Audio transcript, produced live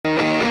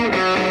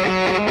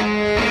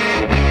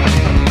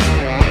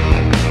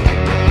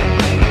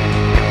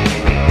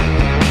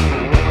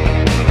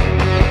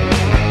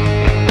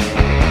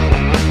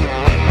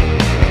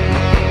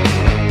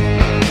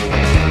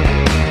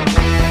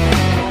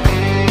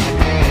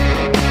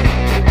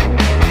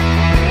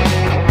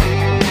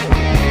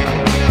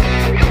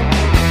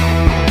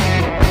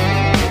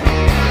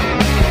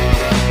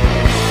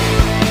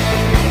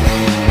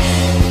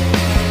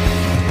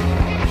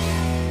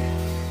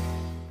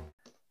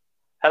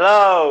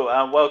Hello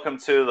and welcome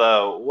to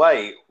the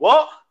Wait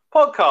What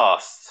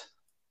podcast.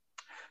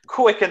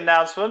 Quick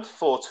announcement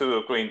for two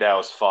of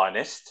Greendale's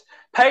finest.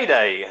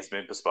 Payday has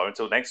been postponed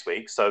until next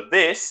week, so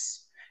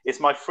this is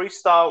my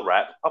freestyle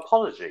rap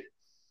apology.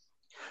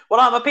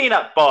 Well, I'm a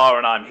peanut bar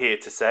and I'm here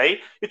to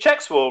say your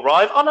checks will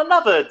arrive on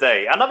another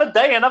day, another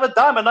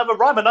dime, another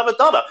rhyme, another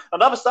dollar,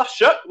 another stuffed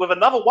shirt with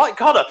another white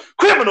collar.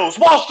 Criminals,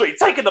 Wall Street,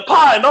 taking the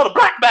pie, and all the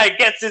black man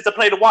gets is to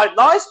play the white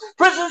lies.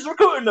 Prisons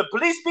recruiting them,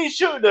 police be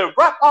shooting them,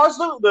 rap artists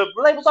looting them,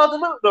 labels are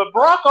diluting them.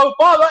 Barack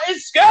Obama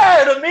is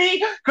scared of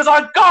me because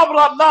I gobble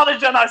up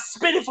knowledge and I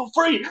spit it for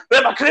free.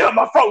 Then I clear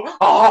my throat.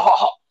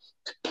 Oh,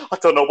 I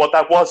don't know what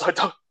that was. I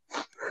don't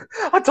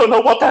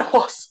know what that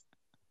was.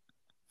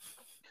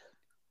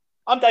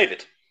 I'm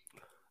David.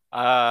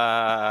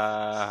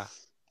 I'm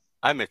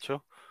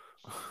Mitchell.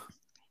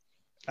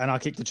 And I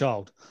kicked the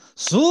child.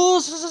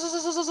 Sorry,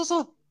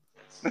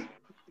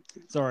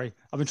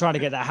 I've been trying to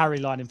get that Harry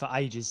line in for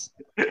ages.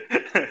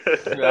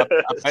 I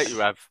bet you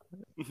have.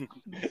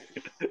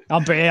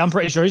 I'm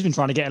pretty sure he's been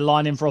trying to get a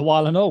line in for a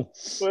while and all.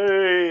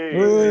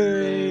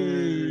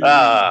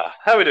 How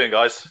are we doing,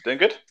 guys? Doing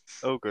good?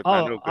 Oh, good,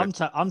 man. Oh, All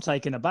good. I'm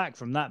taken aback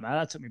from that, man.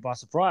 That took me by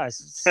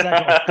surprise.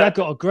 That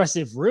got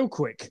aggressive real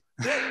quick.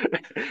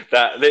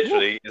 That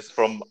literally is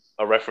from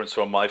a reference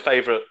from my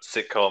favourite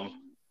sitcom.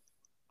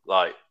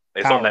 Like,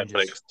 it's Power on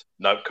Rangers. Netflix.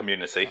 No,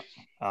 Community.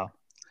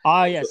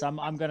 Oh, yes, I'm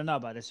going to know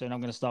about this soon. I'm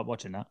going to start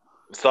watching that.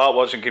 Start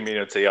watching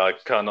Community. I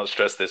cannot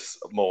stress this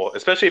more.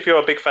 Especially if you're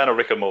a big fan of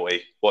Rick and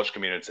Morty, watch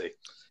Community.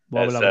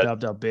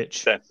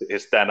 Bitch.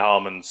 It's Dan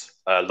Harmon's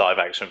live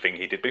action thing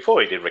he did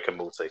before he did Rick and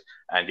Morty.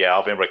 And yeah,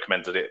 I've been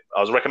recommended it.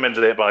 I was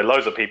recommended it by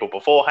loads of people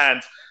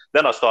beforehand.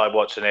 Then I started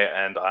watching it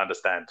and I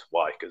understand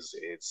why, because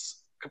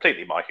it's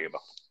completely my humour.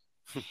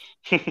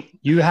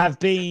 You have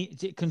been,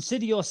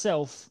 consider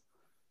yourself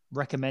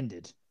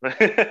recommended. And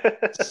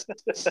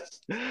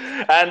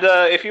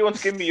if you want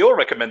to give me your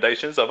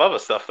recommendations of other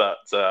stuff that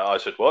I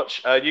should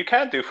watch, you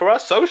can do for our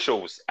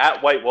socials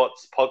at Wait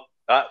What's Pod.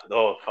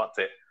 Fucked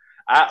it.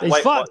 At He's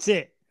Wait fucked What,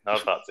 it. No,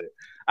 fucked it.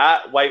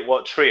 At Wait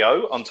What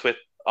Trio on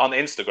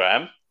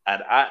Instagram,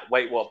 and at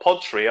Wait What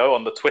Pod Trio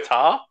on the Twitter.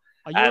 Are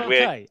you And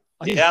okay?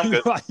 I'm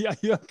good. Are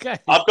you okay?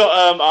 I've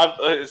got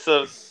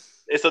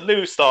it's a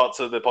new start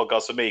to the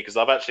podcast for me because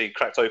I've actually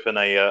cracked open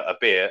a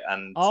beer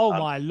and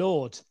My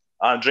lord.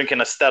 I'm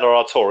drinking a Stella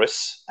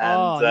Artoris.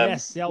 And,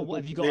 yes. Yeah, what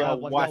have you got?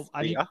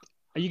 Are you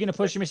going to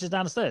push your missus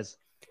down the stairs?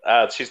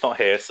 she's not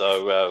here,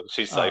 so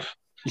she's safe.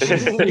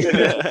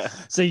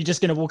 So you're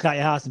just going to walk out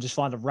your house and just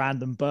find a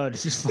random bird?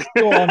 Just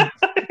go on.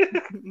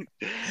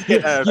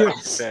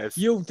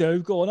 You'll do.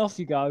 Go on, off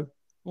you go.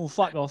 Oh,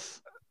 fuck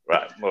off.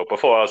 Right. Well,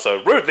 before I was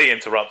so rudely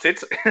interrupted,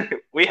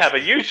 we have a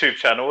YouTube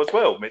channel as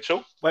well,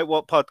 Mitchell. Wait,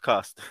 what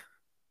podcast?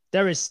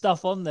 There is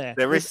stuff on there.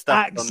 There's stuff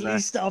on actually there.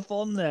 stuff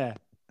on there.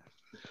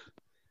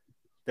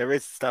 There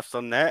is stuff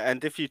on there,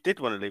 and if you did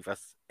want to leave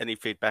us any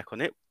feedback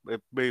on it,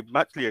 we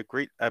muchly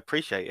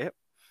appreciate it.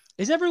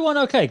 Is everyone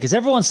okay? Because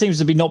everyone seems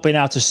to be not being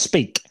able to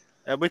speak.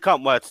 We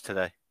can't words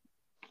today.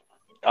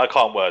 I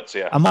can't words,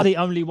 yeah. Am I the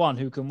only one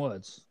who can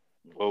words?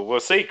 Well, we'll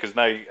see, because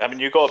now, I mean,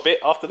 you got a bit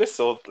after this,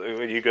 or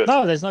are you good?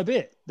 No, there's no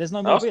bit. There's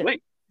no more bit.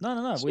 Sweet.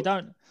 No. We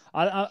don't.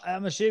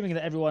 I'm assuming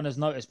that everyone has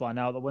noticed by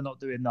now that we're not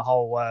doing the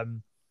whole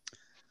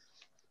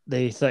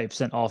the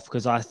 30% off,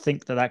 because I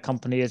think that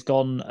company has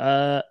gone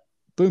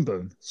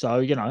boom. So,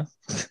 you know.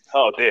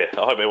 Oh, dear.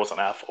 I hope it wasn't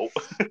our fault.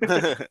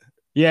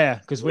 Yeah,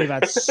 because we've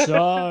had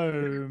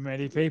so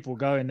many people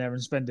going there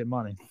and spending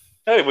money.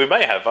 Hey, we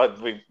may have.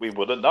 We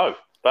wouldn't know.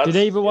 But Did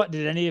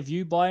any of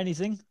you buy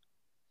anything?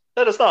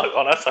 let us know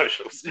on our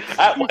socials.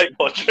 At Wait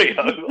What Trio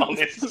on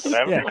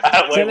Instagram. Yeah.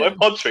 At Wait What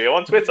Pod Trio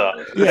on Twitter.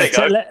 There you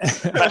go.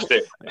 Smashed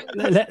it.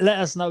 Let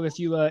us know if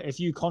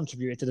you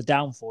contributed to the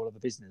downfall of the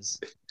business.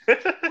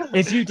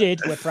 If you did,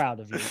 we're proud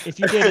of you. If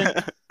you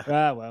didn't,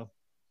 well,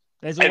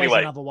 there's always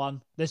another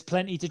one. There's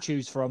plenty to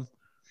choose from.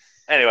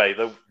 Anyway,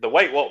 the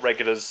Wait What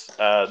regulars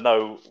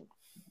know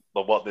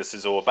what this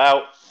is all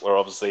about. We're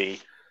obviously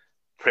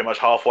pretty much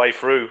halfway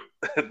through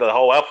the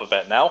whole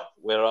alphabet now.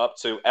 We're up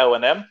to L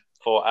and M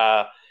for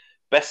our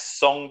Best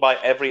Song by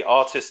Every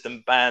Artist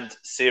and Band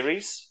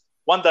series.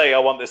 One day I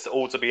want this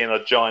all to be in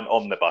a giant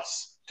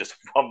omnibus, just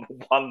from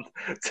one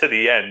to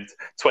the end,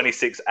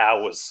 26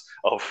 hours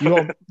of...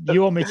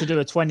 You want me to do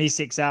a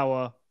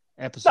 26-hour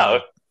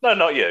episode? No,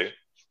 not you.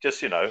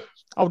 Just,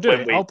 I'll do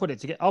it. I'll put it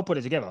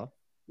together.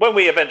 When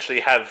we eventually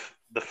have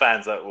the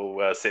fans that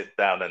will sit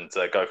down and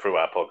go through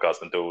our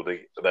podcast and do all the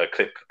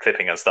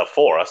clipping and stuff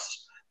for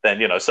us, then,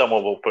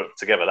 someone will put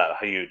together that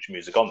huge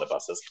music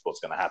omnibus. That's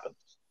what's going to happen.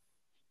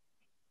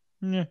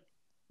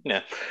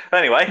 Yeah.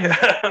 Anyway,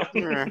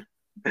 I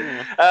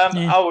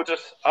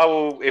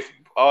will. If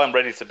I'm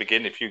ready to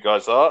begin, if you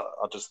guys are,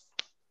 I'll just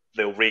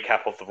little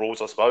recap of the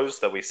rules, I suppose,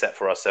 that we set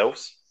for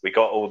ourselves. We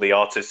got all the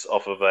artists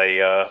off of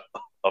a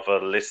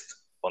list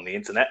on the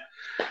internet.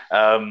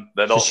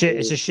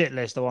 It's a shit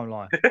list. I won't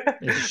lie.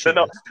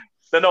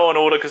 They're not in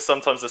order because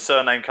sometimes the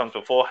surname comes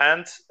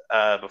beforehand,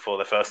 before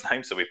the first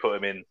name, so we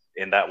put them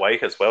in that way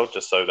as well,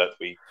 just so that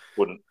we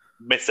wouldn't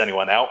missed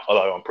anyone out,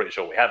 although I'm pretty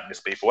sure we have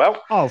missed people out.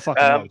 Oh,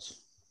 fucking loads.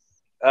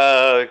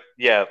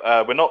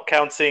 We're not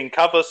counting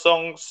cover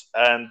songs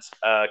and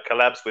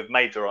collabs with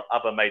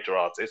other major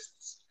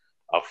artists.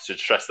 I should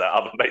stress that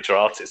other major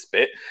artist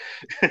bit.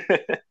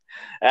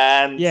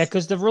 And yeah,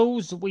 because the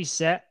rules we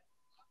set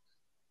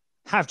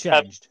have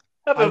changed.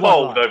 Have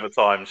evolved over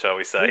time, shall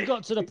we say? We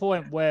got to the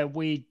point where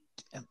we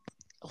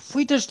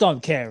just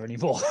don't care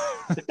anymore.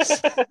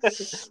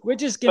 We're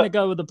just gonna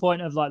go with the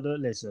point of like, look,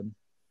 listen,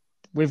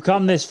 we've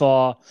come this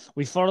far.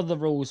 We followed the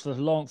rules for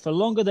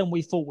longer than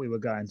we thought we were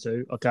going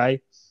to.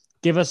 Okay,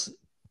 give us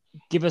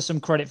some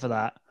credit for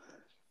that.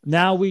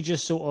 Now we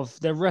just sort of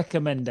they're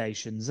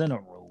recommendations, they're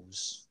not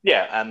rules.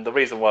 Yeah, and the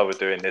reason why we're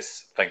doing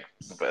this, I think,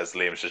 as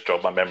Liam's just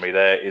jogged my memory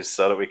there, is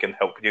so that we can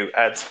help you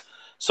add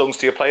songs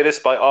to your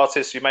playlist by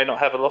artists you may not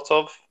have a lot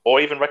of,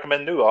 or even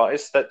recommend new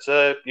artists that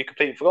you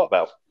completely forgot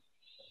about.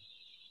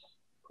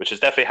 Which has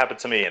definitely happened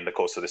to me in the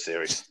course of the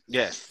series.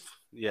 Yes.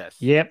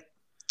 Yep.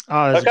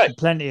 Oh, there's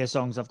plenty of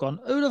songs I've gone,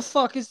 who the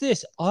fuck is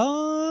this?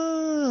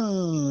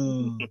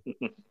 Oh.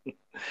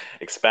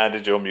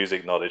 Expanded your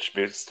music knowledge.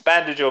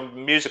 Expanded your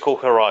musical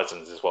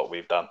horizons is what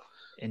we've done.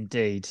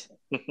 Indeed.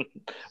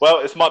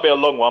 Well, this might be a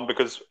long one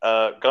because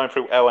going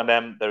through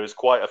L&M, there is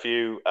quite a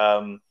few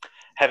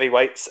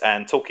heavyweights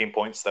and talking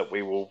points that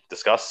we will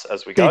discuss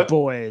as we go. Big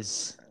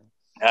boys.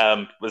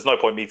 There's no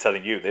point me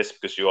telling you this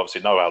because you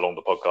obviously know how long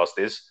the podcast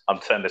is. I'm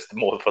telling this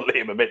more for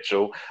Liam and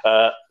Mitchell.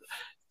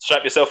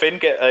 Strap yourself in,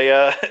 get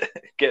a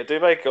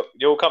duvet.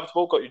 You're all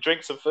comfortable. Got your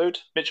drinks and food.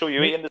 Mitchell,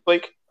 you eating this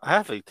week? I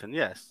have eaten,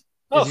 yes.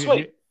 Oh,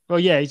 sweet. Well,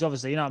 yeah, he's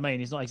obviously, you know what I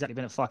mean. He's not exactly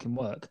been at fucking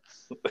work.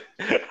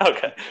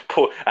 Okay,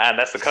 and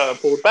that's the curtain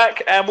pulled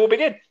back, and we'll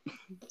begin.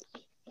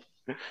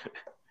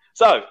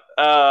 So,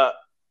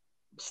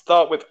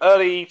 start with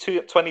early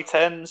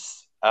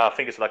 2010s. I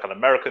think it's like an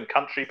American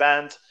country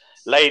band.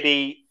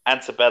 Lady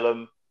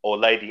Antebellum, or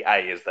Lady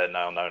A, as they're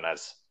now known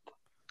as.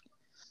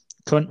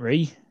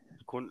 Country.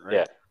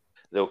 Yeah,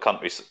 little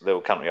country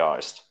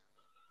artist.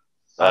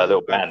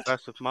 Little band.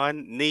 First of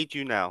mine, Need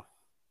You Now.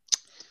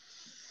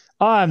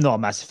 I'm not a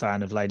massive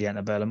fan of Lady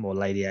Antebellum or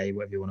Lady A,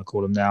 whatever you want to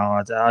call them now.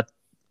 I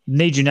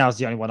Need You Now is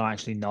the only one I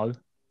actually know.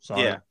 So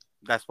yeah,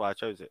 that's why I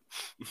chose it.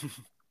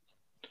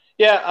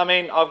 Yeah, I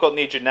mean, I've got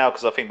Need You Now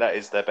because I think that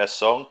is their best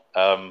song.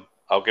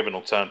 I'll give an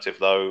alternative,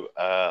 though.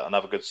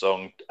 Another good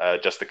song,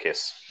 Just a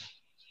Kiss.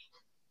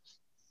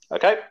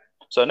 Okay,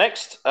 so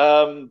next,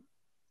 one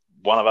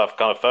of our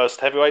kind of first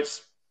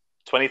heavyweights,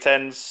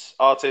 2010s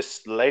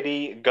artist,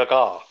 Lady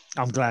Gaga.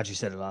 I'm glad you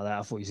said it like that.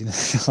 I thought he was going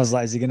to... I was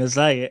like, is he going to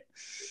say it?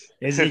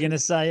 Is he going to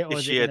say it? Or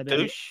is she a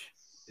douche?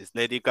 Is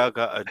Lady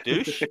Gaga a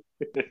douche?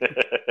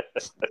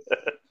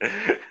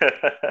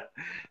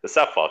 The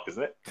South Park,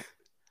 isn't it?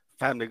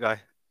 Family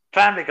Guy.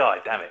 Damn it.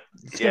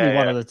 It's going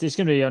to be it's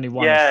going to be only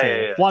one of four.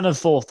 Yeah. One of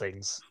four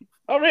things.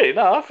 Oh, really?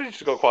 No, I think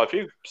she's got quite a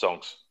few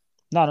songs.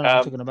 No,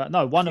 I'm talking about...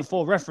 No, one of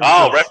four references.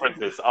 Oh,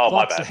 references. Oh,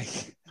 my bad.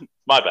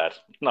 My bad.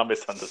 I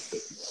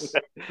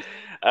misunderstood.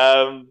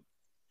 So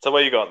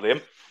what you got,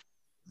 Liam?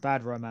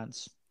 Bad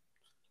Romance.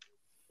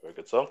 Very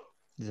good song.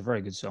 It's a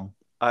very good song.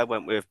 I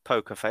went with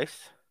Poker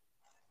Face.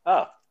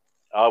 Ah,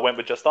 I went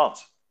with Just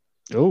Dance.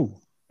 Oh,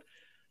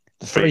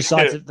 the three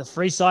sides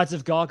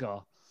of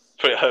Gaga.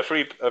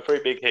 Three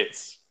big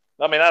hits.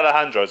 I mean,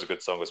 Alejandro's a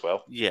good song as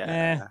well.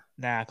 Yeah.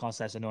 Nah, I can't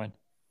say it's annoying.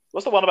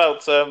 What's the one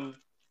about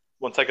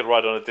want to take a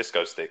ride on a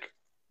disco stick?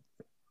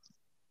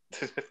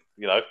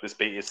 You know, this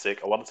beat is sick.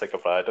 I want to take a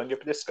ride on your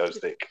disco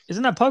stick.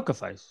 Isn't that Poker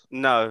Face?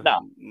 No.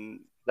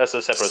 That's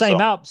a separate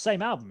song.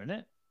 Same album, isn't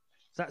it?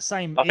 It's that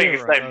same I think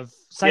era.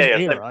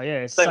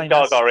 Same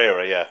Gaga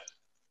era, yeah.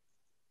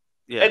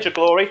 Edge of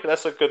Glory,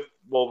 that's a good,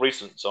 more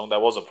recent song. That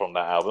wasn't from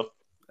that album.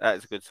 That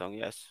is a good song,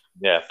 yes.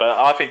 Yeah, but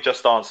I think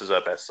Just Dance is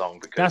her best song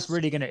because that's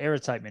really going to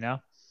irritate me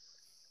now.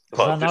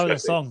 I know the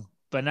song,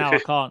 but now I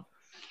can't.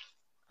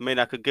 I mean,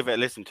 I could give it a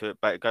listen to it,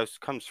 but it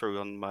comes through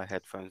on my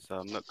headphones, so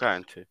I'm not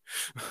going to.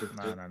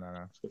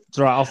 No. It's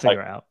all right, I'll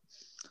figure it out.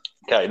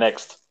 Okay,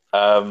 next.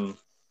 Kind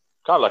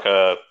of like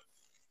a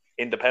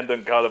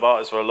independent kind of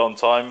artist for a long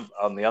time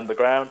on the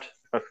underground.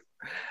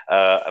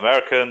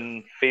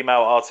 American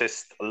female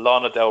artist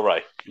Lana Del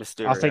Rey.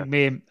 Mysterio.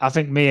 I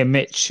think me and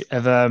Mitch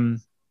have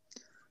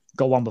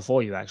got one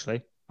before you.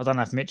 Actually, I don't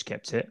know if Mitch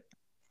kept it.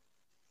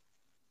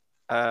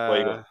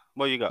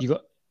 What you got? You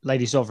got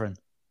Lady Sovereign.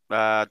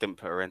 I didn't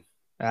put her in.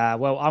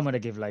 Well, I'm going to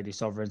give Lady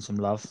Sovereign some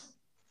love.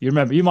 You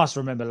must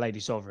remember Lady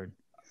Sovereign.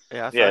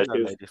 Yeah, I know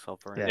Lady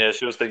Sovereign. Yeah,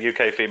 she was the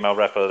UK female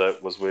rapper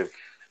that was with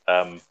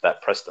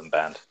that Preston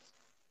band.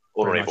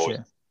 Ordinary Boys.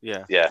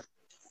 Yeah.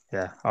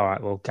 All right,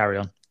 well, carry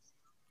on.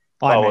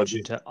 I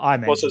mentioned her.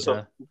 What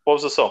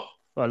was the song?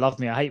 Well, Love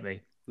Me or Hate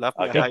Me. Love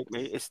Me or Hate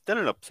Me. It's still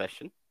an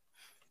obsession.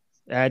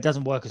 It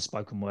doesn't work as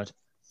spoken word.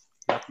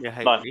 Love Me or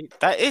Hate Me.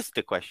 That is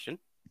the question.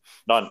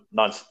 9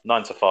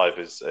 to 5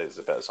 is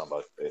a better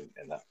song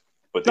in that.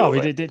 No,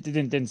 we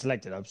didn't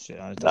select it. No,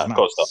 of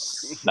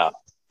course not. No.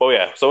 Well,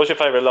 yeah. So, what's your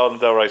favorite Lana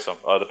Del Rey song?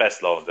 Or the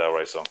best Lana Del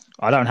Rey song?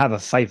 I don't have a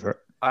favorite.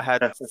 I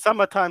had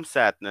Summertime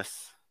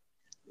Sadness.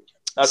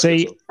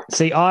 See,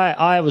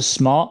 I was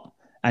smart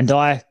And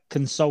I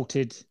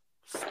consulted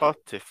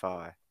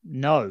Spotify.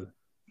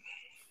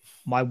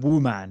 my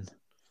woman.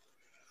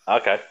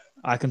 Okay.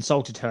 I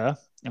consulted her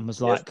and was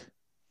Yes. like,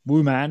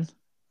 "Woman,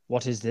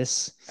 what is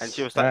this?" And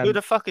she was like, "Who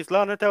the fuck is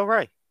Lana Del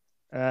Rey?"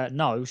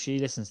 No, she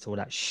listens to all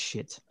that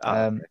shit.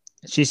 Oh, okay.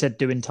 She said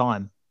 "Doing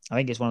Time." I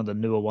think it's one of the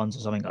newer ones or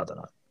something. I don't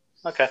know.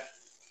 Okay.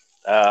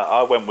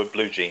 I went with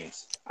Blue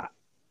Jeans.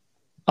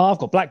 Oh, I've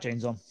got black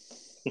jeans on.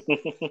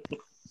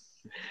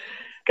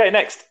 Okay,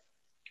 next.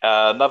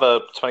 Another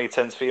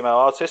 2010s female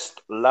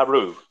artist, La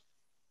Rue.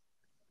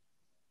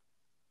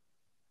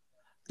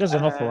 There's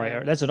an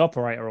operator. There's an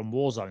operator on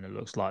Warzone that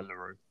looks like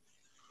LaRue.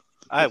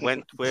 I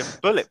went with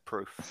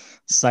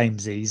Bulletproof. Same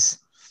Z's.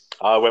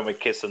 I went with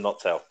Kiss and Not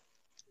Tell.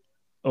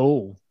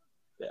 Oh,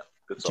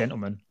 Good song.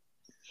 gentlemen.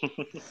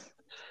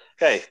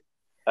 Okay.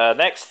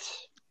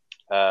 Next.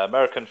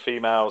 American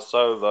female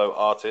solo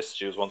artist.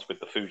 She was once with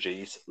the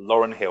Fugees,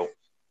 Lauryn Hill.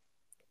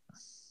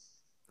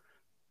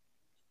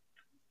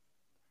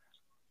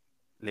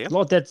 Liam? A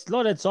lot of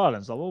dead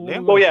silence. Like, what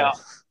Liam? Well, yeah.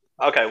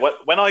 Okay.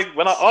 When I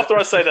after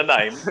I say the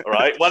name, all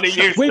right. One of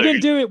you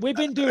We've two.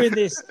 been doing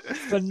this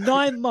for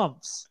 9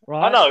 months,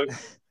 right? I know.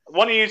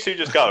 One of you two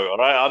just go. All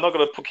right. I'm not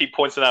going to keep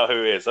pointing out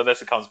who it is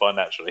unless it comes by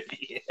naturally.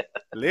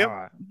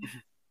 Liam?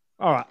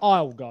 All right.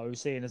 I'll go.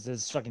 Seeing as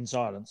there's fucking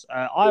silence.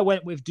 I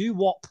went with "Do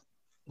Wop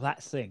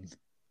That Thing."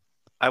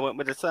 I went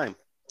with the same.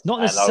 Not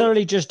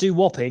necessarily just do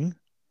whopping.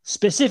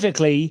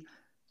 Specifically,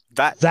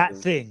 That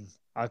thing.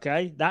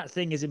 Okay, that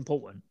thing is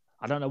important.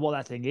 I don't know what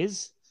that thing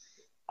is.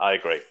 I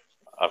agree.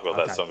 I've got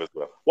Okay. that song as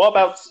well. What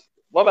about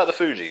the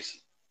Fugees?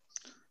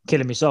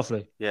 "Killing Me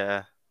Softly."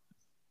 Yeah.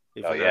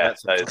 Oh, yeah.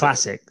 It's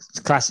classic. It's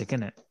classic,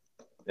 isn't it?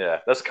 Yeah.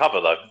 That's a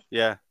cover though.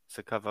 Yeah, it's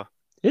a cover.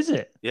 Is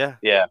it? Yeah.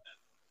 Yeah.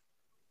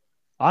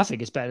 I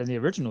think it's better than the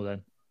original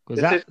then,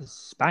 because Is it?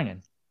 that's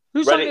banging.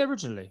 Who sang Ready- it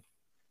originally?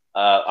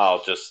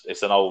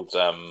 It's an old.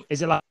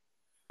 Is it like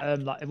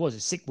it was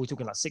it sick? We're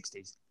talking like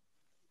 60s.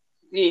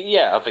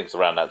 Yeah, I think it's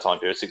around that time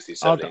period, 60s,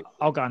 70s.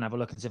 I'll go and have a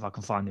look and see if I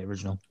can find the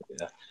original.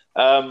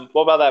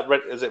 What about that?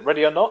 Is it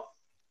Ready or Not?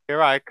 Here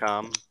I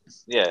come.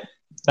 Yeah. You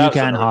That's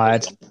Can an original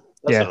Hide. song. That's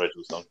Yeah. an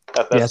original song.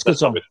 Yeah, it's a good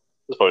song.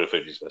 That's probably the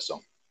Fugees' best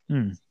song.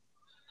 Hmm.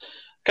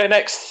 Okay,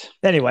 next.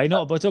 Anyway,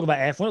 we're talking about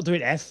F. We're not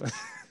doing F.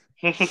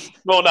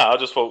 Well, no, I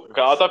just thought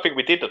I don't think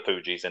we did the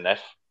Fugees in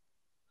F.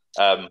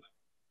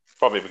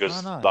 Probably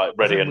because No. like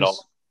Ready or Not.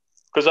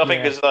 Because I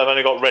think Yeah. they've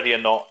only got Ready or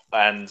Not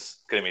and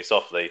Killing Me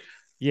Softly,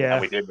 Yeah.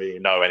 and we didn't really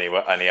know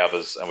any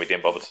others, and we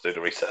didn't bother to do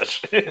the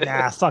research.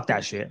 Nah, fuck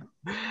that shit.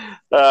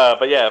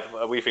 But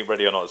yeah, we think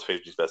Ready or Not is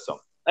Fugees' best song.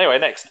 Anyway,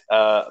 next.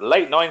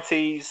 Late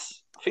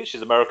 90s, I think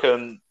she's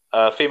American,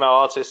 female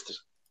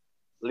artist,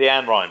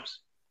 Leanne Rimes.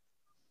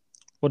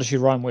 What does she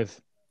rhyme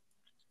with?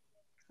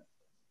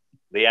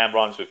 Leanne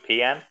rhymes with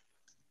Pian.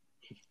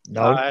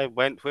 No, I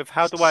went with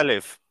How Do I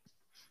Live?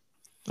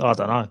 I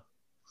don't know.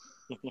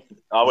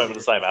 I went with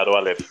the same. How do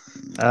I live?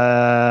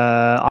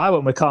 I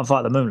went with "Can't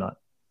Fight the Moonlight."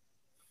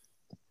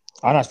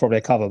 I know it's probably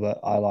a cover, but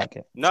I like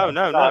it. No. it's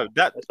not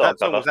That a song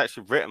cover. was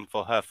actually written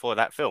for her for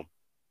that film.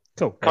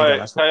 Cool. There you go,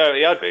 that's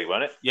Coyote Ugly,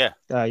 wasn't it? Yeah.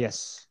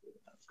 yes.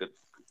 That's good.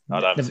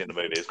 I haven't seen the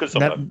movie. It's a good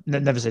song.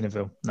 Never seen the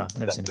film. No,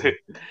 never seen the film.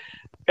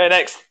 Okay,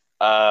 next.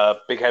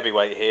 Big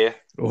heavyweight here.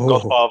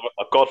 Ooh.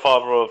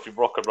 Godfather of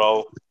rock and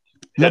roll.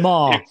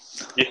 Lamar.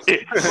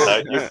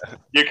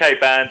 UK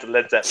band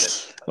Led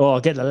Zeppelin. Oh,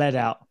 get the lead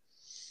out.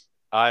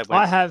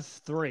 I have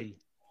 3.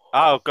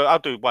 I'll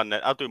do one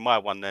then. I'll do my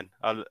one then.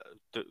 I'll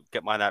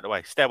get mine out of the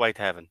way. Stairway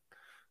to Heaven.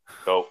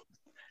 Cool.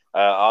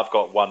 I've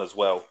got one as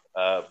well.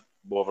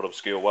 More of an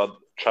obscure one.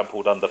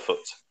 Trampled Underfoot.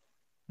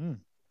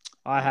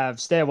 I have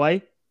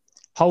 "Stairway,"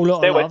 "Whole Lot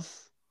Stairway. of Love,"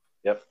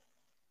 Yep.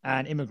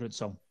 and "Immigrant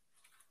Song."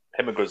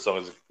 Immigrant Song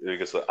is a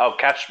good song. Oh,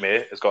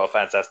 Kashmir has got a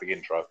fantastic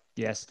intro.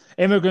 Yes,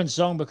 "Immigrant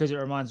Song" because it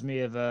reminds me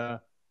of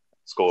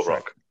Score of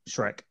Rock.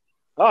 Shrek.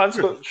 Oh, it's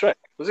got Shrek.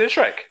 Was it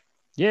Shrek?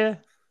 Yeah,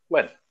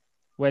 When?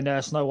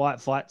 when Snow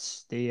White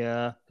fights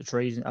the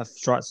trees and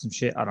strikes some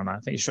shit. I don't know. I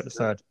think it's Shrek the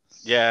Third.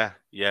 Yeah.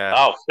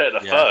 Oh, the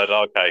third.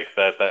 Okay,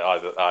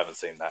 I haven't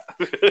seen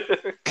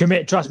that.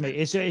 Commit. Trust me,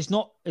 it's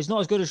not as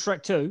good as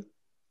Shrek 2,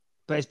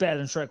 but it's better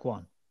than Shrek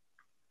 1.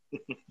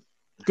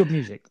 Good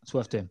music. It's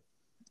worth doing.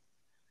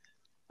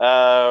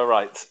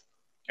 Right.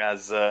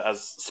 As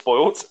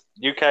spoiled,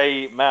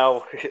 UK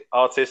male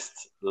artist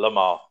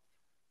Lamar.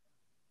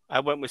 I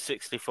went with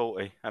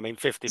 60-40. I mean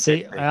 50-50.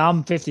 See,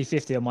 I'm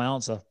 50-50 on my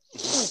answer.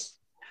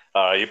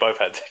 You both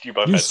had. You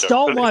You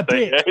stole jokes. my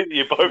bit.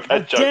 You both How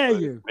had jokes. dare for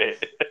this you?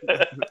 bit.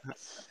 That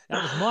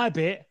was my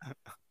bit.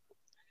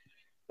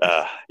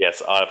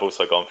 Yes, I've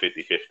also gone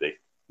 50-50.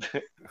 Just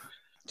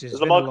There's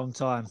been a a mug. long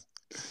time.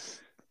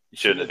 You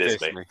shouldn't have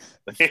dissed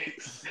me.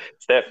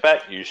 Step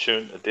back. You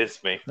shouldn't have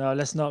dissed me. No,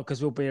 let's not,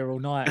 because we'll be here all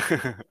night.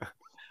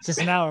 It's just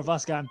an hour of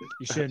us going,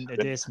 "You shouldn't have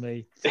dissed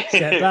me."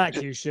 Step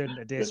back, "You shouldn't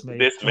have dissed me."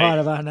 Diss me. Right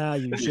about now,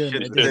 "You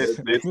shouldn't have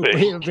dissed me." Diss me.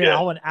 It'll be Yeah. a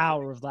whole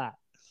hour of that.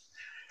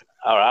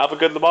 All right, have a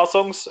good Lamar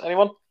songs.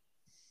 Anyone?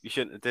 You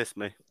shouldn't have dissed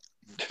me.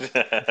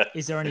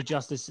 Is there any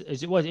justice?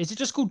 Is it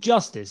just called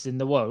Justice in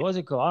the World? What is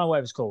it called? I don't know what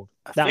it was called.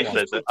 I That think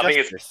one. I think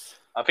it's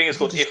I think it's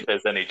called If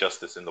There's Any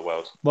Justice in the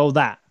World. Well,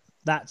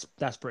 that's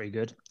pretty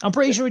good. I'm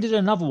pretty sure he did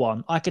another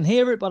one. I can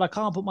hear it, but I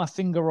can't put my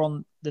finger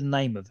on the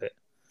name of it.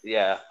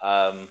 Yeah.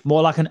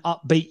 More like an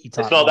upbeat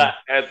type. It's not one.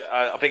 that.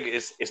 I think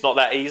it's not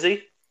that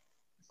easy.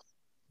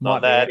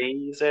 Might Not be that it.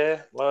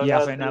 easy. Well, Yeah,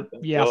 I think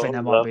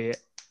that might be it.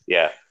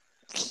 Yeah.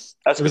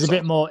 That's It was a good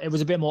bit more. It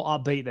was a bit more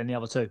upbeat than the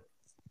other two.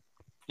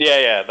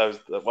 Yeah. Those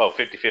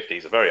 50-50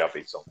 is a very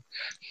upbeat song.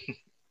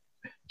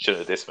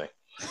 Shouldn't have dissed me.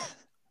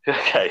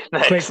 Okay,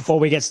 next. Quick before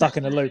we get stuck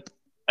in the loop.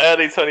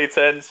 Early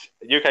 2010s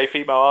UK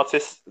female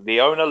artist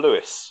Leona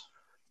Lewis.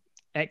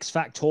 X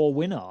Factor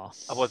winner.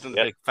 I wasn't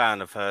a big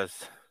fan of hers.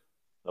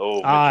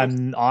 Oh,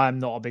 I'm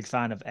not a big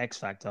fan of X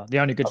Factor. The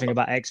only good thing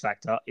about X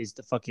Factor is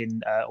the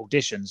fucking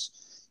auditions.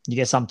 You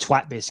get some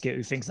twat biscuit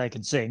who thinks they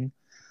can sing,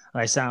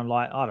 and they sound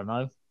like, I don't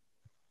know.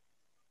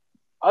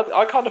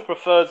 I kind of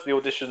preferred the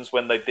auditions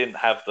when they didn't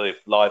have the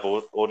live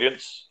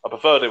audience. I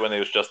preferred it when it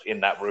was just in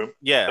that room.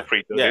 Yeah. The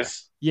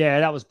pre-judges. Yeah,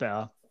 that was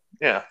better.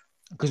 Yeah.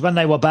 Because when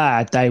they were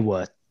bad, they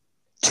were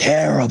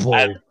terrible.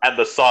 And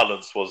the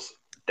silence was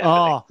deafening.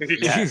 Oh,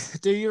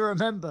 do you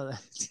remember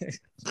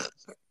that?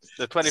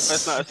 The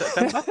 21st night of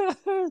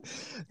September?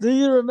 Do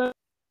you remember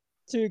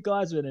two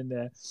guys went in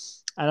there?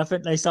 And I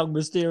think they sung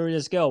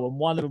Mysterious Girl, and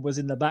one of them was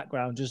in the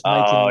background just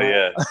making. Oh,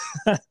 yeah.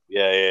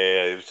 Yeah.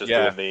 It was just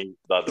doing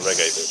the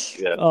reggae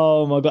bit. Yeah.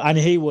 Oh, my God. And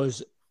he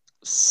was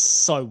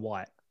so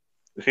white.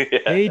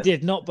 Yeah. He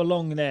did not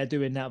belong there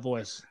doing that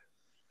voice.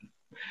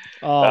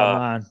 Oh,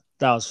 man.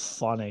 That was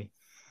funny.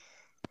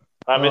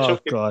 Mitchell,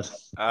 God.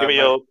 Give me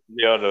your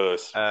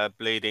Lewis.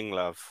 Bleeding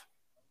Love.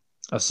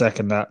 I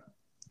second that.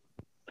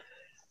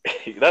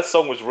 That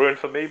song was ruined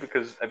for me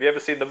because have you ever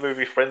seen the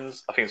movie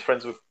Friends? I think it's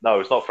Friends with... No,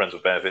 it's not Friends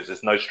with Benefits.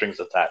 It's No Strings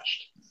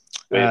Attached.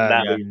 With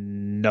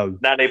No.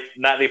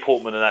 Natalie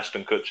Portman and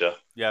Ashton Kutcher.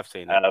 Yeah, I've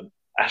seen it.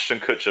 Ashton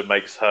Kutcher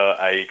makes her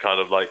a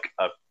kind of like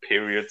a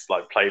periods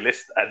like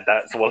playlist, and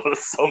that's one of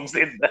the songs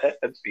in there.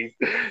 And she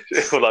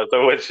like,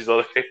 so when she's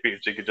on a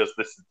period, she can just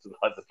listen to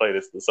like the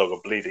playlist of the song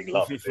of Bleeding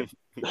Love.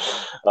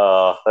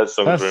 That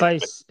song.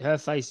 Her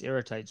face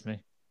irritates me.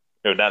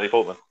 Who, Natalie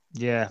Portman?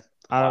 Yeah,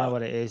 I don't know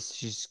what it is.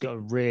 She's got a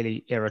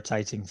really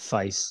irritating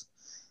face.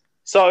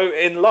 So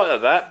in light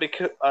of that,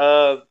 because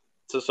to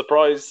the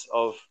surprise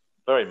of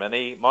very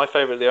many, my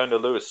favourite Leona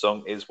Lewis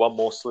song is "One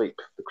More Sleep,"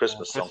 the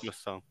Christmas song.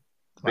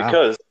 Wow.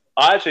 Because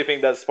I actually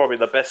think that's probably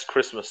the best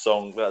Christmas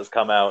song that has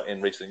come out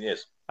in recent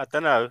years. I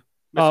don't know.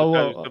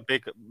 The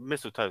big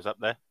mistletoe's up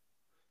there.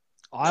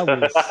 I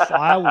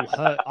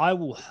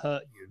will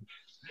hurt you.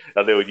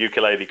 A little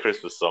ukulele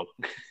Christmas song.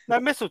 No,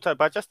 Mistletoe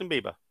by Justin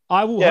Bieber.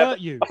 I will hurt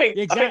you.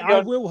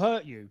 I will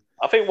hurt you.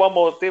 I think One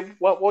More.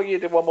 What year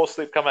did One More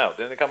Sleep come out?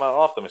 Didn't it come out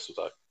after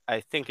Mistletoe?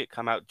 I think it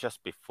came out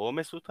just before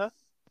Mistletoe.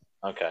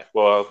 Okay.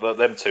 Well,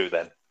 them two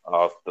then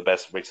are the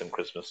best recent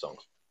Christmas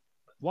songs.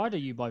 Why do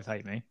you both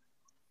hate me?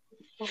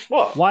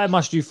 What? Why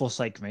must you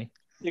forsake me?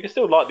 You can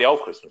still like the old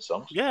Christmas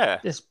songs. Yeah.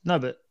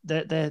 But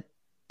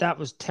that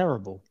was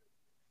terrible.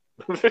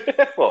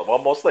 What?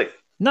 One More Sleep?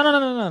 No.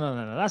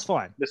 That's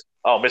fine.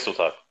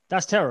 Mistletoe.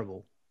 That's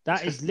terrible.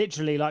 That is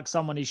literally like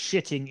someone is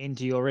shitting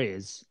into your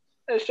ears.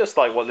 It's just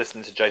like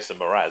listening to Jason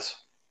Mraz.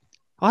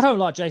 I don't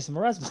like Jason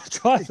Mraz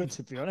much either,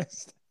 to be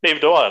honest. Neither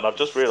do I, and I've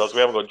just realised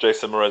we haven't got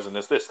Jason Mraz in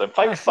this list. Then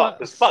fuck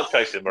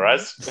Jason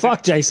Mraz.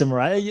 Fuck Jason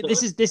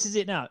Mraz. This is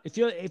it now.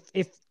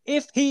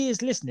 If he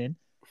is listening,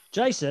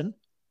 Jason,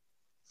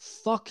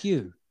 fuck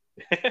you.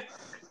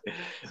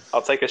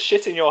 I'll take a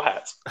shit in your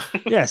hat.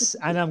 Yes,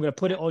 and I'm going to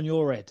put it on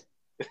your head.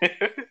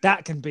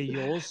 That can be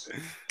yours.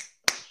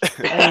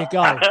 There you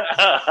go.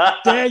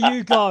 There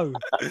you go.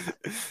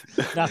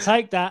 Now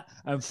take that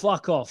and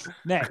fuck off.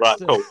 Next. Right,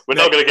 cool. We're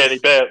not going to get any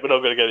better. We're not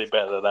going to get any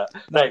better than that.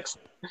 No. Next.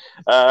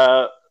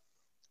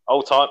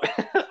 Old-timey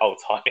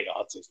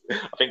artist.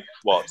 I think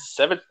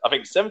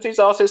 70s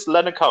artist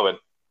Leonard Cohen.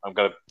 I'm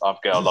getting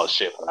a lot of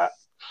shit for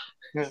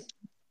that.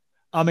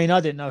 I mean, I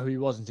didn't know who he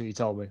was until you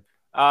told me.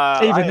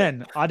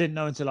 Then, I didn't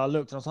know until I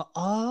looked. And I was like,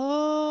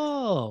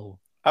 oh.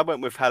 I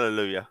went with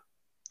Hallelujah.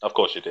 Of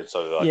course you did.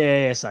 So did I.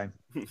 Yeah, same.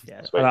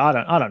 Yeah,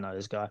 I don't know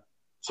this guy.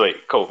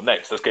 Sweet, cool.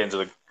 Next, let's get into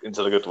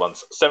the good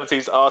ones.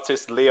 70s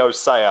artist Leo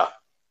Sayer.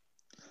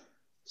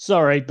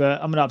 Sorry,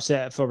 but I'm gonna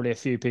upset probably a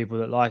few people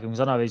that like him because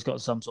I know he's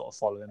got some sort of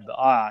following, but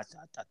I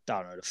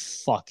don't know the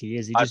fuck he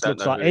is. He just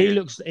looks like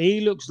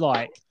he looks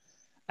like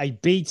a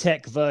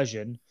B-Tech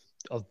version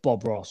of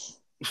Bob Ross.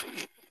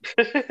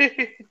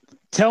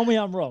 Tell me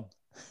I'm wrong.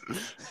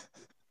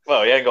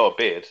 Well, he ain't got a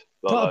beard.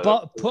 Put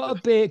a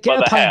beard. Get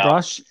a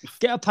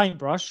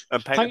paintbrush.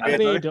 And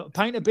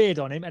paint a beard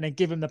on him, and then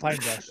give him the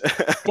paintbrush.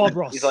 Bob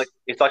Ross.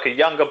 He's like a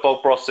younger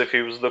Bob Ross if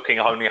he was looking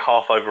only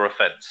half over a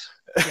fence.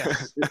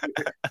 Yes.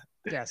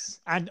 Yes,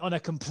 and on a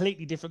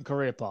completely different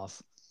career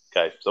path.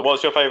 Okay, so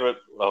what's your favourite?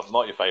 Well,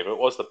 not your favourite.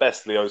 What's the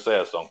best Leo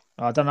Sayer song?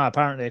 I don't know.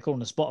 Apparently,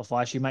 according to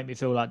Spotify, she make me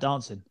feel like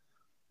dancing.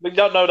 But you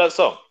don't know that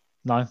song?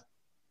 No.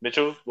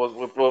 Mitchell,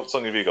 what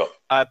song have you got?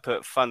 I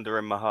put Thunder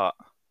in My Heart.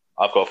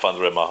 I've got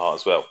Thunder in My Heart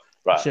as well.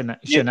 Right.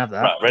 Shouldn't have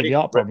that. Right, ready? The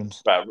art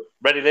problems. Right,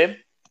 ready then?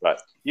 Right.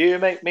 You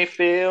make me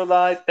feel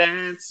like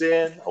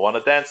dancing. I want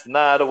to dance the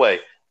night away.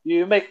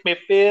 You make me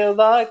feel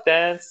like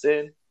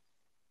dancing.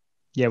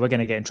 Yeah, we're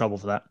gonna get in trouble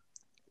for that.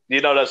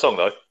 You know that song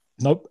though?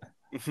 Nope.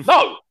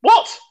 No.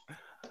 What?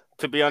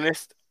 To be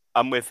honest,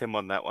 I'm with him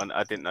on that one.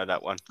 I didn't know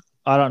that one.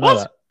 I don't know What?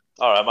 that.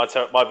 All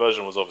right, my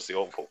version was obviously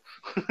awful.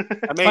 I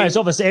Well, mean,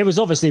 it was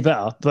obviously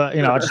better, but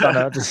I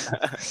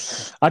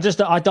just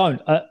don't know. I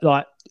don't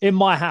like in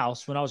my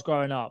house when I was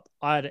growing up.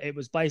 It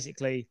was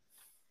basically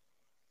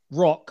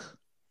rock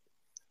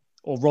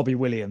or Robbie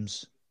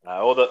Williams.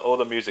 All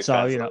the music. So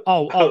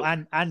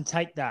fans, and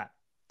take that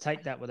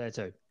were there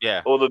too.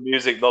 yeah. all the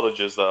music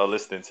knowledges that are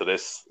listening to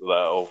this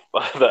that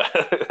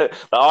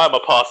I'm a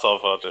part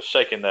of are just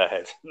shaking their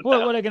head.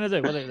 What are they going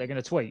to do? What are they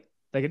going to tweet?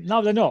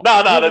 No, they're not.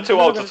 No, they're too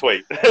old to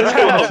tweet. They're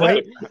not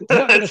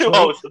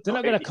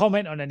They're going to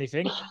comment on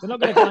anything. They're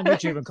not going to go on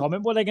YouTube and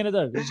comment. What are they going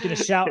to do? They're just going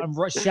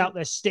to shout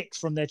their sticks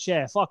from their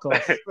chair. Fuck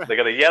off. They're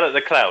going to yell at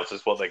the clouds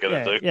is what they're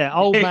going to do. Yeah,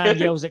 old man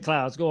yells at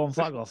clouds. Go on,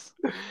 fuck off.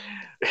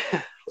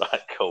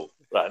 Right, cool.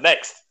 Right,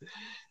 next.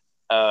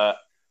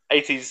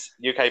 80s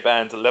UK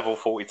band Level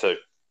 42.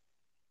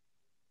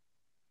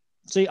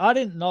 See, I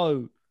didn't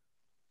know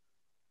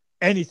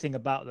anything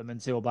about them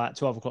until about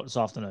 12 o'clock this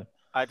afternoon.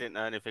 I didn't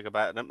know anything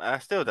about them. I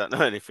still don't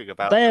know anything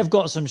about them. They have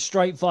got some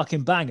straight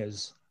fucking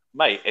bangers.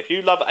 Mate, if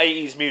you love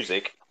 80s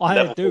music, I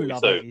Level do 42.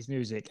 love 80s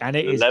music, and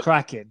it is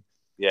cracking.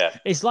 Yeah.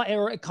 It's like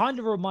it kind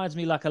of reminds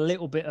me like a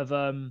little bit of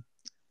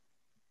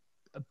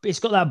it's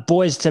got that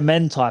Boys to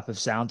Men type of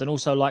sound, and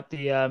also like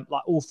the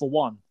like All for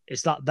One.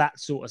 It's like that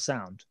sort of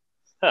sound.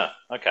 Huh,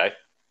 okay.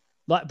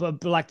 Like,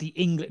 but like the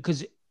English,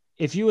 because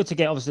if you were to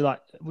get obviously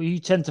you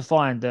tend to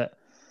find that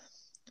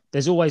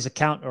there's always a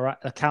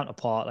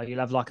counterpart. Like you'll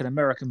have like an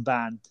American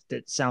band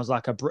that sounds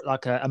like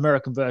a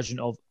American version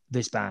of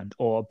this band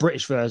or a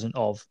British version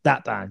of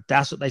that band.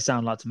 That's what they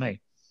sound like to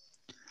me.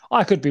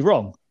 I could be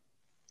wrong,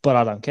 but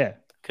I don't care.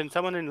 Can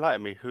someone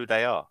enlighten me who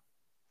they are?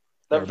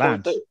 They're a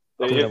band.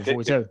 Level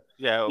 42.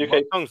 Yeah, UK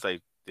what songs they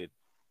did?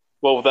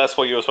 Well, that's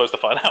what you were supposed to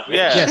find out.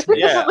 Yeah, Yes.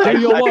 yeah. Do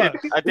your work.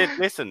 I did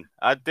listen.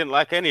 I didn't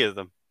like any of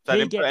them. So I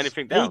didn't put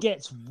anything down. He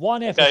gets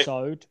one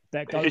episode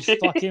that goes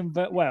fucking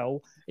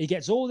well. He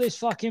gets all this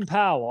fucking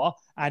power,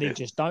 and he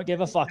just don't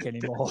give a fuck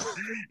anymore.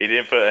 He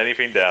didn't put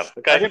anything down.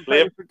 Okay, I didn't put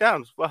Liam. anything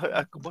down.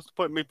 Well, what's the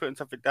point of me putting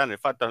something down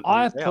if I don't? know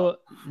I've who they put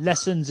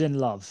Lessons in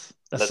Love.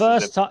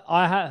 First time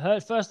I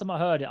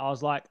heard it, I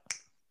was like,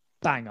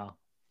 banger.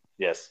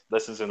 Yes,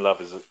 Lessons in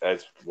Love is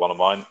one of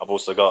mine. I've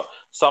also got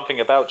Something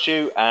About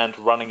You and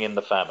Running in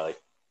the Family.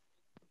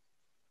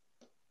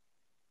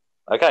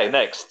 Okay,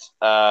 next.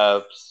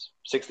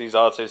 60s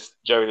artist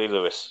Jerry Lee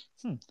Lewis.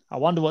 I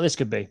wonder what this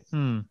could be.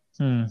 You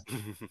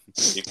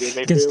feel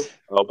me,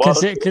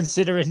 Phil?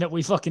 Considering that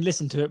we fucking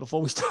listened to it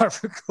before we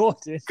start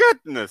recording.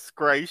 Goodness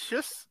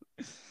gracious!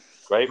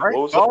 Great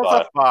Balls Balls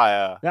of of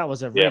Fire. That was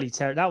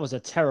that was a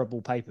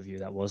terrible pay-per-view.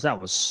 That was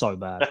so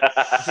bad.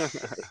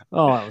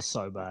 Oh, that was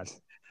so bad.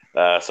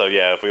 So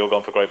yeah, have we all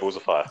gone for Great Balls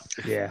of Fire?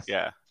 Yeah.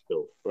 Yeah.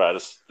 Cool. Right,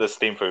 let's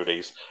steam through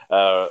these.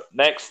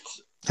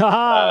 Next,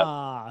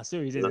 Ha! See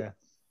what you did there.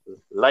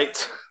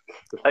 late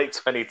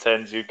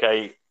 2010s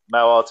UK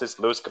male artist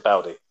Lewis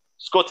Capaldi.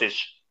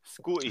 Scottish.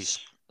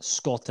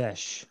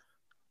 Scottish.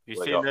 You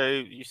What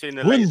seen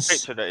the Wins. latest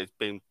picture that has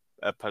been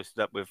posted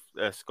up with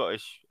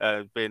Scottish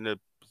being the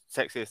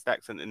sexiest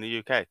accent in the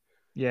UK?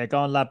 Yeah, go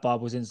on Lad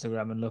Bible's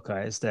Instagram and look at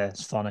it. It's there.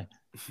 It's funny.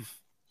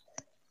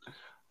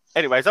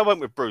 Anyways, I went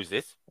with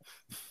Bruises.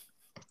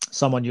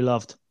 Someone you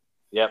loved.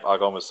 Yep, I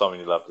gone with Someone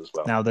You Loved as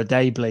well. Now the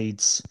day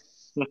bleeds.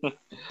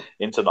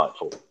 Into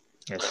Nightfall.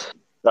 Yes.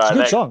 Right, It's a good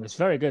next. song. It's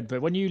very good.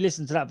 But when you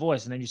listen to that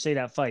voice and then you see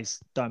that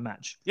face, don't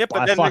match. Yeah,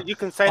 but I then fuck- you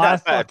can say I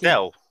that about fucking-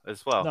 Adele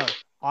as well. No,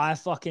 I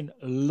fucking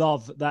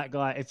love that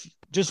guy. If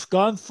just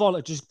go and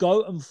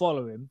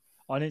follow him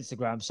on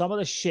Instagram. Some of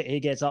the shit he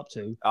gets up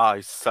to, Oh,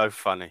 he's so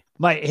funny.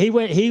 mate.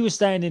 He was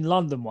staying in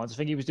London once. I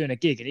think he was doing a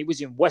gig, and he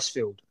was in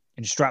Westfield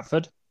in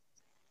Stratford,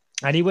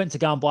 and he went to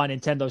go and buy a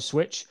Nintendo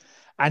Switch,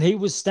 and he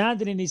was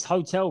standing in his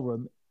hotel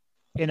room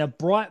in a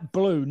bright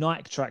blue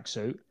Nike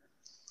tracksuit,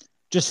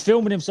 just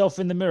filming himself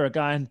in the mirror,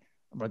 going,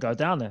 I'm gonna go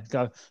down there.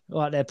 Go,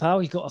 all right there,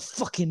 pal. You got a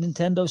fucking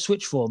Nintendo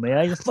Switch for me,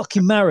 eh? You're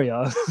fucking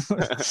Mario.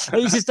 He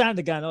used to stand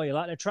there going, oh, you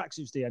like their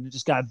tracksuits, do you? And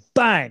just go,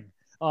 bang.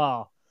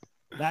 Oh,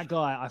 that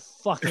guy, I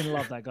fucking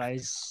love that guy.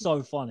 He's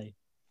so funny.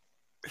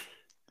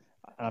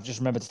 And I've just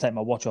remembered to take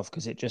my watch off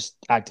because it just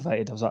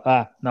activated. I was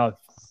like,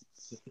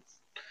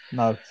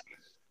 no.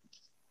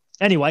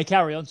 Anyway,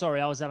 carry on. Sorry,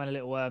 I was having a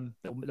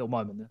little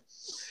moment there.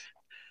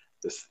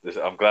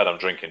 I'm glad I'm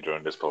drinking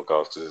during this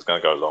podcast because it's going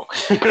to go long.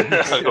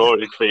 I can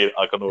already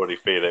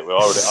feel it. We're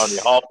already only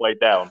halfway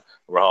down.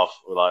 We're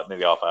like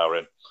nearly half hour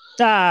in.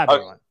 Right.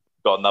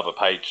 Got another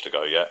page to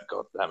go yet.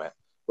 God damn it.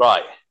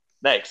 Right.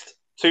 Next.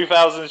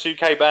 2000s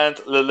UK band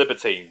The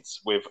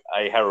Libertines with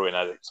a heroin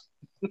addict.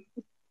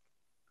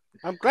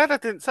 I'm glad I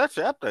didn't search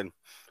it up then.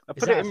 I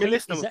put it in my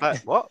list and was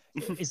like, what?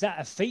 Is that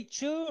a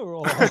feature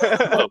or?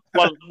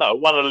 One of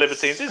the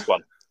Libertines is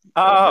one.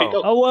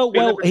 Oh well, he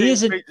Libertines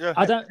isn't. feature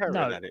I don't heroin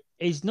know. addict.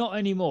 He's not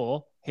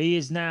anymore. He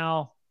is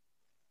now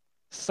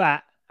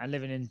fat, and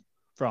living in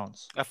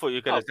France. I thought you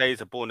were going to say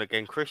he's a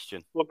born-again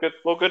Christian. Well,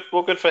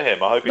 good for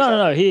him. I hope he's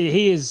No.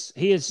 He has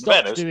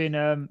stopped Venice.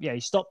 doing he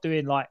stopped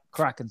doing like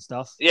crack and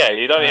stuff. Yeah,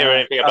 you don't hear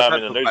anything about him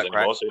in the don't news talk about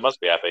anymore, so he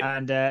must be happy.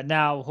 And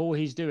now all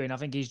he's doing, I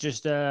think he's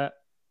just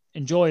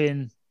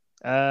enjoying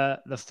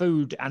the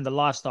food and the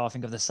lifestyle, I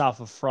think, of the south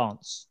of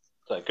France.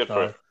 So good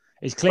for him.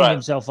 He's cleaned Right.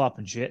 himself up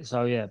and shit.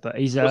 So yeah, but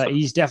he's What's the-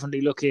 he's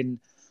definitely looking.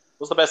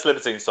 What's the best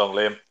Libertine song,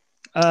 Liam?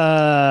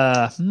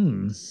 I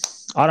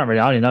don't really.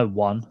 I only know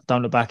one.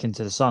 Don't look back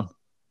into the sun.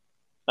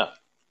 I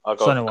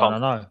It's the only one I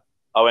know.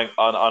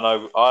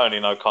 I only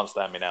know Can't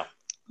Stand Me Now.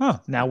 Huh?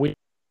 Now we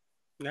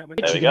Yeah, we-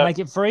 There you we gonna go. make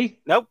it free?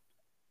 Nope.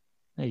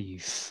 Hey, you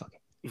fucking.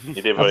 You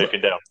did put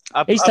everything down.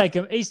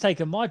 He's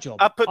taken my job.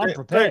 I put I'm it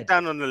prepared.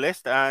 down on the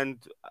list, and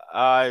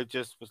I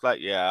just was like,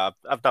 yeah,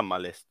 I've done my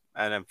list,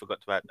 and then forgot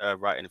to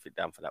write anything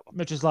down for that one.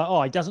 Mitch is like,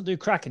 oh, he doesn't do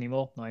crack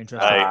anymore. Not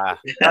interested.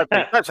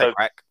 Hey. Don't say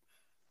crack.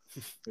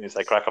 You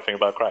say crack, I think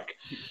about crack.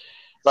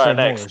 So Right,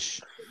 next.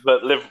 Moorish.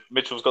 But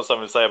Mitchell's got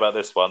something to say about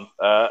this one.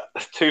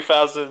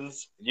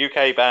 2000s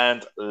UK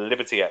band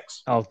Liberty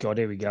X. Oh god,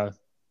 here we go.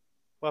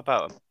 What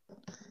about him?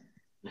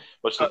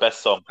 What's the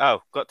best song?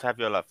 Oh, Got to Have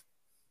Your Love.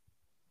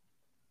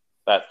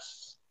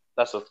 That's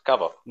a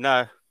cover.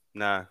 No.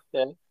 Yeah,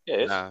 it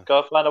is. No.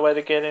 Gotta find a way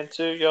to get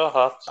into your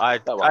heart.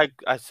 That one.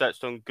 I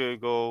searched on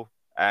Google,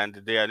 and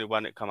the only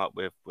one it come up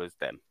with was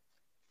them.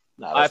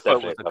 No, I that's thought it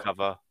definitely was a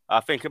cover. I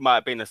think it might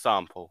have been a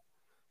sample.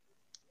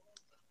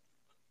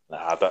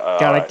 Nah,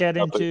 Gotta get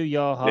into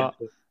your heart.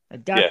 I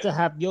got Yeah. to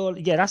have your.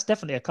 Yeah, that's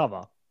definitely a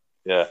cover.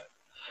 Yeah.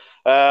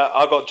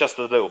 I got just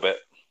a little bit.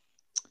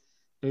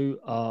 Who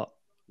are?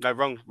 No,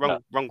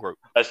 wrong group.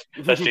 That's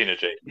Gina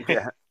G.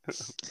 Yeah.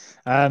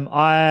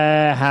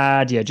 I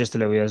had just a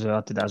little bit as well.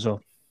 I did that as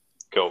well.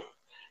 Cool.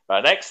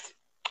 Right, next.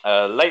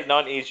 Late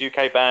 90s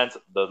UK band,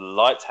 The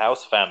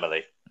Lighthouse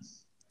Family.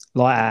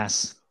 Light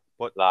ass.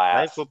 What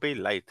Light life will be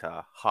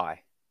later.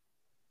 Hi.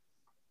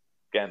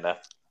 Getting there.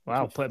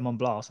 Wow, put him on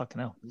blast. Fucking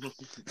hell.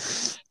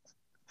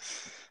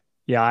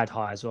 Yeah, I had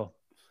high as well.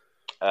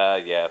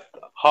 Yeah.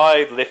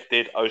 High,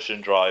 Lifted,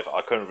 Ocean Drive.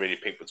 I couldn't really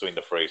pick between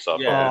the three, so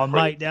I've Yeah. got Oh,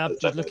 three. mate, now I'm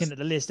just looking at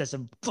the list. There's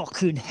some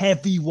fucking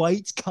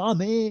heavyweights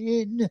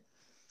coming.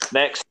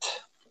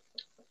 Next.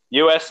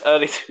 US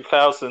early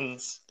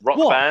 2000s rock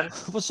What? band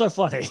What's so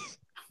funny?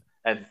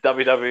 and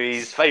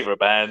WWE's favourite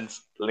band,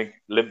 Limp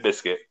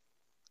Bizkit.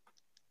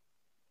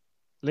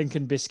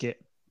 Lincoln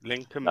Biscuit.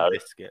 Lincoln No.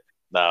 Biscuit.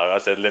 No, I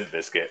said Limp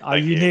Bizkit. Oh,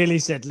 Thank you nearly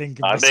said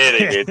Lincoln I Biscuit.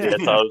 nearly did.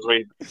 Yes, I was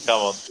reading.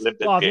 Come on, Limp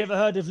Oh, have you Bizkit. ever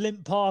heard of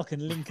Limp Park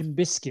and Lincoln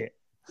Biscuit?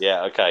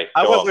 Yeah, okay.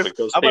 I Go on, went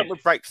because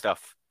with Break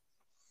Stuff.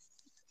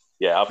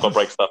 yeah, I've got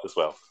break stuff as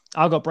well.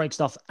 I got Break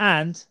Stuff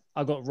and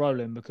I got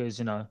Rolling because,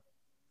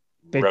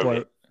 Big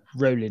Rolling. Boy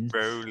Rolling.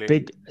 Rolling.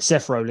 Big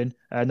Seth Rolling.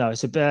 No,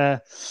 it's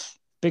a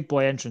Big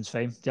Boy entrance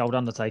theme. The old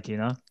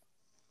Undertaker,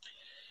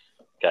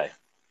 Okay.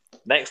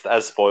 Next,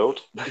 as spoiled,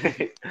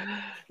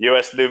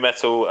 US new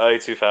metal early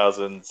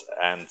 2000s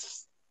and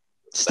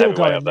Still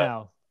Everywhere going but-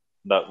 now.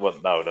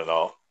 no, they're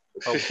not.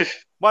 Oh.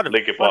 One of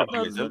Linkin one of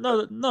Park. them No,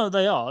 isn't. no,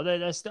 they are.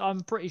 I'm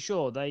pretty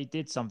sure they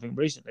did something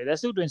recently. They're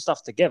still doing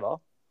stuff together.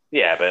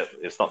 Yeah, but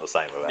it's not the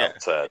same without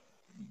the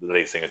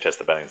lead singer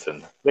Chester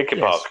Bennington. Linkin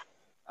Yes. Park.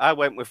 I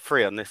went with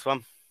 3 on this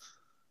one.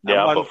 Yeah, And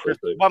I've one got 3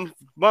 just, too.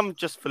 one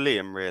just for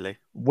Liam, really.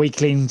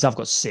 Weaklings, I've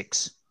got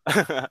 6.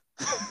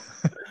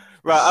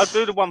 Right, I'll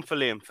do the one for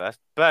Liam first.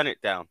 Burn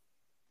It Down.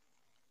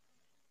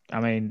 I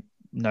mean,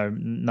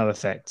 no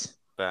effect.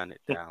 Burn It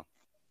Down.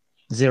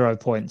 0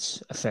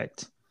 points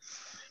effect.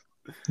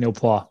 Nil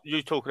point.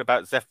 You talking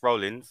about Zeph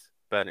Rollins?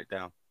 Burn It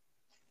Down.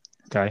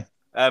 Okay.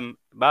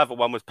 My other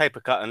one was Paper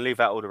Cut and leave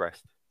out all the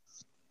rest.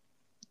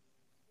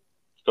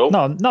 Cool.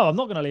 No, I'm not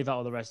going to leave out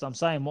all the rest. I'm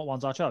saying what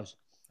ones I chose.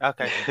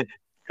 Okay.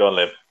 Go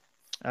on,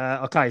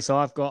 Liam. Okay, so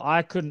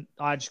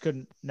I just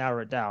couldn't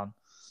narrow it down.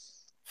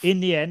 In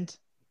the end,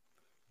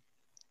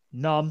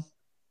 Numb,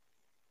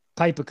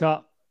 Paper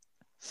Cut,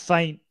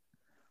 Faint,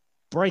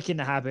 Breaking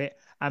the Habit,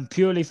 and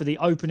purely for the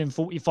opening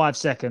 45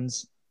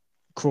 seconds,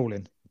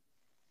 Crawling.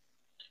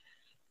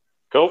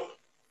 Cool.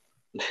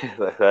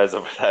 That's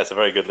a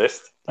very good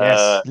list.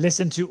 Yes,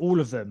 listen to all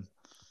of them.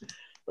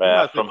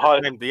 From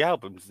name the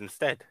albums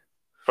instead.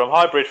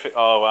 Hybrid.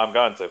 I'm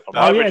going to. From Oh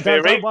Hybrid yeah,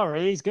 Theory. don't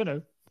worry, he's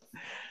gonna.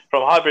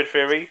 From Hybrid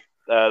Theory,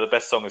 the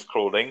best song is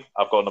Crawling.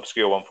 I've got an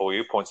obscure one for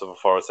you, Points of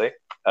Authority.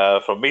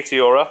 From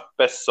Meteora,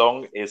 best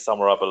song is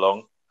Somewhere I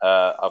Belong.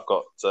 I've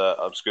got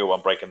obscure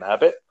one, Breaking the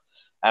Habit.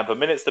 And for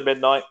Minutes to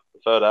Midnight, the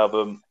third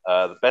album,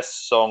 the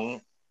best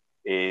song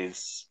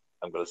is,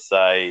 I'm going to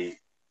say,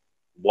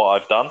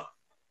 What I've Done.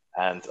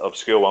 And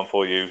obscure one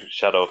for you,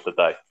 Shadow of the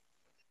Day.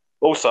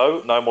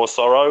 Also, No More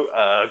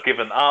Sorrow,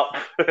 Given Up,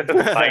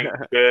 Thank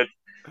Good.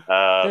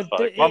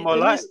 One More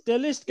Light. The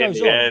list In goes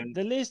the on. end.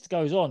 The list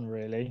goes on,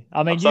 really.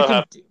 I mean, I'm you so can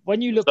happy.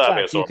 when you look So happy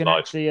back, it's you on can live.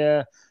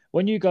 actually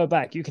when you go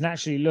back, you can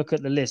actually look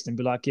at the list and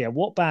be like, yeah,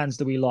 what bands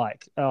do we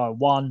like? 1,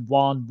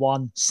 1,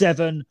 1,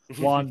 7,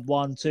 1,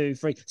 1, 2,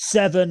 3,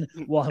 7,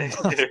 1,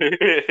 1.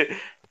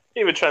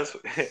 even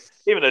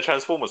the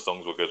Transformers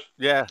songs were good.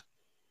 Yeah.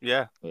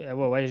 Yeah. Yeah,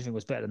 well, anything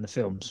was better than the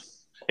films.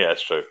 Yeah,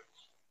 it's true.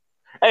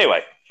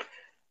 Anyway,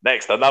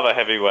 next, another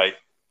heavyweight.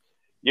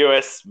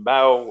 US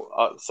male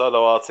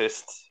solo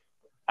artist,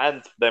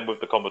 and then with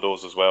the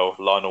Commodores as well,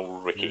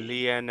 Lionel Richie.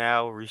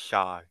 Lionel Richie.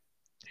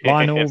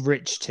 Lionel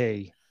Rich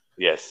T.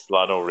 Yes,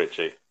 Lionel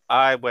Richie.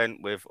 I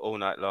went with All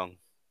Night Long.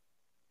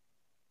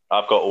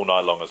 I've got All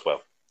Night Long as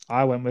well.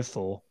 I went with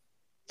 4.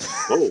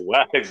 Oh,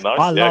 wow,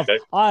 nice.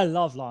 I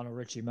love Lionel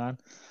Richie, man.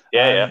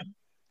 Yeah.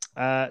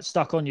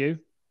 Stuck on You.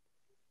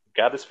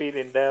 Got this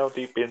feeling down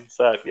deep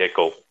inside. Yeah,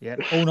 cool. Yeah,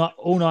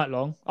 all night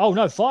long. Oh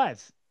no,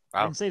 5.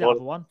 I didn't see that What?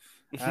 other one.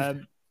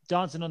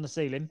 Dancing on the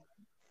Ceiling.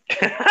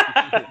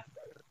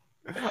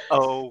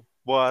 Oh,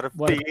 what a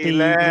What a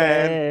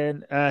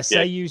feeling. feeling.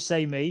 Say You,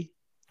 Say Me.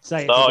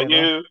 Say it Star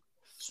together. you,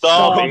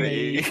 star Star me.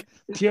 Me.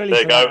 Purely There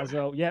for you go. that as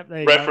well. Yep,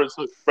 there you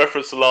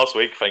Reference to last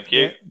week. Thank go.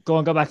 you. Yeah,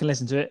 go back and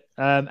listen to it.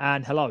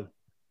 And Hello.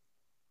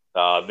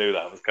 I knew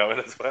that was coming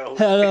as well.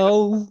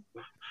 Hello.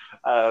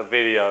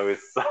 Video is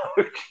so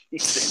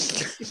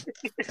cheesy.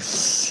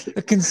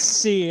 I can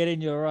see it in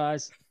your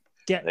eyes.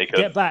 They could.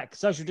 Get back.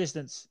 Social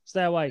distance.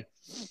 Stay away.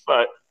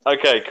 Right.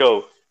 Okay,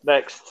 cool.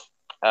 Next.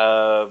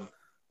 Hey,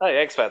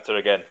 X Factor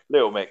again.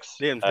 Little Mix.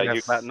 Liam's going to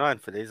have about 9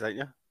 for these, ain't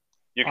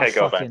you? UK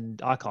go back.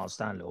 I can't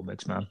stand Little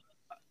Mix, man.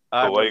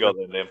 Cool, what you got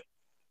then, Liam?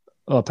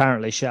 Well,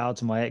 apparently, Shout Out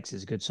to My Ex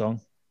is a good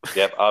song.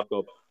 Yep, I've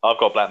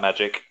got Black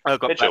Magic. I've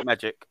got Mitchell. Black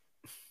Magic.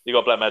 You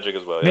got Black Magic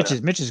as well. Yeah?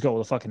 Mitch has got all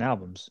the fucking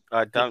albums.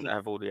 I don't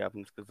have all the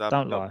albums because I'm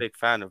Don't not lie. a big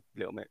fan of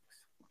Little Mix.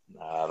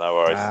 Nah, no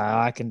worries.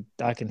 I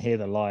can hear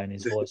the lie in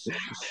his voice.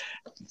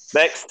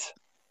 Next,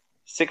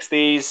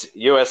 60s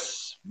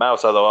US male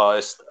solo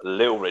artist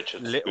Little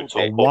Richard. Little Who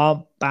taught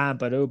Womp bam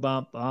ba doo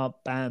bum bum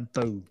bam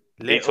boo.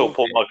 he taught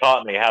Paul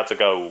McCartney how to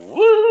go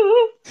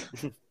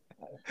woo.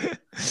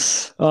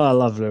 Oh, I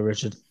love Little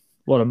Richard.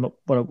 What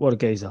a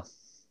geezer.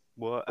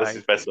 What What's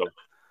his best song?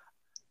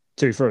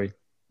 2 3.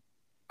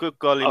 Good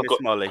golly, I've Miss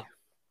got- Molly.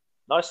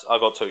 Nice. I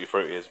got Tutti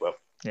Frutti as well.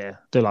 Yeah,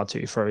 do like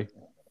 2 3.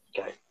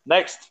 Okay.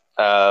 Next,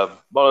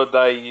 modern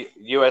day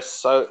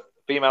US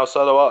female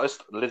solo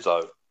artist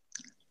Lizzo.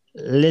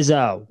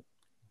 Lizzo.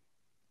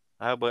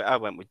 I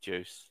went with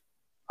Juice.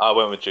 I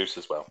went with Juice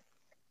as well.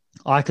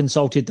 I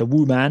consulted the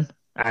Woo Man,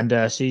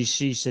 and she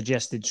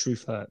suggested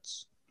Truth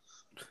Hurts.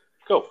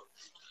 Cool.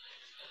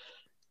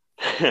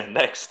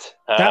 Next,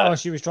 That one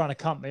she was trying to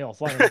cut me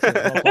off. I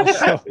don't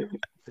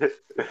know.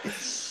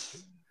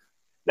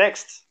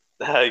 next,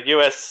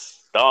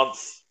 US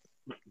dance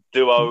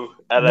duo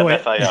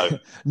LMFAO.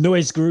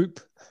 Noise Group.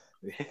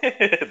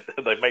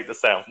 They make the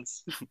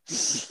sounds.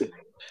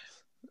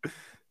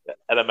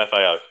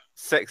 LMFAO.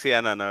 Sexy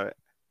and I know it.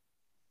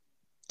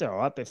 They're all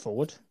right, bit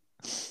forward.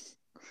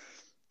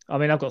 I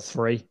mean, I've got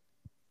 3.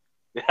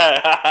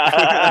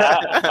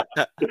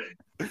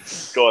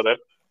 Go on then.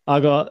 I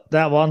got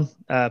that one,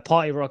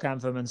 Party Rock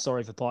Anthem, and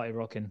Sorry for Party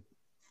Rocking.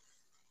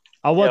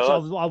 I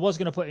was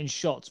going to put in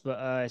Shots, but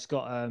it's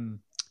got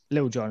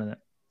Lil Jon in it.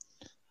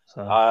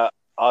 So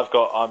I've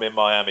got I'm in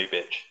Miami,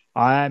 bitch.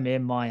 I am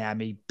in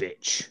Miami,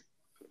 bitch.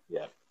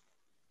 Yeah.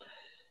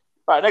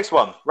 Right, next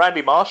one.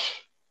 Randy Marsh.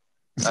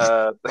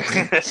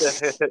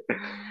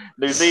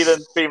 New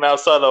Zealand female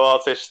solo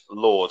artist,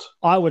 Lord.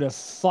 I would have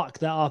fucked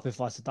that up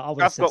if I said that. I would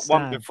have I've said got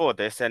one Stan. before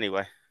this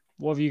anyway.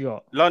 What have you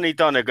got? Lonnie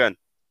Donegan.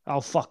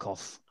 Oh, fuck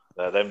off.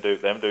 Them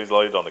dudes,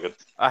 Lonnie Donegan.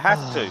 I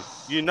have to.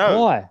 You know.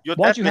 Why? Your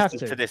Why'd dad you have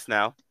listens to? to this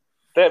now.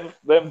 Them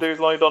dudes,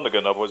 Lonnie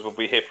Donegan. Otherwise, we'll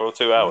be here for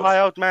 2 hours. My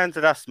old man's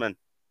a dustman.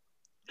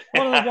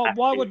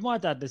 Why would my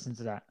dad listen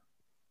to that?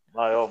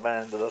 My old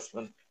man, the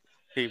dustman.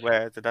 He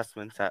wears a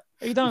dustman's hat.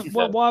 You don't.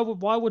 Why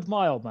would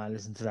my old man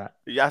listen to that?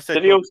 Yeah, I said.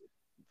 Did he also,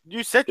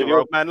 You said did your he-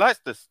 old man likes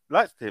him.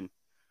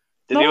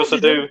 did he No, also I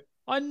do? didn't.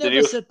 I never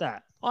you- said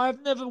that.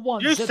 I've never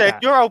once You said said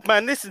that. your old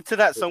man listened to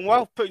that song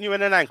while putting you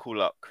in an ankle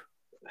lock.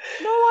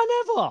 No,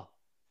 I never.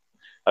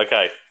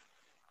 Okay.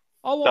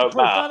 I want Don't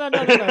proof.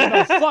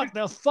 matter.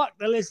 No. Fuck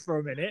the list for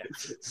a minute.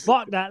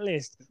 Fuck that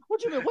list. What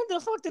do you mean? When the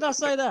fuck did I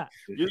say that?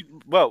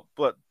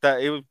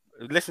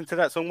 Listen to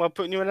that song while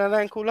putting you in an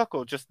ankle lock,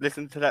 or just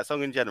listen to that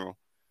song in general?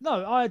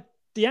 No,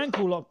 the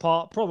ankle lock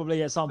part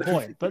probably at some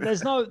point, but there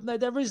is no.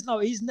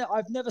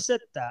 I've never said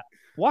that.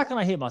 Why can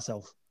I hear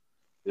myself?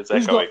 It's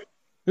Who's echoing.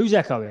 Who's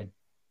echoing?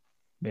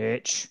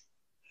 Mitch.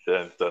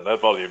 Turn that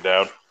volume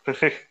down.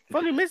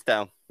 Volume is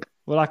down.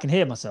 Well, I can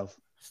hear myself.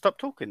 Stop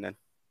talking then.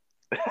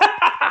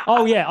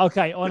 Oh yeah,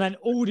 okay. On an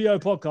audio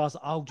podcast,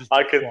 I'll just be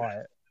I can-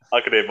 quiet. I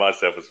can hear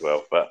myself as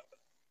well. But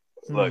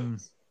look, Hmm.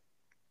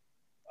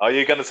 are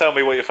you going to tell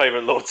me what your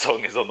favourite Lord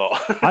song is or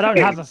not? I don't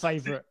have a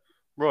favourite.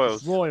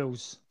 Royals.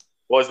 Royals.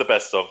 What is the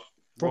best song?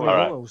 Probably All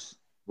right. Royals.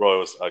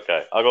 Royals.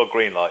 Okay. I got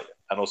Green Light,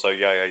 and also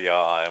Yeah,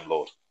 I Am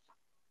Lord.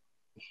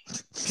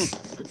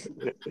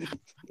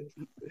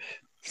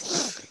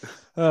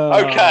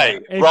 Okay,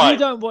 If right. you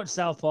don't watch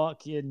South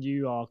Park, then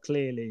you are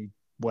clearly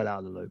well out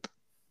of the loop.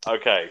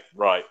 Okay,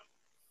 right.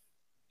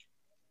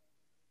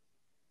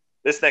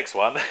 This next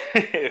one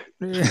is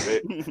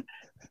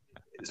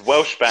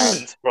Welsh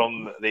band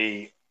from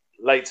the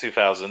late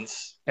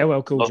 2000s.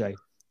 LL Cool J.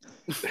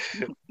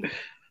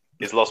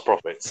 is Lost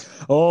Prophets.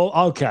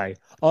 Oh, okay,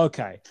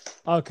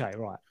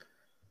 right.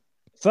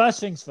 First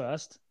things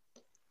first.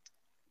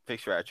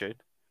 Fix your attitude.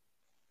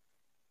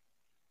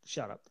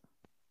 Shut up.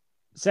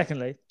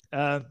 Secondly,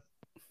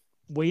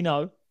 we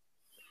know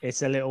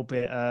it's a little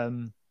bit. I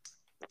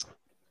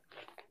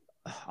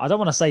don't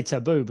want to say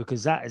taboo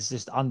because that is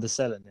just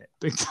underselling it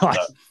big time.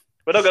 No.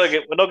 We're not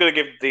gonna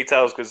give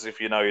details because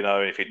if you know, you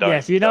know. If you don't, Yeah,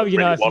 if you know, you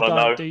know. really If you want to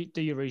know, don't,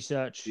 do your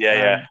research.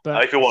 Yeah.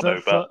 But If you want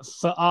to, but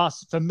for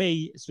us, for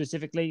me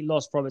specifically,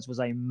 Lost Prophets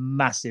was a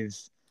massive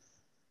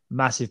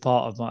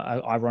part of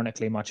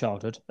ironically, my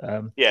childhood.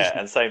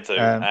 and same too.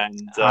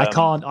 And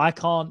I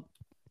can't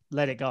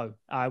let it go.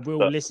 I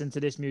will listen to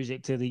this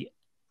music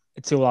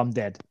till I'm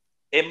dead.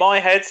 In my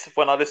head,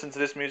 when I listen to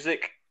this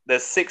music,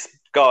 there's 6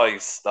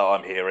 guys that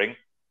I'm hearing.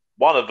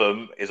 One of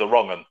them is a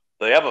wrong one.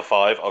 The other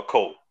 5 are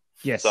cool.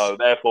 Yes. So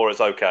therefore, it's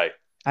okay.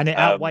 And it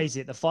outweighs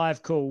it. The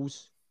 5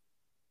 calls.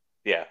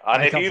 Yeah,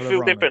 and if you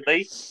feel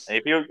differently,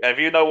 if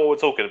you know what we're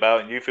talking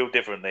about, and you feel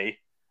differently,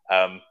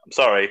 I'm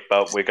sorry,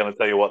 but we're going to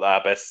tell you what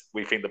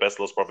we think the best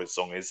Lost Prophets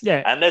song is.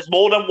 Yeah, and there's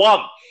more than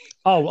one.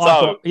 Oh,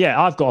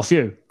 I've got a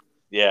few.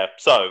 Yeah.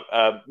 So,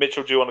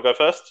 Mitchell, do you want to go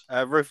first?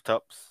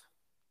 Rooftops.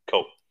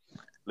 Cool.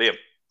 Liam.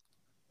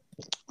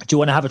 Do you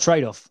want to have a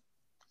trade-off?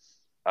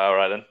 All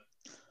right then.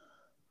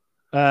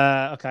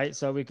 Okay,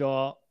 so we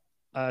got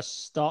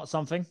Start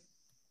Something.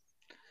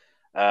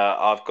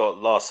 I've got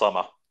Last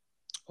Summer.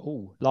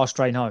 Oh, Last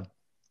Train Home.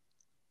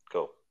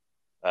 Cool.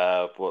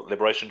 What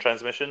Liberation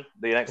Transmission?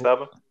 The next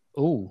album?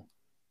 Oh.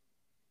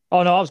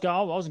 Oh no, I was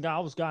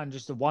going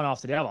just the one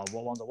after the other.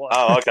 What one's what?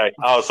 Oh, okay.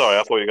 Oh, sorry.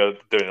 I thought you were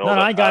doing it all. No,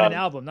 I ain't got an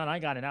album. No, I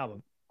ain't got an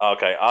album.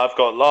 Okay, I've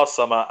got Last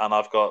Summer and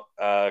I've got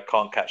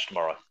Can't Catch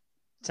Tomorrow.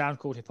 Town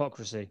Called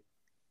Hypocrisy.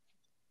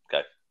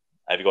 Okay.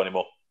 Have you got any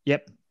more?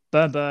 Yep.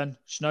 Burn Burn,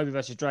 Shinobi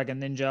vs. Dragon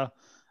Ninja,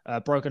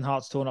 Broken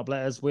Hearts, Torn Up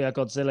Letters, We Are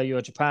Godzilla, You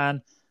Are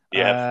Japan.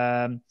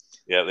 Yeah.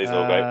 These are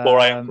all great. 4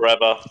 a.m.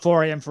 Forever.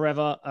 4 a.m.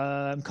 Forever.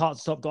 Can't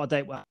Stop, Got a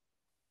Date With.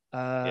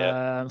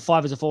 5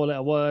 is a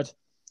 4-letter word.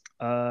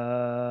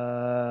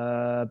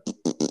 Are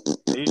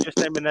you just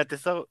naming their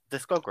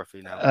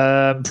discography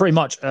now? Pretty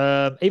much.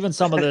 Even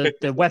some of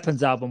the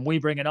Weapons album, We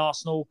Bring in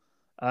Arsenal,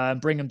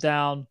 Bring Them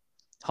Down,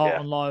 Heart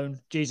on Loan,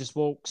 Jesus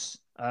Walks,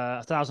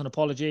 1,000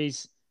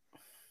 Apologies.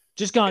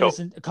 Just go and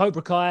listen to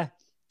Cobra Kai.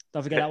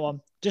 Don't forget that one.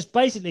 Just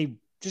basically,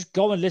 just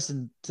go and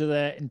listen to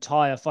their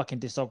entire fucking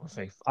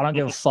discography. I don't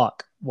give a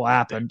fuck what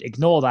happened.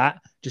 Ignore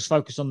that. Just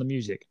focus on the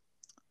music.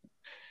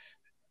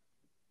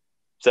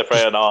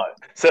 Separate an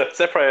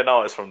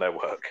artist from their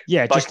work.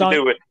 Yeah, like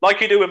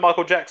you do with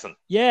Michael Jackson.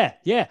 Yeah.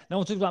 No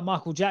one talks about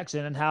Michael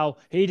Jackson and how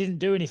he didn't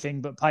do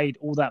anything but paid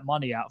all that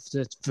money out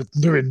for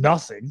doing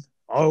nothing.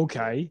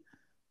 Okay.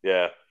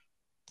 Yeah.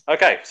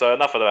 Okay, so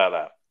enough about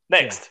that.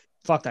 Next. Yeah,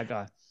 fuck that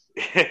guy.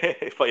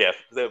 But yeah,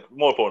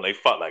 more importantly,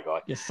 fuck that guy.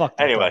 Yeah, fuck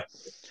that guy.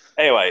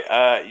 Anyway,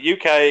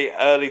 UK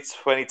early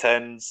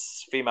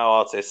 2010s female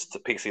artist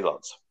Pixie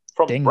Lott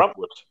from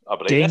Bruntwood, I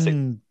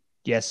believe.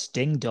 Yes,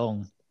 ding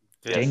dong.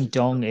 Yes. Ding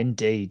dong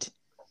indeed.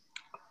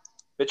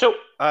 Mitchell?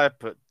 I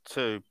put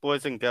 2,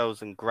 Boys and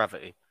Girls and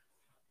Gravity.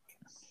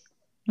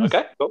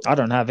 Okay, cool. I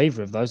don't have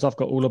either of those. I've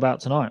got All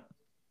About Tonight.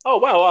 Oh,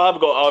 wow, I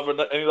haven't got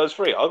either any of those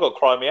 3. I've got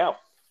Cry Me Out.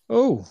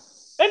 Oh.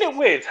 Isn't it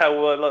weird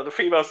how like the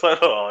female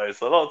solo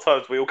artists, a lot of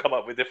times we all come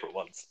up with different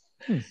ones.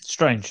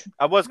 Strange.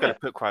 I was going to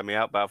put Cry Me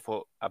Out, but I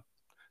thought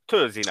 2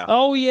 is enough.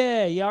 Oh,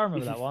 yeah, I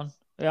remember that one.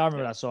 Yeah, I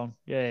remember that song.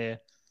 Yeah.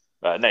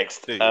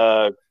 Next.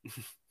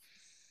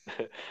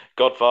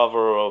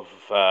 Godfather of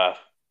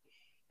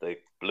the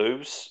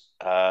Blues,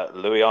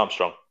 Louis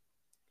Armstrong.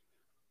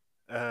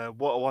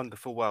 What a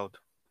Wonderful World.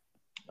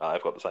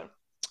 I've got the same.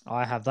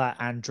 I have that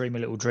and Dream a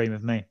Little Dream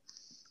of Me.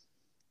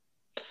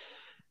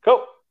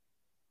 Cool.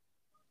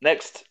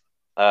 Next,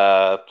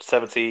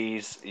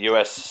 70s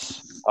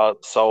US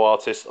soul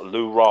artist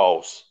Lou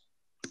Rawls.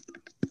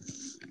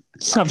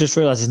 I've just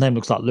realised his name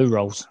looks like Lou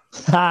Rolls.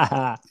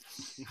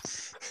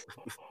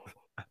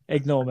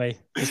 Ignore me.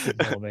 Just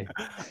ignore me.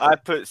 I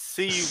put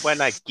See You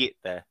When I Get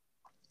There.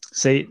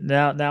 See,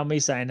 now me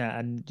saying that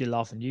and you're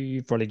laughing.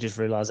 You probably just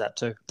realised that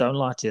too. Don't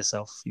lie to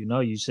yourself. You know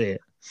you see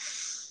it.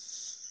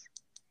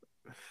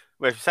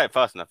 Well, if you say it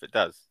fast enough, it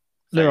does.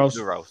 Lou Rolls.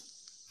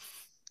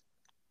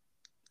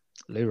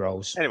 Lou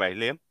Rolls. Anyway,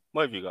 Liam,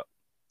 what have you got?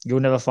 You'll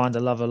never find a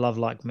love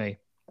like me.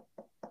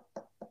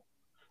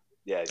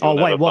 Yeah.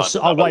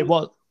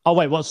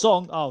 What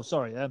song? Oh,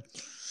 sorry.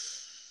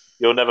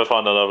 You'll never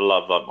find another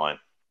love like mine.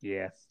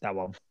 Yeah, that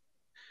one.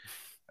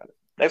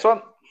 Next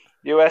one,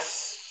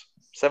 US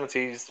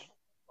 70s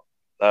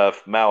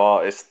male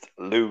artist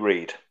Lou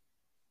Reed.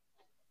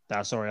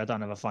 Sorry, I don't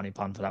have a funny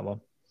pun for that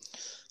one.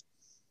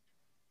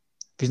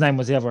 If his name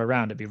was the other way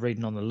around, it'd be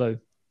reading on the Lou.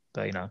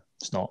 But,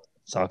 it's not,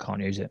 so I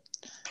can't use it.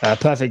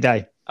 Perfect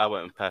Day. I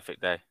went with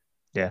Perfect Day.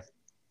 Yeah.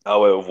 I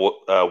went with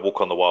Walk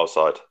on the Wild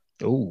Side.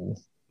 Ooh.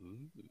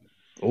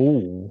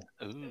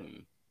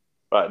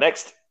 Right,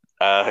 next.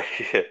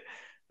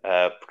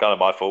 Kind of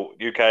my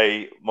fault.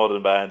 UK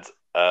modern band,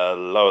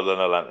 Lower Than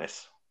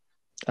Atlantis.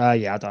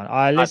 Yeah, I don't.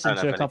 I listened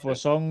don't to a have couple of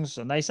anything. songs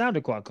and they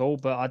sounded quite cool,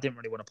 but I didn't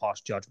really want to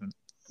pass judgment.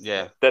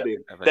 Yeah. Deadly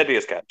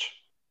as Catch.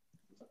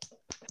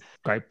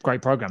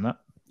 Great program that.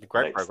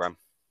 Great Next. program.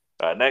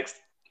 Next.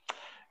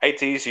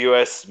 80s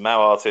US male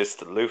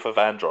artist Luther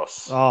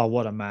Vandross. Oh,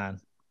 what a man!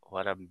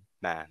 What a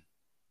man.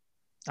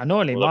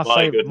 Annoyingly, What a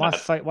bloody good man.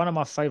 one of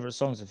my favorite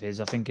songs of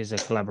his, I think, is a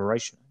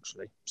collaboration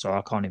actually. So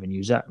I can't even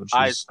use that. Which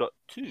I've is got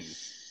 2.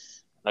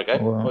 Okay,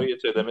 All right. what are you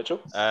two then,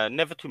 Mitchell?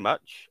 Never Too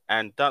Much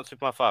and Dance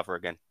with My Father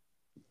again.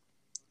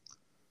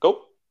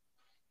 Cool.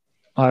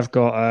 I've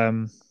got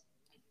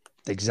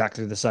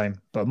exactly the same.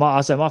 But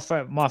my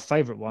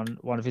favorite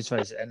one of his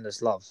favorites is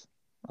Endless Love.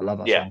 I love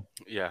that song.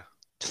 Yeah.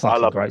 It's a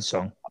fucking love great that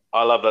song.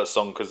 I love that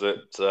song because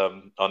it's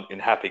in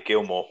Happy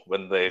Gilmore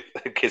when they're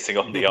kissing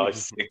on the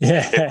ice.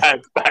 Yeah. It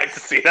hands back to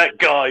see that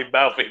guy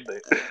mouthing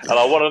it. And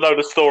I want to know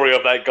the story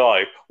of that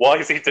guy. Why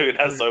is he doing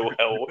that so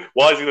well?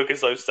 Why is he looking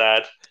so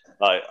sad?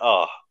 Like,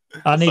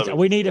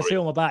 we need a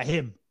film about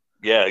him.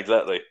 Yeah,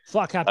 exactly.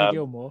 Fuck Happy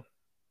Gilmore.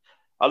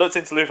 I looked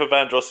into Luther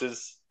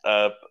Vandross's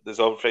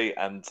discography,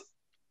 and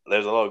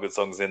there's a lot of good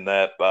songs in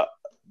there, but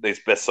his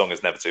best song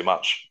is Never Too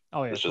Much.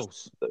 Oh yeah, of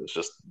course. There's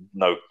just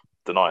no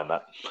denying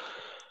that.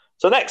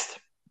 So next,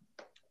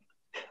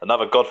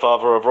 another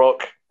godfather of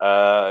rock,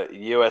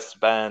 US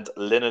band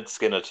Lynyrd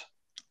Skynyrd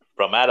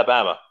from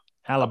Alabama.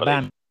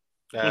 Alabama.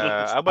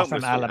 I went from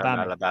with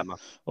Alabama.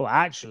 Well,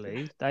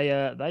 actually,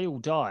 they all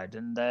died,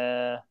 and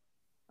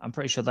I'm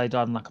pretty sure they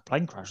died in like a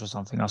plane crash or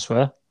something. I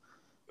swear.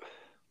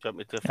 Do you want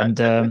me to And fact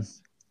check it?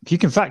 if you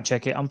can fact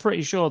check it, I'm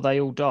pretty sure they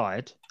all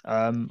died.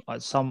 A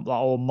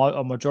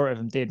majority of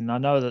them did, and I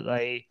know that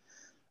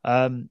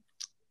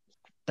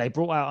they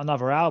brought out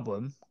another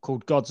album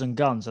called Gods and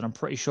Guns, and I'm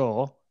pretty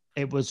sure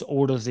it was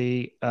all of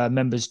the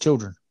members'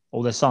 children,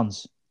 all their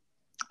sons.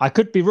 I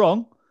could be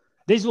wrong.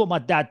 This is what my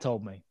dad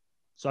told me,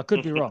 so I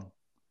could be wrong.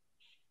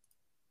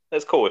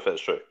 That's cool if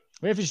it's true.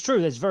 But if it's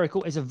true, that's very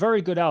cool. It's a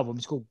very good album.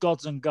 It's called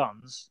Gods and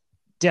Guns.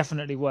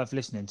 Definitely worth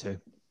listening to.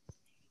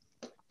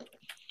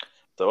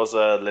 So what's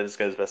Lynyrd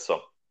Skynyrd's best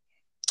song?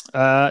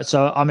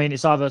 So I mean,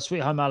 it's either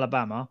Sweet Home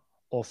Alabama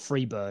or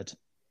Freebird.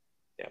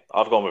 Yeah,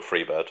 I've gone with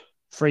Freebird.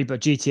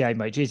 Freebird, GTA,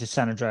 mate. GTA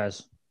San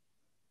Andreas.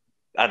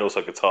 And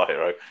also Guitar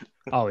Hero.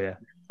 Oh, yeah.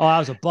 Oh, I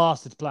was a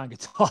bastard playing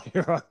Guitar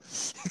Hero.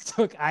 It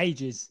took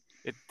ages.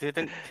 It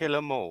didn't kill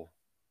them all.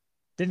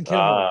 Didn't kill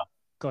them all.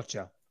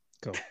 Gotcha.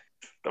 Cool.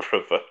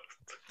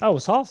 I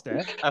was half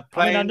there. A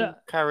plane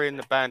carrying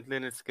the band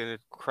Lynyrd Skynyrd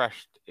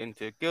crashed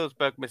into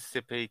Gillsburg,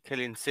 Mississippi,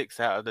 killing 6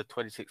 out of the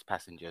 26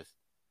 passengers.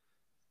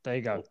 There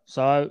you go.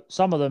 So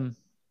some of them,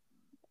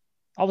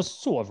 I was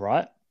sort of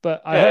right,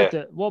 but I heard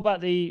that. What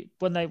about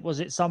was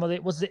it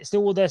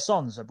still all their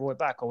sons that brought it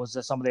back, or was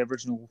there some of the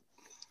original?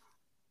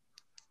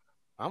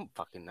 I don't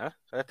fucking know.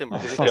 I didn't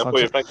really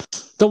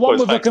the one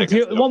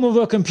with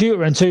a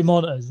computer and 2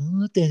 monitors.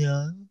 I don't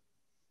know.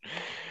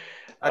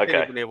 I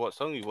didn't even hear what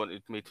song you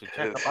wanted me to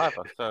check up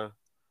either. So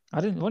I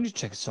didn't want you to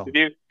check a song.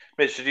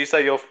 Mitch, did you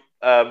say your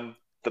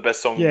the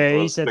best song? Yeah,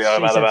 he said Sweet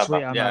Home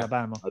Alabama.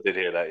 Alabama. I did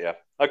hear that. Yeah.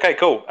 Okay,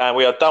 cool. And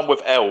we are done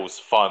with L's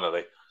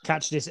finally.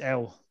 Catch this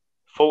L.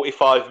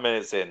 45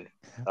 minutes in.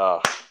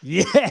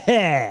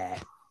 Yeah.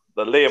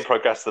 The Liam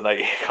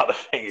procrastinating kind of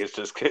thing is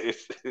just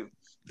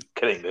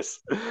killing this.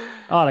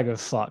 I don't give a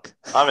fuck.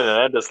 I'm in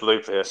an endless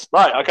loop here.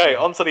 Right, okay,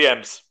 on to the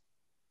M's.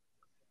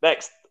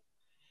 Next.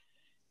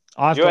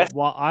 I've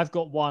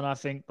got one, I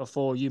think,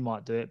 before you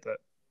might do it, but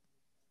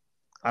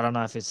I don't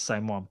know if it's the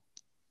same one.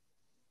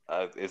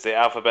 Is it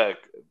alphabetic?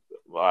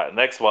 Right,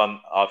 next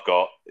one I've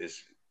got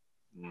is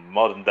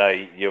modern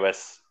day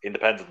US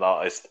independent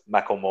artist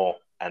Macklemore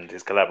and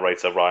his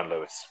collaborator Ryan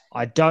Lewis.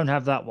 I don't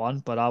have that one,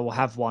 but I will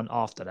have one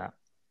after that.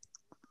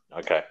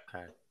 Okay.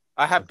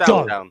 I have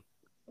Downtown.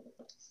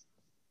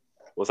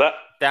 What's that?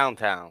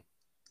 Downtown.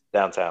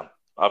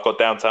 I've got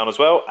Downtown as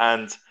well,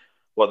 and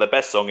what their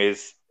best song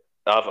is,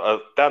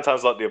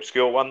 Downtown's like the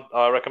obscure one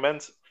I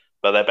recommend,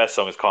 but their best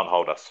song is Can't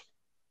Hold Us.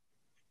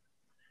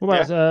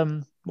 What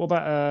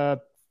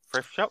about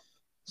Thrift Shop?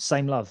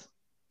 Same Love?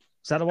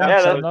 Is that the one?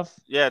 Yeah, Same Love?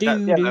 Yeah,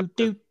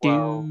 do.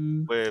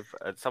 with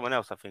someone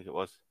else, I think it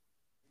was.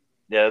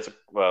 Yeah,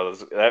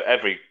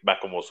 every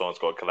Macklemore song's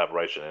got a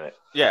collaboration in it.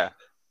 Yeah.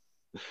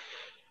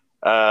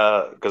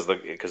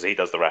 Because he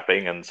does the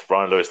rapping and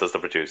Ryan Lewis does the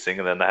producing,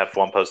 and then they have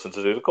one person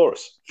to do the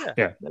chorus.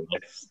 Yeah.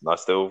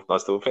 Nice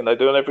little thing they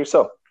do on every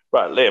song.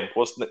 Right, Liam,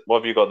 what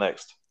have you got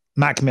next?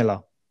 Mac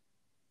Miller.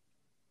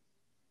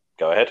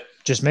 Go ahead.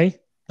 Just me?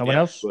 No one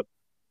else?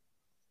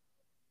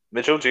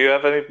 Mitchell, do you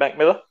have any Mac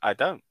Miller? I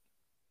don't.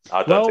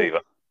 I don't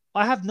either.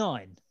 I have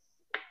 9.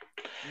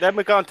 Then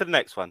we go on to the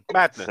next one.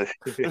 Madness.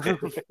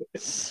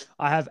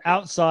 I have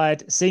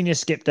Outside, Senior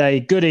Skip Day,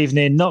 Good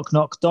Evening, Knock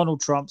Knock, Donald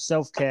Trump,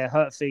 Self Care,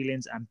 Hurt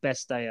Feelings, and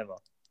Best Day Ever.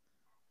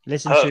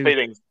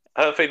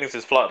 Hurt Feelings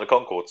is Flight of the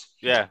Conchords.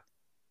 Yeah.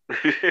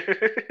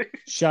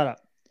 Shut up.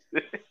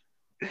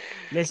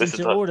 Listen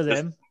to all of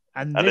them.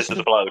 And listen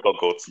to Flight of the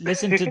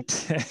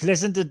Conchords.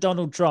 Listen to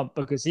Donald Trump,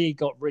 because he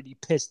got really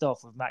pissed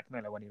off with Mac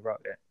Miller when he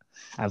wrote it.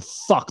 And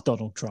fuck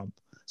Donald Trump.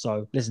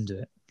 So listen to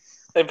it.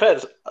 In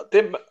fairness,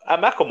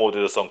 Macklemore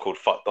did a song called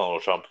 "Fuck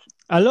Donald Trump."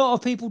 A lot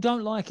of people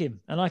don't like him,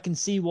 and I can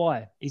see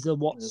why. He's a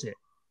what's it.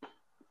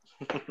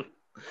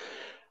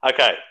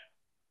 Okay,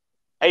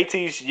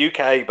 80s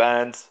UK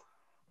bands,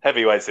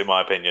 heavyweights in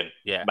my opinion.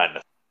 Yeah.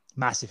 Madness.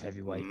 Massive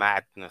heavyweight.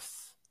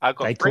 Madness. I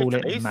got They three call for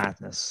it these.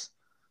 madness.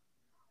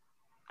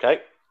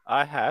 Okay,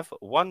 I have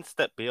One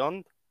Step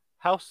Beyond,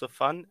 House of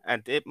Fun,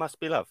 and It Must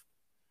Be Love.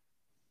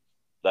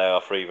 they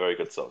are three very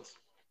good songs.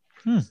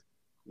 Hmm.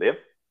 Liam?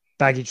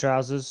 Baggy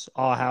Trousers,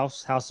 Our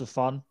House, House of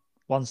Fun,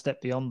 One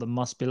Step Beyond, and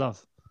Must Be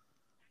Love.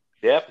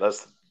 Yeah,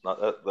 that's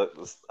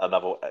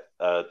another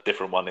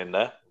different one in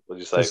there. What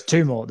did you say? There's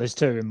two more. There's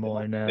two in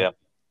more in there.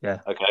 Yeah.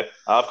 Okay,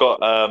 I've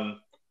got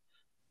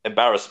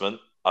Embarrassment.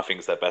 I think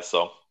it's their best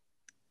song.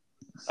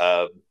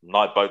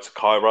 Night Boat to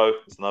Cairo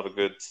is another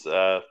good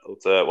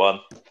alternate one.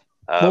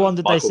 What one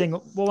did they sing?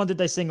 What one did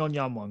they sing on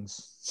Young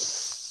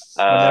Ones?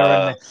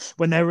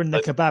 When they were in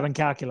the kebab and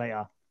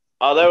calculator.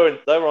 Oh,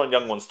 they were on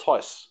Young Ones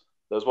twice.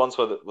 There was once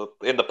where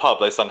in the pub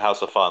they sung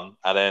House of Fun,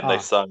 and then they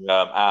sung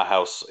Our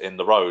House in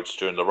the Roads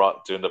during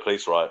the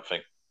police riot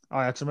thing. Oh,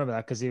 I can remember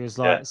that because he was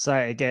like,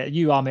 "Say it again,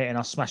 you arm it, and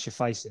I'll smash your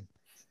face in."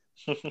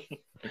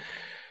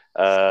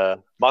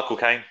 Michael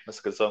Caine, that's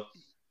a good song.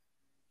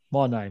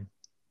 My name.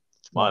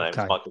 My name's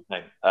Michael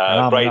Caine.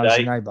 Great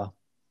Day. Neighbor.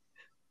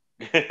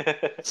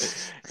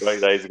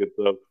 Great Day is a good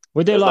song.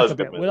 We do like a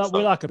bit. We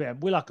like a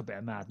bit. We like a bit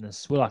of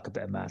madness. We like a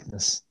bit of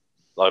madness.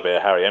 Like a bit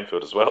of Harry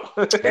Enfield as well.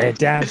 Yeah,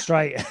 damn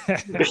straight.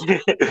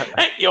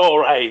 At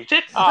your age,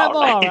 at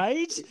our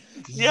age,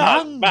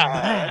 young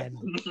man.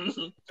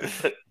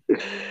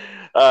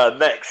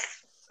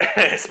 Next,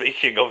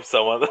 speaking of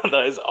someone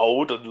that is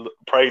old and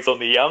preys on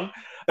the young,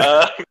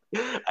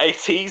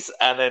 80s,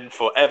 and then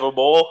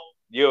forevermore,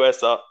 US,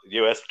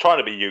 trying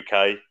to be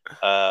UK,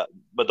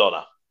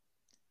 Madonna.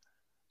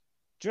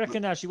 Do you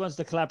reckon now she wants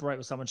to collaborate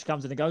with someone? She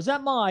comes in and goes,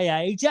 "At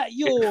my age, at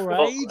your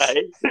age,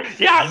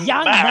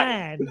 young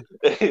man."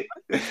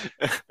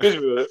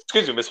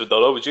 Excuse me, Miss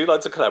Madonna. Would you like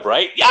to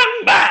collaborate,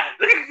 young man?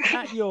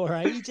 At your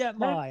age, at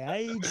my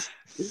age.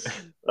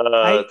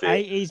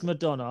 80s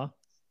Madonna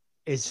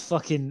is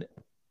fucking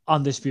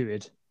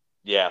undisputed.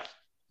 Yeah,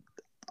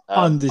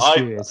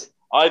 undisputed.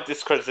 I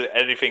discredited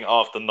anything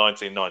after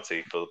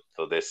 1990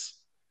 for this.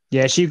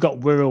 Yeah, she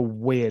got real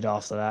weird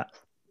after that.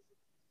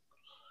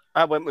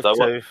 I went with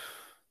two.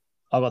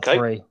 I got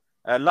three.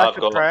 Like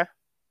a Prayer.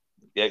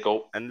 Yeah,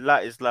 go. And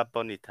La Isla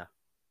Bonita.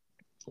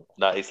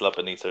 La Isla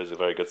Bonita is a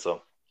very good song.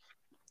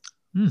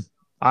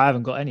 I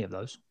haven't got any of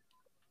those.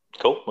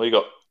 Cool. What you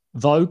got?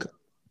 Vogue.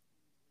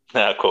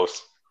 Yeah, of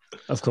course.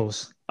 Of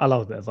course. I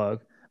love a bit of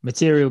Vogue.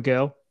 Material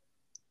Girl.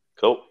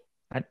 Cool.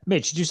 And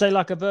Mitch, did you say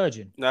Like a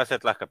Virgin? No, I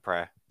said Like a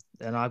Prayer.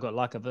 And I got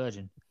Like a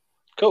Virgin.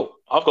 Cool.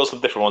 I've got some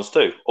different ones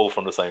too, all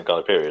from the same kind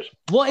of period.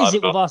 What is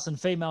it with us and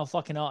female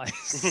fucking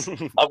artists?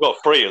 I've got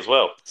three as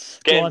well.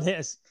 Go on, hit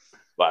us.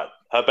 Right.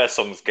 Her best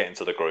song is Get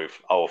Into the Groove.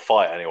 I will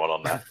fight anyone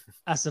on that.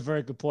 That's a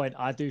very good point.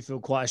 I do feel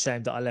quite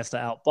ashamed that I left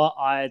that out, but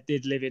I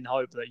did live in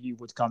hope that you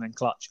would come in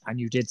clutch, and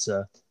you did,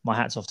 sir. My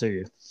hat's off to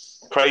you.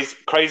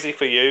 Crazy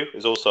for You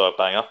is also a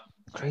banger.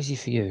 Crazy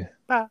for You.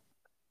 Ba,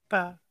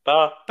 ba,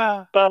 ba,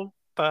 ba, ba,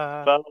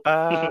 ba, ba.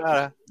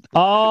 ba.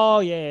 Oh,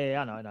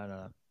 yeah. I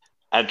know.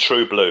 And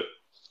True Blue.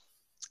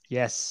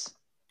 Yes.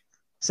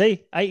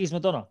 See? 80s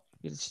Madonna.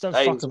 You just don't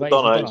 80s fuck about Madonna.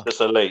 80s Madonna. It's just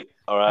elite.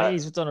 All right.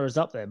 80s Madonna is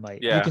up there, mate.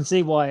 Yeah. You can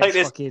see why it's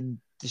fucking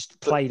just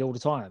played all the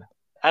time.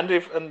 And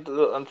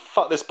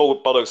fuck this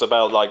bollocks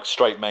about like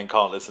straight men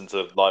can't listen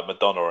to like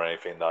Madonna or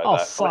anything like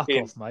that. Fuck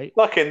off, mate.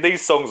 Fucking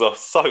these songs are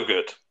so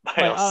good. Mate,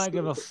 I don't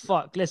give a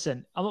fuck.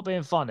 Listen, I'm not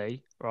being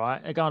funny,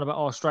 right? They're going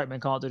about, straight men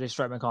can't do this,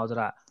 straight men can't do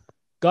that.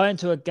 Go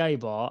into a gay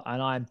bar,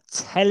 and I'm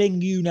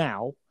telling you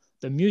now,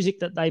 the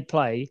music that they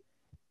play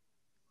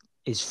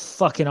is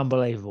fucking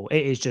unbelievable.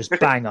 It is just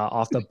banger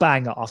after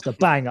banger after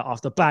banger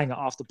after banger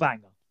after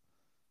banger.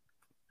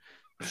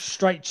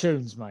 Straight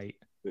tunes, mate.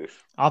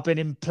 I've been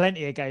in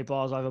plenty of gay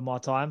bars over my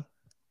time.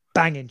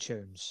 Banging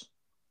tunes.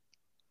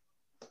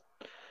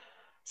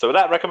 So with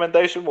that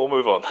recommendation, we'll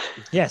move on.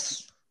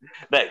 Yes.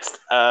 Next,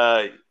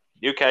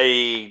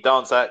 UK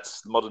dance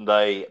acts, modern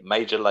day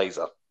Major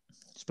Lazer.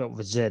 Spelled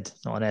with a Z,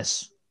 not an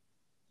S.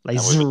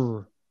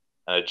 Laser.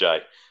 And a J.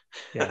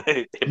 Yeah.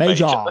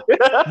 Major.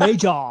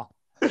 Major.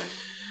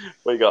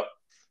 What you got?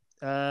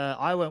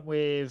 I went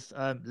with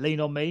Lean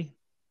On Me.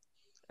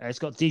 It's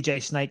got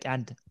DJ Snake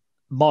and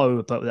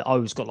Mo, but the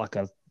O's got like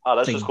a. Oh,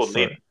 that's just called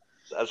Lean.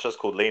 That's just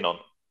called Lean On.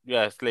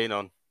 Yeah, it's Lean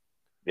On.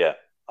 Yeah,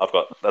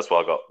 that's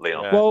what I got. Lean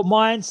On. Yeah. Well,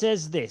 mine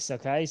says this.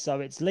 Okay,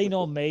 so it's Lean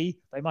On Me.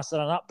 They must have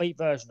done an upbeat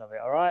version of it.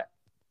 All right.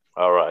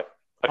 All right.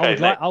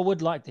 Okay. I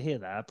would like to hear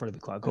that. That'd probably be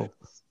quite cool.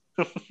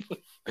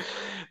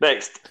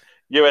 Next,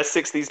 US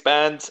 60s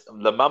band,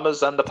 The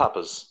Mamas and the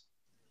Papas.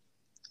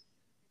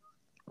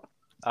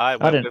 I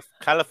went with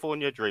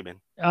California Dreaming.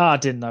 I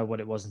didn't know what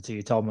it was until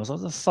you told me. I was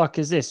like, what the fuck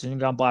is this? And you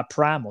go and buy a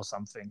pram or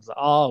something. It's like,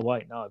 oh,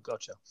 wait, no,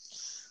 gotcha.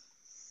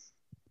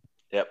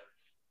 Yep.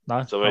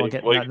 No, so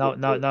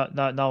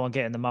no one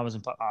getting the Mamas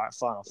and Papas. All right,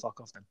 fine, I'll fuck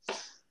off then.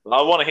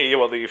 I want to hear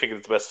what you think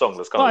is the best song.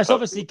 That's kind Well, of it's the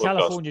obviously purpose of the podcast.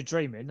 California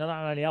Dreaming. I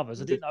don't know any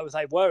others. I didn't know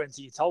they were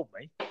until you told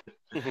me.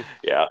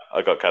 Yeah,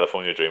 I got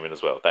California Dreaming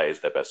as well. That is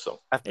their best song.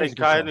 I It is a think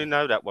good I song. only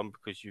know that one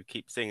because you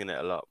keep singing it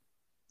a lot.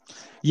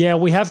 Yeah,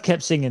 we have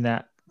kept singing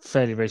that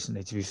fairly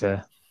recently, to be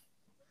fair.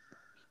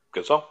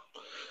 Good song.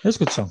 It's a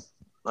good song.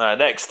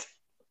 Next,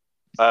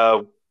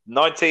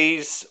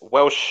 90s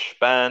Welsh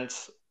band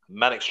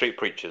Manic Street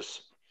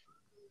Preachers.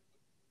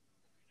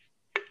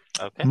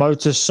 Okay.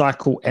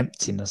 Motorcycle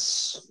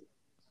Emptiness.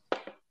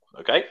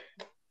 Okay.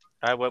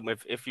 I went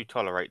with If You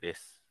Tolerate This,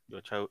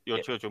 your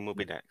children will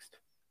be next.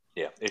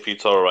 Yeah. If you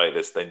tolerate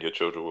this, then your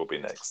children will be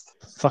next.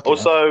 Fucking hell.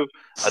 Also,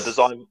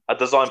 a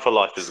design for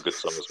life is a good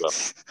song as well.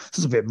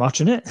 It's a bit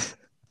much, isn't it?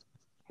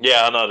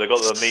 Yeah, I know they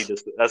got the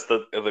neatest.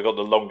 They got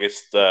the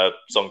longest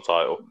song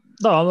title.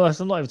 No, I'm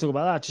not even talking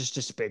about that.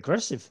 Just a bit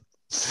aggressive.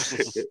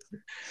 Fucking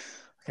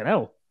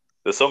hell.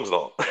 The song's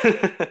not.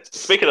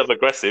 Speaking of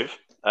aggressive,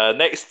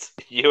 next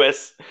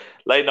US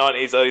late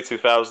 90s, early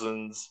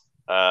 2000s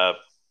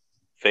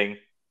thing.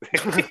 Oh,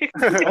 fucking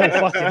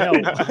hell.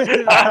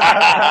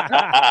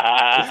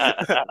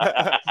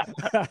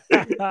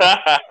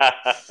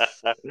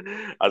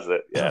 That's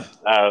it. Yeah.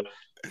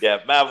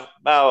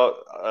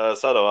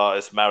 Solo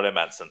artist Marilyn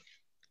Manson.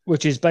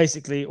 Which is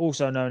basically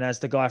also known as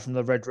the guy from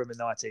the Red Room in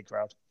the IT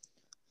crowd.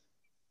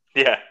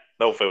 Yeah,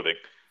 Noel Fielding.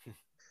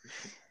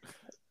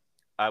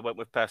 I went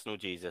with Personal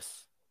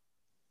Jesus.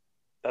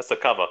 That's the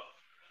cover.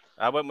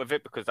 I went with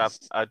it because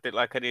I didn't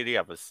like any of the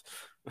others.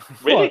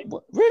 Really?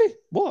 What? Really?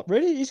 What?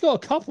 Really? He's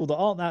got a couple that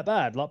aren't that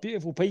bad. Like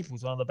Beautiful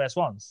People's one of the best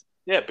ones.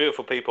 Yeah,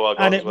 Beautiful People I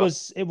got And as well.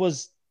 it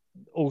was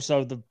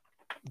also the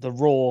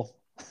Raw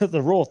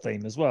the Raw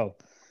theme as well.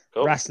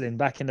 Cool. Wrestling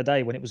back in the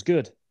day when it was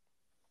good.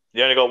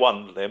 You only got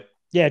one, Liam.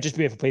 Yeah, just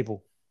Beautiful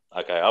People.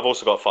 Okay, I've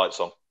also got a fight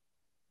song.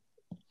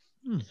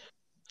 The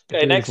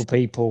Okay, Beautiful next.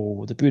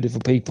 People. The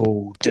Beautiful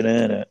People.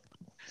 Da-da-da.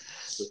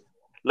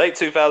 Late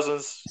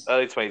 2000s,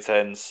 early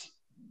 2010s,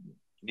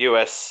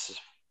 US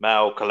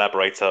male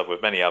collaborator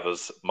with many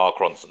others, Mark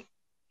Ronson.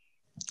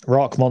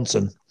 Rock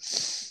Monson.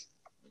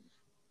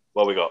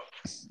 What we got?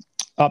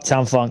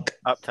 Uptown Funk.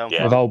 Uptown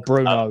Yeah. With Funk. old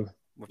Bruno.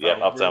 With Yeah,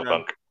 old Uptown Bruno-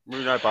 Funk.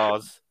 Bruno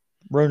Bars.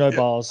 Bruno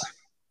Bars.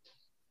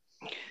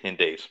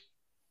 Indeed.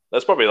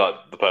 That's probably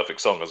like the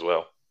perfect song as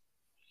well.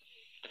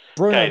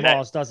 Bruno Okay, next.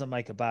 Mars doesn't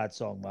make a bad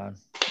song, man.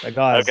 The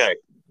guy's, Okay,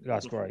 the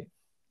guy's great.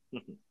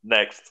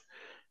 next.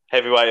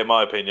 Heavyweight, in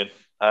my opinion.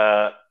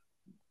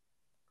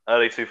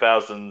 Early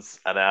 2000s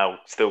and now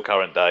still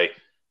current day,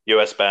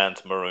 US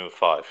band Maroon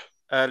 5.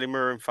 Early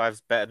Maroon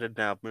 5's better than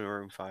now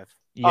Maroon 5.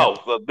 Yep. Oh,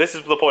 well, this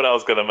is the point I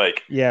was going to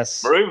make.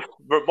 Yes.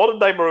 Modern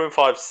day Maroon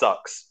 5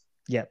 sucks.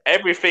 Yep.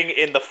 Everything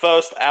in the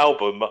first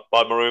album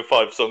by Maroon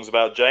 5, Songs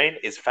About Jane,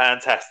 is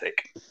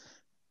fantastic.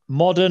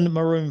 Modern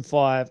Maroon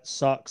 5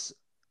 sucks.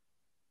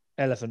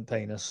 Elephant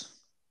Penis.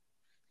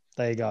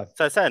 There you go.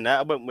 So saying that,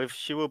 I went with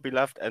She Will Be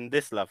Loved and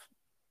This Love.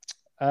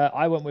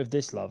 I went with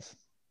This Love.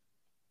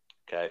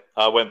 Okay,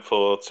 I went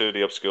for two of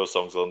the obscure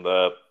songs on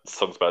the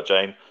Songs About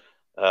Jane.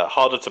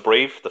 Harder to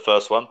Breathe, the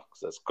first one,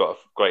 because it's got a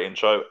great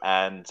intro,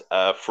 and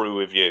Through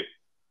With You,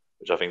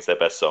 which I think is their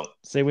best song.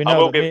 See, we I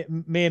know will that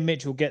me and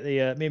Mitch will get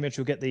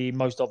the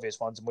most obvious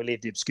ones, and we'll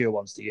leave the obscure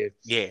ones to you.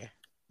 Yeah.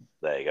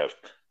 There you go.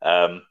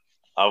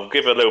 I'll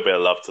give a little bit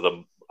of love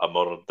to a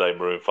modern day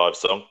Maroon 5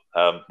 song.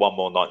 One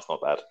More Night's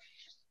not bad.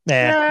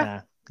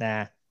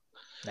 Nah.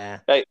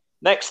 Okay,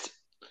 next.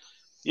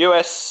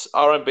 US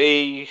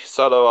R&B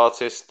solo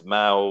artist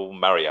Mal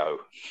Mario.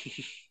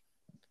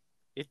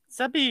 It's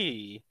a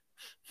bee.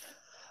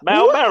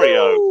 Mal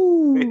Mario.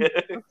 Woo!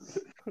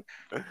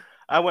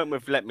 I went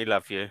with Let Me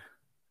Love You.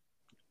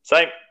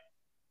 Same.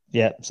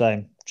 Yeah,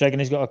 same. Do you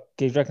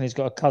reckon he's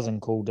got a cousin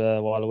called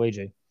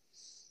Waluigi?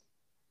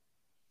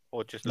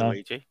 Or just No.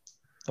 Luigi.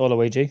 Or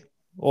Luigi?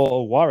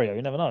 Or Wario,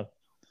 you never know.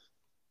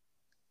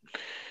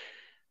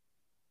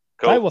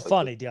 Cool. They were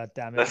funny, damn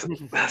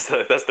it. That's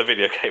the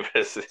video game.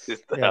 This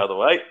is Yeah. out of the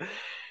way.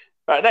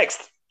 Right,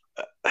 next.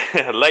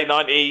 Late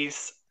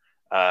 90s.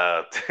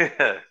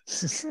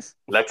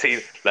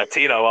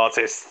 Latino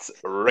artist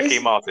Ricky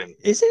Martin.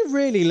 Is it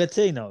really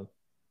Latino?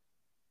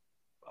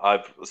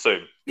 I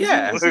assume.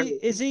 Yeah.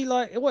 Is he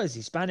like, what is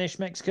he, Spanish,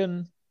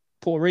 Mexican,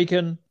 Puerto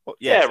Rican?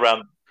 Yes.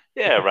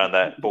 Yeah, around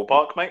that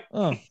ballpark, mate.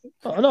 Oh,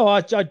 no, I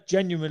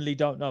genuinely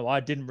don't know. I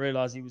didn't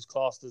realize he was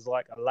classed as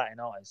like a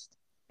Latinized.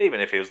 Even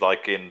if he was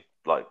like in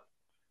like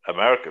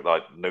America,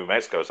 like New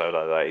Mexico, or something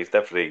like that, he's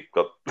definitely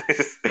got.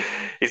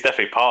 He's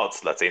definitely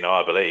parts Latino,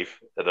 I believe,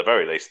 at the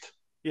very least.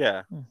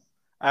 Yeah.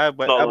 I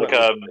went, Not I like,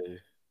 went with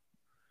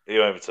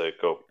You over to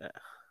cool.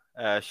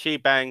 She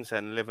Bangs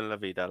and Living La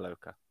Vida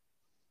Loca.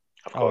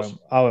 Of course,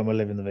 I went with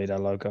Living the Vida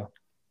Loca.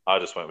 I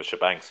just went with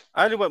shebangs.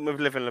 I only went with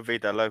Living La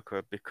Vida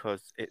Loca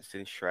because it's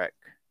in Shrek.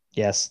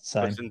 Yes,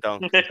 same. Puss and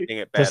Donkey sing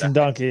it Puss better. and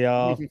Donkey,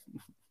 yeah.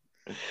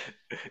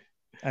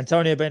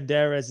 Antonio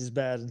Banderas is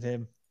better than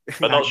him.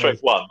 But not Exactly.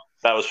 Shrek 1.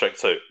 That was Shrek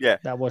 2.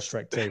 That was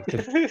Shrek 2.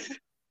 The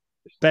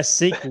best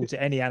sequel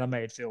to any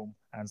animated film,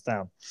 hands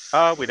down.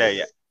 Are we there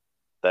yet?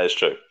 That is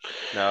true.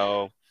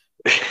 No.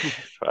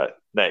 Right,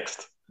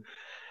 next.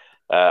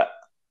 Uh,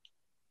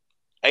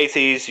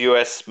 80s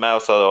US male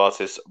solo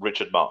artist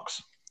Richard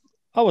Marx.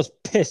 I was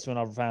pissed when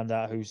I found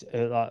out who's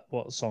like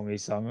what song he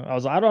sung. I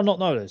was like, how do I not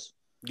know this?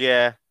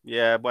 Yeah.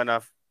 When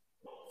I've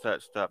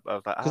searched up, I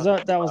was like, Because oh,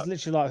 that was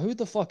literally like, who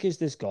the fuck is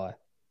this guy?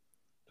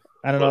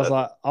 And then I Well, was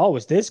like, oh,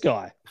 it's this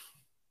guy.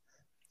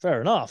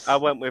 Fair enough. I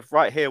went with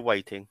Right Here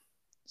Waiting.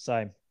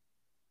 Same.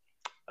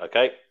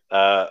 Okay.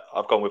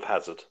 I've gone with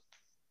Hazard.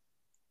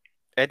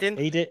 Edin?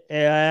 He did.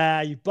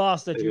 Yeah, you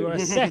bastard. You were a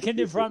second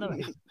in front of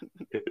me.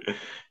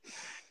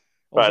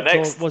 Right,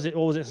 next. Was it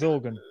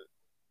Thorgan?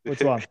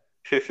 Which one?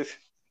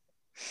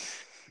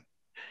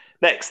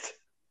 Next.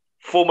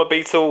 Former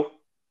Beatle,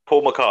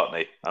 Paul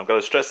McCartney. I'm going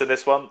to stress in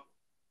this one,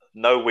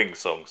 no Wings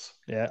songs.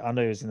 Yeah, I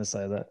knew he was going to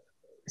say that.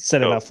 He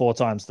said it Cool. about 4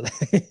 times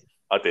today.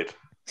 I did.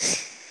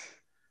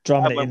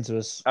 Drumming it into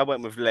us. I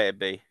went with Let It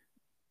Be.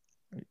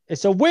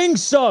 It's a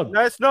Wings song.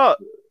 No, it's not.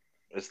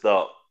 It's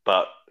not,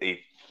 but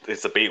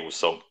it's a Beatles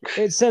song.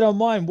 It said on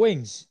mine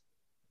Wings.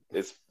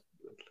 It's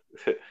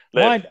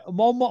Mine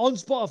on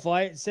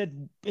Spotify.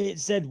 It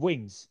said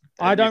Wings.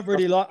 I don't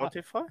really like.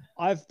 Spotify?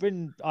 I've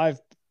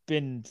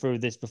been through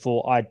this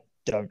before. I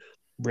don't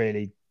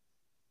really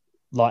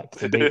like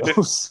the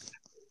Beatles.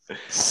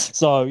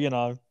 So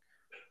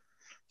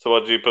So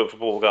what did you put for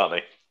Paul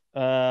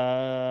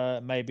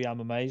McCartney? Maybe I'm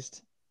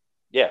amazed.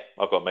 Yeah,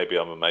 I've got Maybe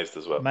I'm Amazed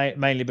as well.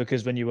 Mainly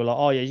because when you were like,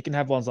 oh yeah, you can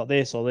have ones like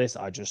this or this,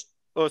 I just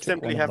Or took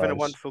simply one of having a those.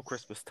 wonderful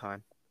Christmas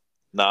time.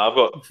 No,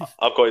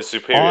 I've got his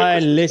superior.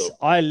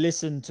 I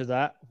listened to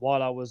that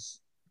while I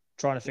was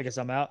trying to figure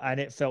something out, and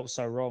it felt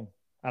so wrong,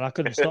 and I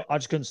couldn't stop. I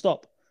just couldn't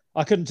stop.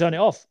 I couldn't turn it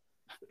off.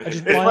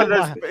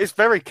 It's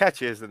very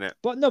catchy, isn't it?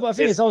 But the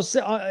thing is,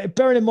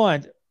 bearing in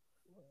mind.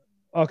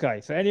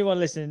 Okay, for anyone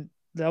listening,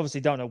 they obviously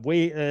don't know.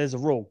 There's a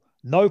rule: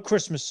 no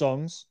Christmas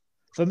songs.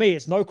 For me,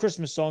 it's no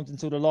Christmas songs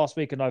until the last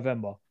week of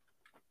November.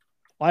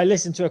 I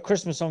listened to a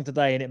Christmas song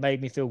today, and it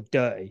made me feel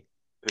dirty.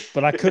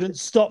 But I couldn't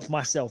stop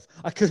myself.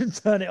 I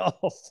couldn't turn it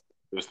off.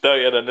 It was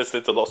dirtier than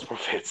listening to Lost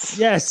Prophets.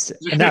 Yes,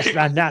 and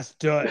that's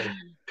dirty.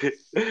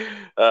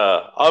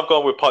 I've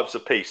gone with Pipes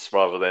of Peace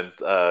rather than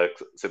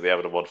Simply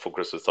Having a Wonderful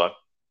Christmas Time.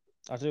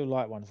 I do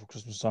like Wonderful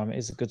Christmas Time. It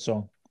is a good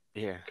song.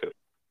 Yeah. Cool.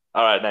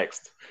 All right,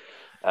 next.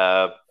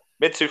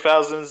 Mid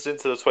 2000s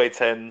into the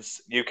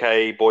 2010s,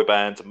 UK boy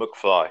band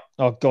McFly.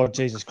 Oh God,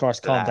 Jesus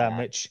Christ! Calm down,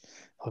 Mitch.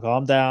 I'll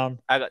calm down.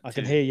 I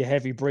can hear you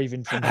heavy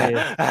breathing from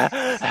here.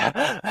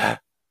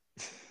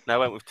 No, I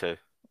went with 2.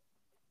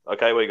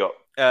 Okay, what you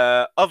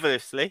got?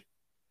 Obviously.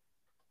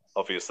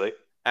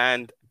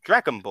 And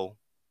Dragon Ball.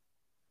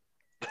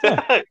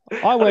 I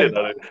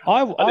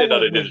didn't know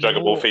they did a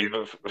Dragon Ball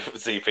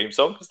theme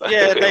song.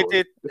 Yeah, they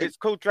did. It's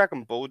called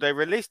Dragon Ball. They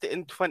released it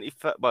in 20.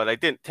 Well, they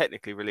didn't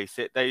technically release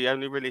it. They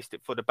only released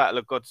it for the Battle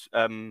of Gods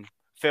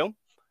film,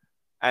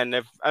 and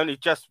they've only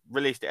just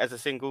released it as a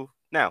single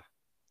now.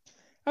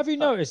 Have you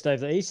noticed, Dave,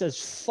 that he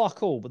says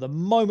 "fuck all," but the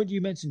moment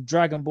you mention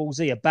Dragon Ball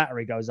Z, a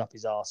battery goes up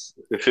his ass.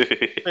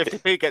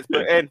 50p gets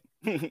put in.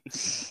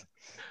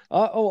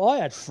 I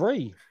had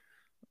 3.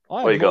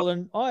 I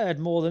had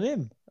more than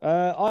him.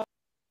 I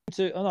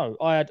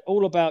had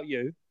All About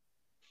You,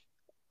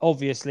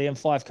 obviously, and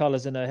 5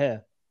 Colors in Her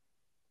Hair.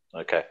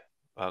 Okay.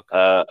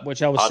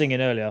 Which I was singing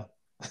earlier.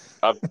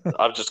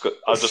 I've just got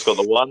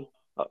the one.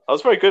 I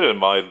was very good in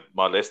my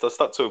list. I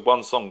stuck to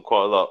one song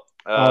quite a lot.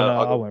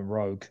 I went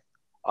rogue.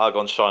 I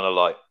gone Shine a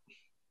Light.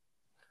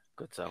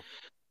 Good song.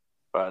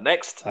 Right,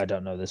 next. I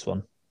don't know this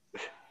one.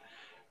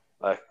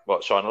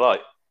 What, Shine a Light?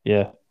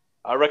 Yeah.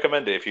 I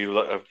recommend it if you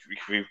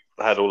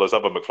had all those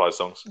other McFly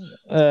songs.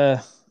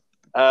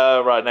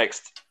 Right,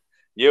 next.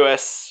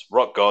 US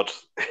rock god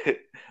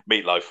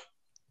Meatloaf.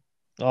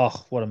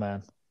 Oh, what a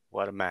man!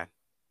 What a man!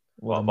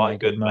 What a my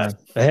good man!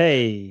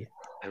 Hey.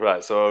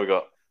 Right, so what we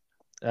got?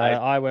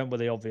 I went with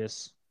the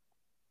obvious.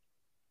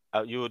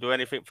 You will do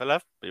anything for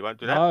love, but you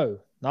won't do that.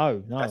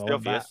 No. That's the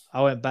obvious.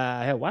 I went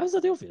Bat Hell. Why is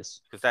that the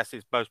obvious? Because that's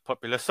his most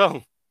popular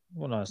song.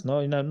 Well, no, it's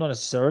not. Not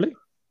necessarily.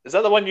 Is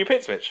that the one you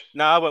picked, Mitch?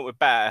 No, I went with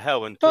Bat at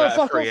Hell, and 2 out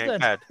of 3 ain't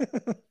bad.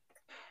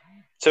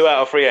 2 out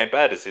of 3 ain't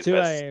bad. Is his 2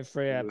 best. out of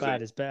 3 ain't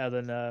bad. Is better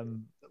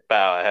than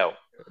Bat out of Hell.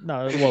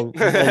 No, well,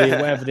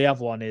 whatever the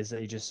other one is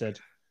that he just said.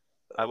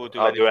 I'll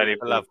do anything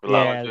for love, but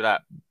I won't do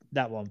that.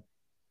 That one.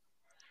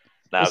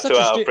 Now, 2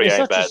 out of 3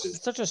 ain't bad.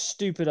 It's such a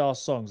stupid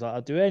ass song. Like,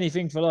 I'll do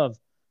anything for love,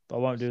 but I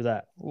won't do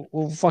that.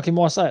 Well, fucking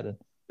why say it then?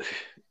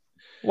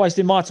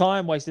 Wasting my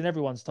time, wasting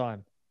everyone's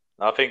time.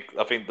 I think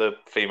the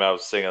female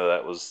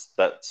singer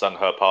that sung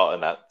her part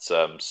in that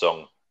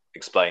song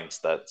explains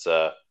that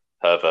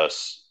her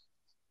verse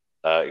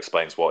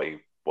explains what he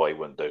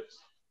wouldn't do.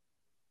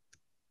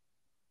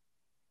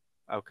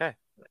 Okay.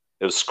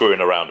 It was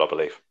screwing around, I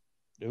believe.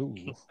 Ooh.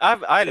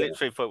 I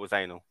literally thought it was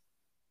anal.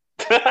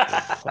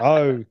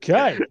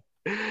 Okay.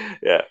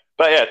 Yeah.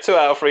 But yeah, 2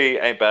 out of 3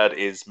 ain't bad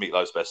is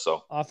Meatloaf's best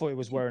song. I thought he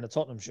was wearing a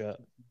Tottenham shirt.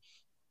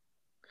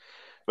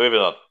 Moving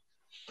on.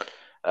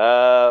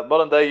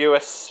 Modern day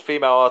US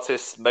female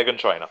artist Meghan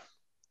Trainor.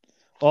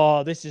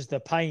 Oh, this is the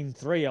Pain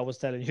 3 I was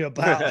telling you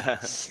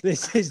about.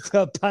 This is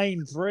the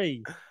Pain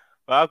 3.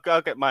 Well,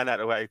 I'll get mine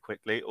out of the way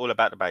quickly. All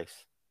About the Bass.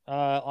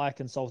 I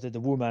consulted the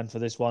woman for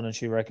this one, and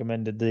she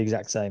recommended the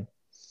exact same.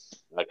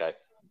 Okay,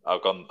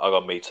 I've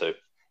gone Me Too.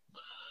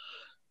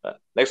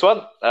 Next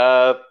one,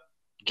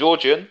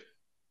 Georgian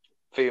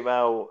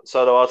female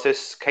solo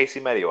artist Casey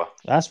Melua.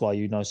 That's why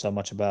you know so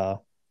much about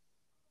her.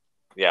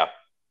 Yeah,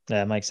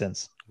 Yeah, it makes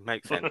sense.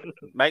 Makes sense.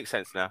 Makes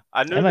sense now.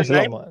 I knew It the makes a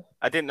lot name. more.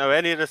 I didn't know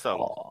any of the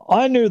songs.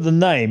 I knew the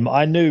name.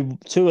 I knew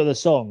 2 of the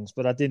songs,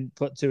 but I didn't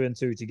put 2 and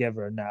 2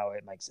 together, and now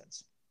it makes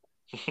sense.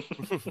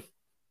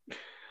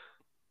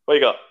 What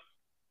you got?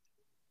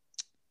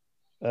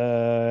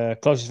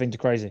 Closest thing to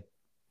Crazy.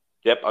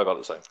 Yep, I got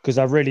the same. Because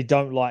I really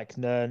don't like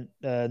 9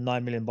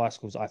 Million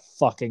Bicycles. I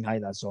fucking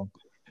hate that song.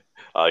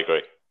 I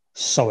agree.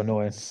 So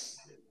annoying.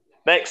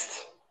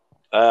 Next,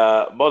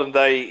 modern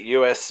day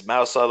US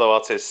male solo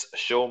artist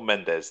Shawn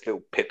Mendes,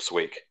 Little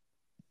Pipsqueak.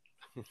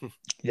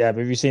 Yeah, but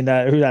have you seen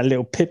that? Who that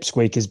little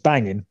pipsqueak is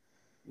banging?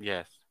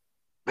 Yes.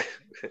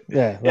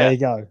 Yeah, there you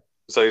go.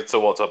 So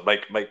what to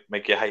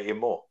make you hate him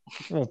more?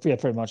 Well, yeah,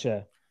 pretty much.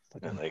 Yeah.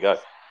 And there you go.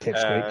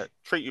 Pipsqueak.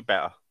 Treat You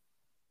Better.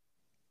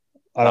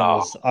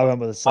 I went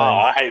with the same. Oh,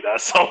 I hate that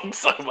song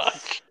so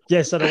much.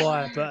 Yeah, so do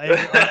I.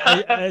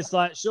 But it's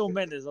like Shawn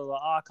Mendes. I was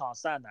like, I can't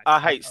stand that. I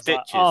hate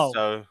Stitches,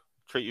 so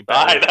Treat You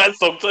Better. I hate that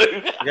song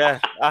too. Yeah,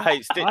 I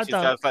hate Stitches. So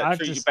I was like,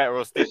 Treat You Better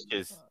or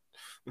Stitches.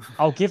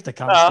 I'll give the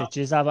cunt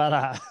Stitches. How about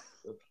that?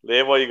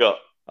 Liam, what you got?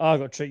 I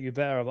got Treat You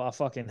Better, but I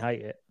fucking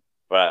hate it.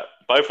 Right,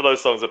 both of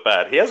those songs are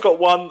bad. He has got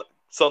one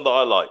song that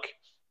I like.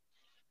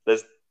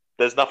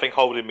 There's Nothing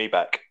Holding Me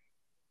Back.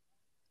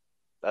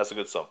 That's a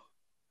good song.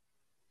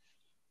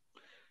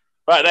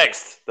 Right,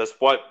 next. Let's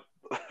wipe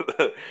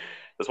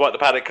the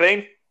paddock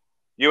clean.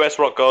 US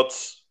rock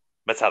gods,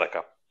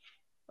 Metallica.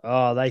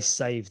 Oh, they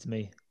saved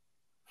me.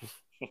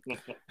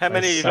 How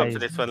many you got for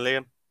this one,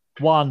 Liam?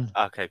 1.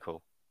 Okay,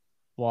 cool.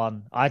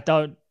 1. I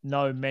don't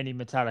know many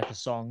Metallica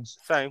songs.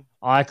 Same.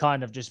 I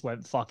kind of just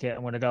went, fuck it,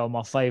 I'm going to go with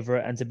my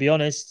favourite. And to be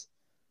honest,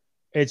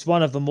 it's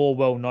one of the more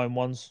well-known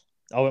ones.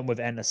 I went with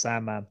Enter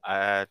Sandman.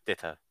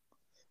 Ditto.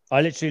 I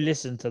literally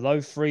listened to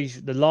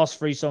the last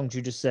 3 songs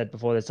you just said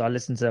before this. I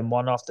listened to them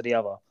one after the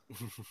other.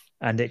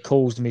 And it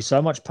caused me so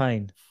much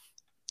pain.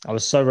 I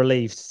was so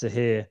relieved to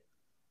hear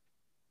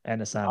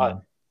Enter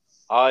Sandman.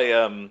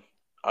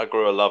 I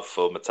grew a love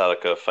for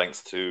Metallica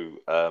thanks to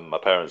my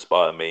parents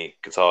buying me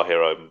Guitar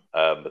Hero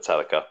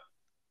Metallica.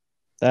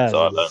 That's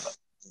a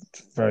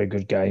very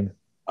good game.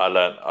 I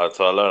learned a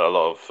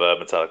lot of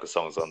Metallica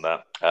songs on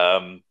that.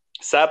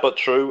 Sad But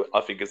True,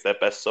 I think, is their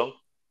best song.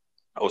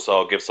 Also,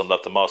 I'll give some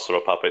love to Master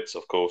of Puppets,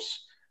 of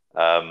course.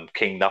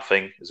 King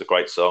Nothing is a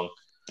great song.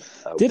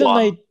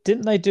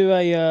 Didn't they do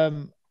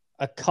a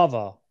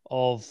cover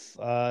of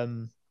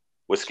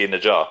Whiskey in the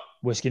Jar?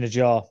 Whiskey in a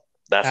Jar.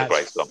 That's a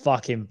great song.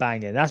 Fucking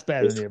banging. That's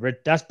better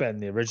than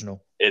the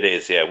original. It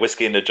is, yeah.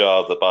 Whiskey in the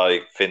Jar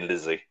by Thin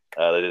Lizzy.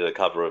 They did a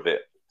cover of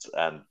it,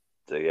 and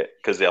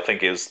because I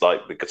think it was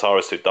like the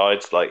guitarist who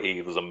died, like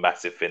he was a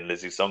massive Thin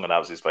Lizzy song, and that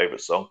was his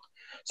favorite song.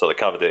 So they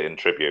covered it in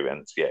tribute,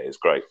 and yeah, it's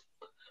great.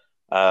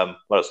 What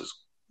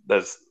else?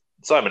 There's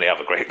so many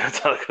other great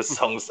Metallica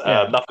songs.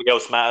 Yeah. Nothing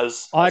Else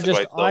Matters.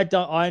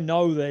 I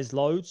know there's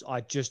loads.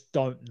 I just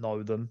don't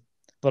know them,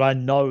 but I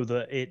know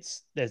that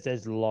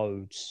there's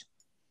loads.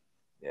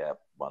 Yeah,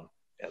 one.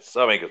 Yes,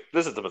 I mean,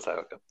 listen to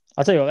Metallica.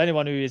 I'll tell you what,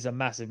 anyone who is a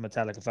massive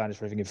Metallica fan is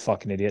freaking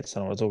fucking idiots. I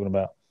don't know what I'm talking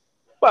about.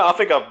 Well, I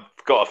think I've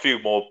got a few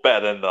more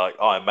better than like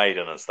Iron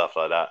Maiden and stuff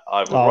like that. I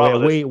would rather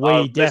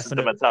listen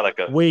to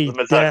Metallica.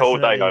 Metallica all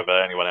day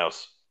over anyone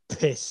else.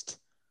 Pissed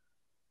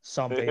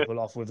some people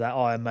off with that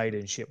Iron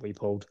Maiden shit we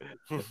pulled.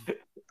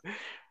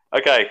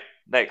 Okay,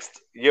 next.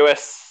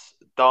 US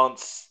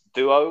dance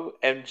duo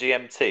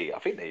MGMT. I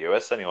think they're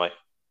US anyway.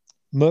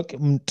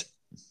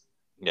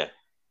 Yeah.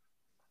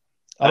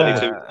 Early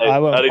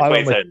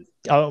 2010s.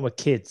 I went with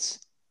Kids.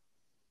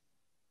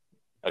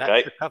 Okay.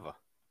 That's the cover.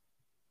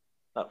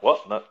 No,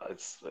 what? No,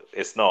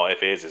 it's not.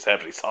 If it is, it's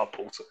heavily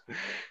sampled.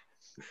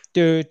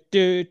 Do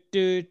do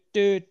do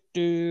do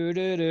do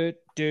do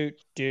do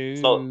do.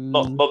 It's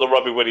not the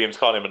Robbie Williams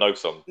Can't Even Know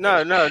song.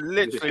 No,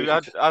 literally,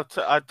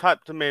 I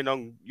typed them in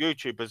on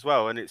YouTube as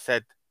well, and it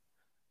said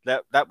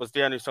that was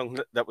the only song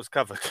that was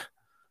covered.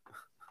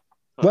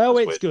 Well,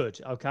 it's good.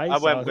 Okay, I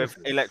went with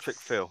Electric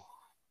Feel.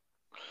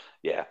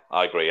 Yeah,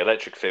 I agree.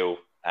 Electric Feel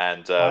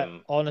and I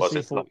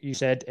honestly thought you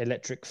said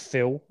Electric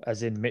Phil,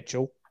 as in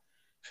Mitchell.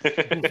 Time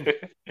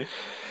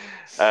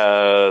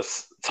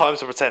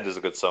to Pretend is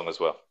a good song as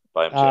well.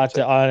 By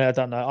MGMT. I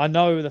don't know. I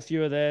know the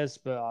few of theirs,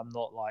 but I'm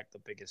not like the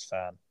biggest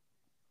fan.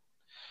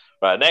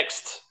 Right,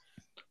 next.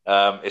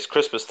 It's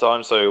Christmas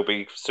time, so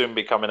he'll soon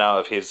be coming out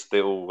of his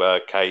little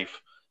cave.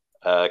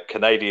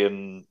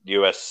 Canadian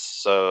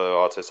US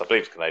artist, I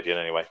believe it's Canadian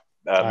anyway.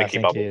 Mickey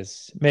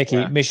Bubbles.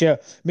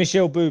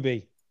 Michelle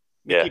Booby.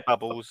 Mickey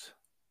Bubbles.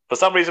 For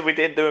some reason, we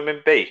didn't do him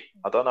in B.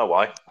 I don't know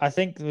why. I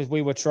think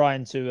we were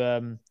trying to.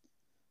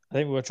 I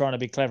think we were trying to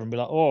be clever and be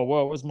like, "Oh,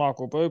 well, it was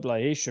Michael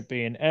Bublé. He should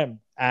be in M,"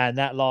 and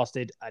that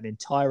lasted an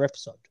entire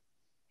episode.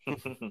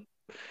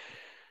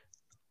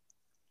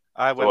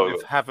 I went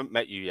with Haven't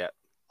Met You Yet.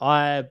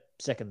 I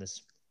second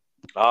this.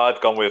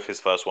 I've gone with his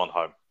first one,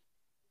 Home.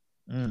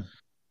 Mm.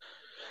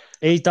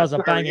 He does a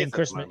That's where he banging is at the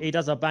Christmas. moment. He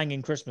does a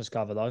banging Christmas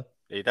cover though.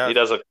 He does.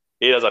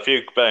 He does a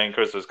few banging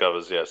Christmas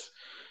covers. Yes,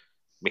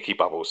 Mickey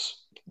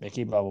Bubbles.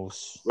 Mickey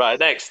Bubbles. Right,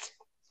 next,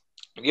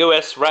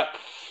 US rap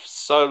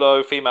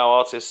solo female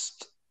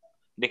artist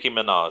Nicki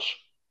Minaj.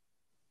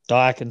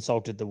 I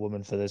consulted the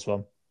woman for this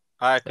one.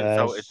 I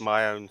consulted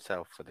my own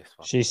self for this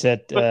one. She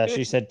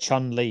said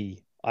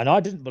Chun-Li, and I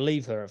didn't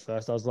believe her at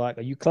first. I was like,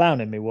 "Are you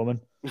clowning me,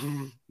 woman?"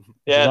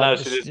 Yeah, no, like,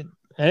 she did.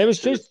 And it was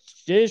just,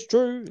 it's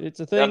true.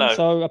 It's a thing. no.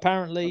 So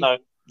apparently, No.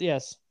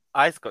 yes.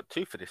 I's got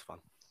 2 for this one.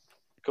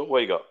 Cool.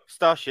 What you got?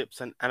 Starships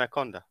and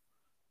Anaconda.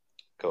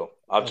 Cool.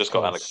 I've just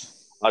got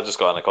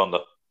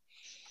Anaconda.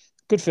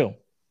 Good film.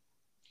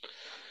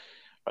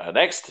 Right,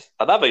 next,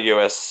 another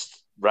US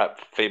rap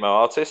female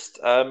artist,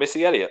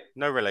 Missy Elliott.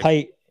 No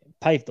relation.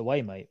 Paved the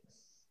way, mate.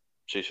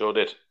 She sure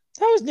did.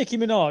 How is Nicki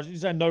Minaj? You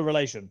said no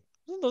relation.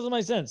 Doesn't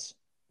make sense.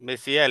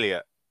 Missy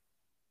Elliott.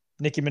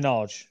 Nicki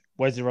Minaj.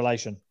 Where's the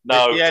relation?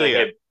 No, Missy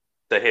Elliott.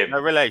 To him. No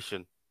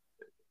relation.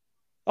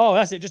 Oh,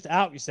 that's it. Just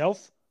out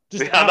yourself.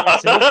 Just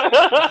out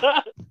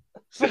yourself.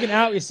 Fucking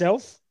out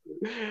yourself.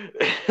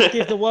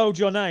 Give the world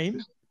your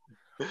name.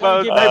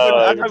 Well,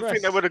 I don't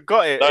think they would have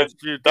got it.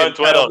 Don't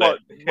dwell on it.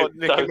 What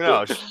Nicki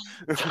Minaj.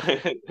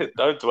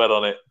 Don't dwell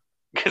on it.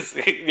 Because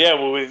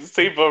it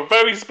seemed for a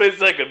very split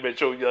second,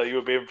 Mitchell, you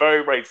were being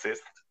very racist.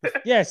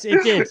 Yes,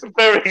 it did.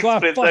 Very so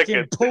split I fucking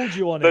second. pulled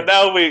you on So it.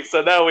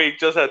 now we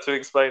just had to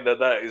explain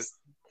that is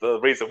the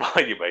reason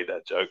why you made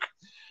that joke.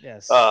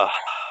 Yes. I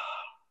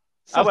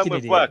went Fucking with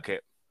idiot. Work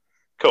It.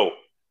 Cool.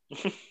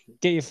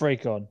 Get your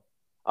freak on.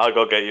 I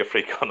got to get your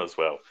freak on as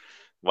well.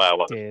 Wow.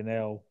 What? Dear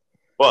hell.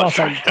 What?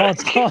 Can't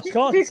take you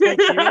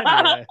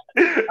anywhere.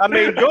 I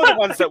mean, you're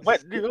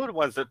the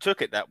ones that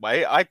took it that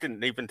way. I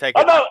didn't even take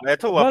it that way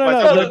at all.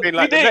 No,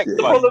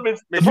 The problem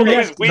is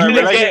we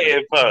didn't get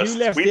it first.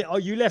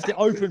 You left it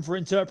open for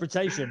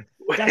interpretation.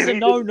 That's a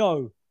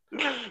no.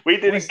 We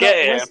didn't get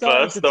it at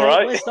first, all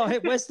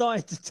right? We're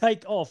starting to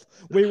take off.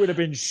 We would have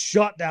been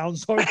shut down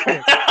so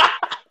quick.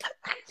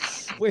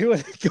 We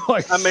would have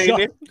got. I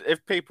mean,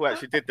 if people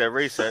actually did their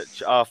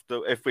research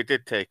if we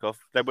did take off,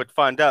 they would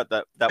find out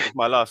that was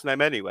my last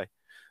name anyway.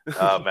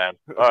 Oh man!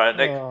 All right,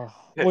 Nick.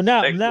 Well,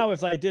 now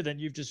if they didn't,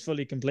 you've just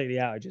completely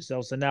outed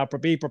yourself. So now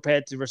be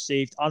prepared to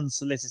receive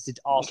unsolicited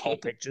asshole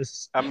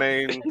pictures. I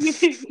mean,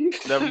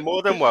 they're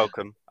more than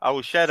welcome. I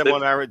will share them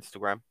on our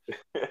Instagram.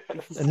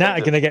 And now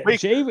you're gonna get. We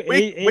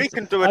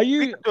can do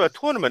a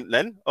tournament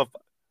then of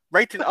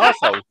rating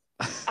arseholes.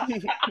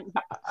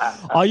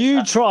 Are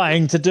you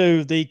trying to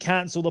do the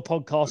cancel the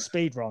podcast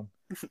speed run?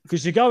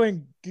 Because you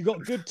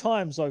got good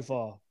time so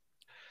far.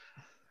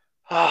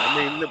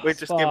 I mean, we're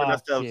just giving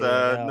ourselves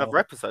another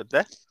episode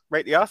there.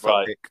 Rate the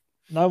arsehole pick.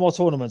 No more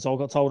tournaments. I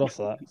got told off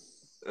for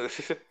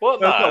that. What?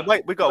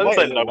 We got to wait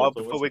a little while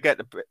before we get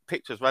the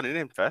pictures running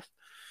in first.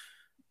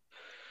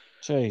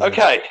 Jesus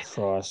okay.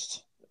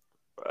 Christ.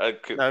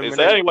 Is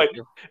there any way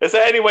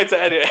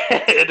to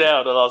edit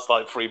out the last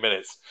 3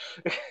 minutes?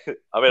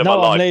 I mean, my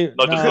life,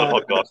 not just the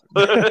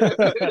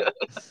podcast.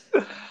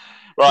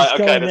 Right.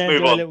 Okay. Let's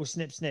move on. A little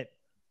snip.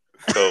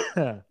 Cool.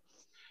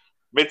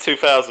 Mid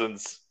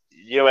 2000s,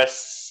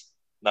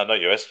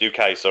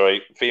 UK.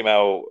 Sorry,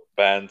 female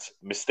band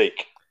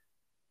Mystique.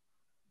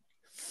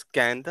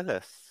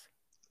 Scandalous.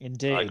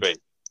 Indeed. I agree.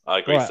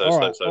 Right, so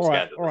scandalous.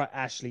 All right,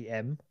 Ashley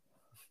M.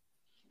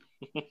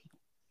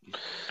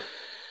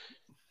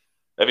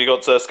 Have you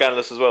got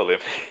scandalous as well, Liam?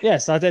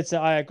 Yes, I did say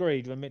I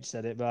agreed when Mitch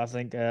said it, but I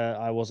think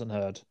I wasn't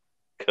heard.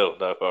 Cool,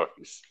 no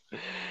worries.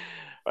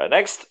 Right,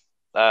 next,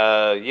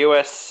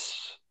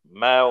 US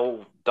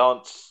male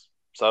dance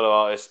solo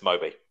artist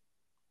Moby.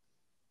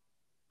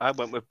 I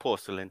went with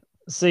Porcelain.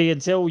 See,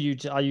 until you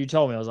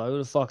told me, I was like, who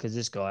the fuck is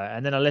this guy?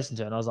 And then I listened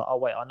to it and I was like, oh,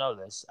 wait, I know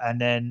this. And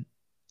then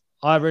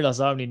I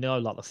realized I only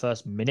know the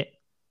first minute.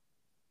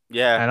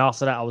 Yeah. And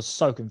after that, I was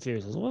so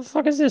confused. I was like, what the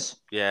fuck is this?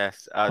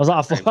 Yes. I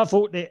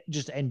thought it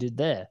just ended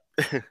there.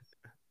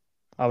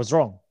 I was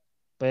wrong.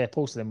 But yeah,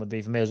 Porcelain would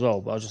be for me as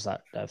well. But I was just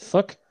like, the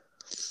fuck?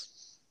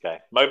 Okay.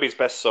 Moby's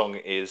best song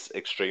is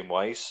Extreme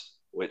Ways,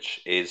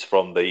 which is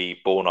from the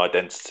Bourne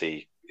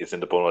Identity. It's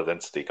in the Bourne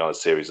Identity kind of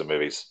series of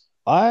movies.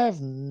 I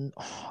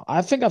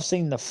think I've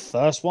seen the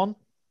first one.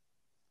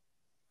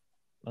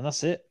 And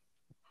that's it.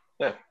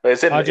 Yeah.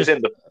 It's in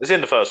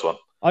the first one.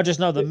 I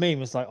just know the meme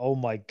was like, oh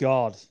my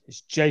God,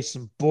 it's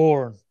Jason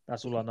Bourne.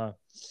 That's all I know.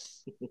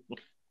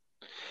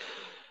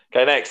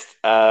 Okay, next.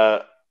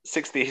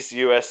 60s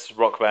US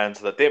rock band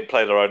that didn't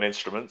play their own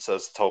instruments,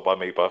 as told by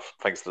me,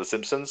 thanks to The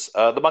Simpsons.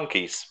 The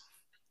Monkees.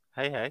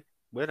 Hey,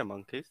 we're the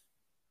Monkees.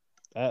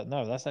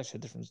 No, that's actually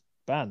a different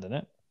band, isn't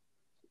it?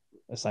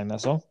 They're saying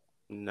that song.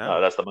 No,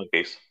 that's the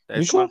Monkees.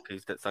 There's the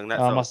Monkees that sang that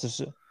song. I must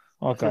have.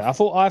 Okay, I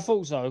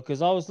thought so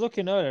because I was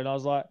looking earlier and I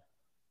was like,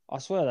 I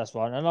swear that's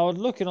right. And I was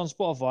looking on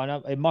Spotify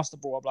and it must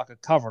have brought up a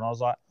cover. And I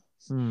was like,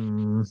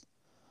 I'm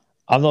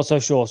not so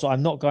sure. So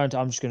I'm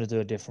just going to do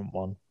a different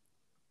one.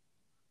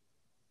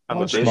 I'm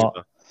a believer.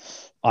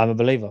 I'm a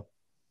believer.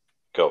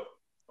 Cool.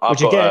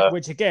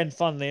 Which again,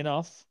 funnily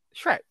enough,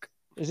 Shrek.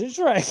 Is it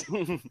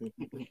Shrek?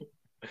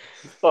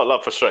 Not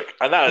love for Shrek,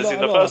 and that is in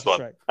the Not first love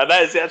for one, Shrek. and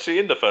that is actually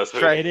in the first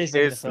movie. Shrek It is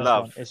in the is first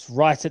love. one. It's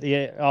right at the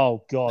end.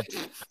 Oh God.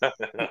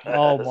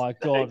 Oh my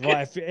God!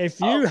 Right, if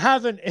you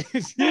haven't,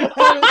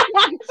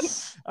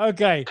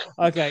 okay,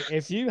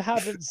 if you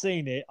haven't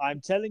seen it,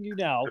 I'm telling you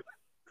now,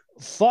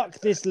 fuck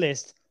this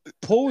list.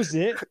 Pause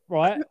it,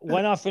 right?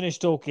 When I finish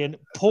talking,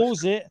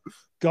 pause it,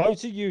 go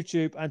to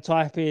YouTube and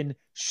type in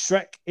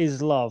Shrek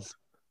is love.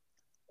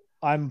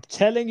 I'm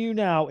telling you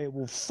now, it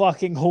will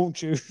fucking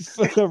haunt you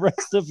for the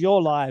rest of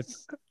your life.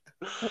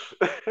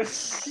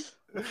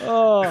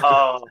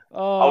 Oh,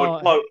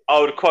 I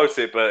would quote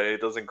it, but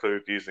it does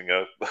include using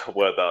a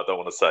word that I don't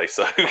want to say,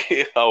 so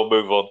I'll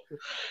move on.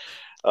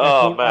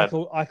 Oh man,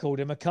 I called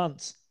him a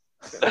cunt.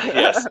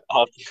 yes,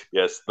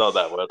 yes, not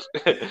that word.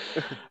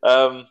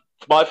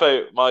 What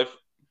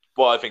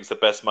I think is the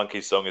best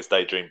Monkey song is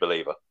 "Daydream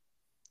Believer."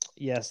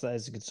 Yes, that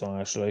is a good song.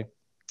 Actually,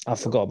 I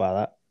forgot about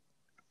that.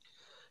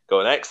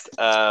 Go next.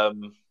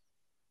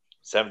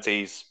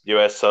 70s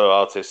US solo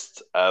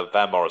artist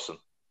Van Morrison.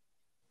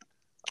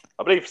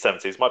 I believe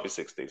 70s, might be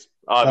 60s.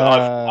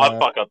 I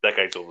fuck up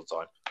decades all the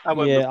time. I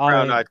went with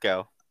Brown Eyed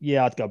Girl.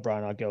 Yeah, I'd go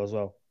Brown Eyed Girl as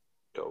well.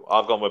 Cool.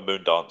 I've gone with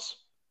Moondance.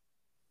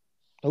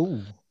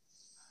 Oh,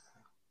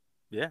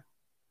 yeah.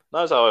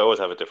 No, so I always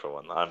have a different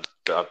one. I'm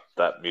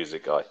that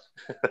music guy.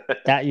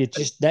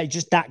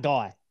 that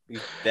guy.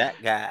 That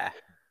guy.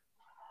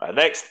 Right,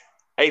 next,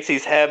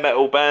 80s hair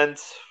metal band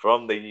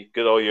from the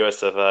good old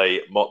US of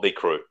A, Motley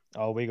Crue.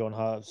 Oh, we're gonna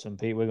hurt some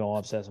people. We're gonna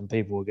upset some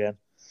people again.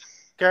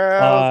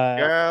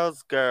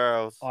 Girls.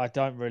 I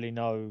don't really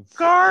know.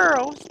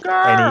 Girls.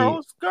 I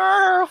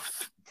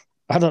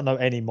don't know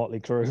any Motley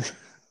Crue. It's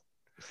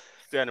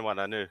the only one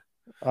I knew.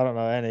 I don't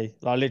know any.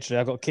 Like literally,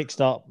 I got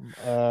Kickstart.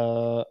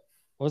 What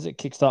was it?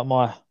 Kickstart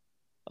my.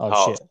 Oh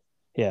heart. Shit!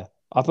 Yeah,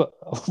 I put.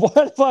 What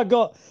have I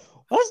got?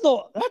 That's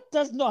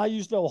not how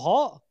you spell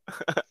heart.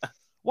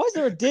 Why is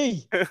there a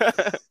D? I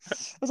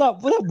was like,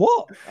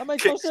 what? That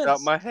makes no sense.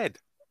 Kickstart my head.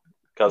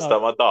 Can't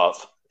start my dart.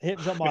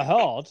 Hips up my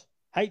hard.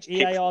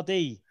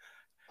 HEARD.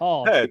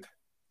 Hard. Herd.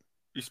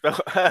 You spell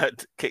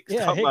herd.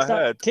 Kickstart my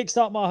herd.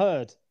 Kickstart my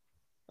herd.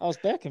 I was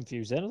bare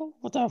confused then.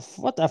 What the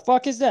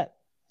fuck is that?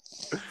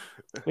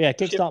 Yeah,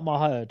 kickstart my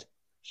herd.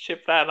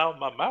 Ship that out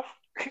my mouth.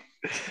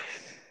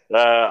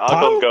 I've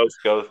got girls.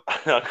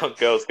 I've got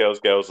girls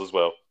as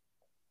well.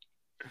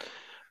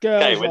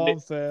 Girls on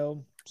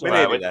film.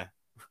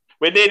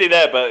 We're nearly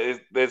there, but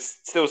there's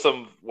still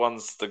some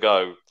ones to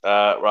go.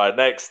 Right,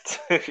 next.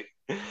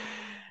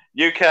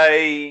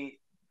 UK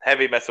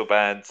heavy metal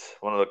band,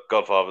 one of the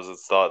godfathers that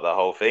started that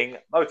whole thing,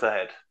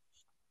 Motorhead.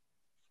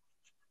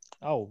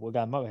 Oh, we're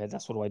going Motorhead.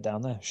 That's all the way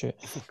down there. Shit.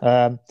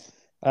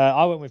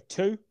 I went with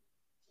 2.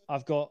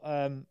 I've got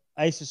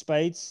Ace of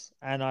Spades,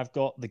 and I've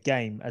got The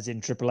Game, as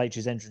in Triple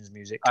H's entrance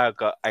music. I've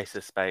got Ace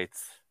of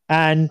Spades.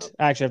 And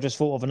actually, I've just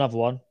thought of another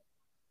one.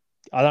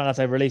 I don't know if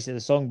they released it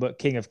the song, but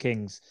King of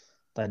Kings,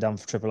 they're done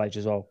for Triple H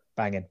as well.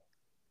 Banging.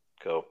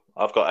 Cool.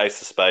 I've got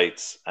Ace of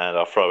Spades, and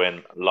I'll throw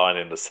in Line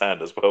in the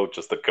Sand as well,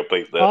 just to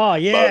complete the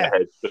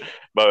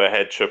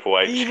Motorhead Triple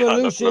H.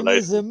 Evolution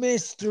is a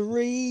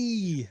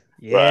mystery.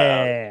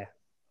 Yeah.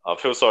 I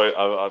feel sorry.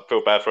 I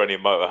feel bad for any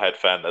Motorhead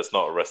fan that's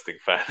not a wrestling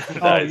fan.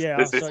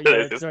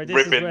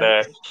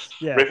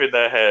 Ripping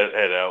their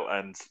head out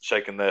and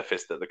shaking their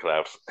fist at the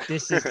clouds.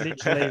 This is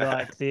literally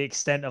like the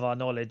extent of our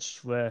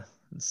knowledge. Boys.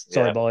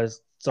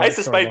 Ace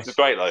of Spades is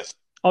great though.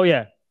 Oh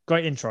yeah,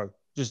 great intro.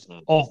 Just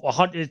off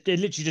 100. It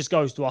literally just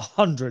goes to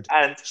 100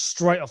 and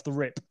straight off the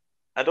rip.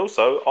 And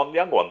also on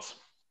Young Ones.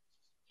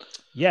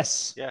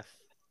 Yes. Yeah.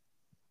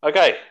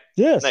 Okay.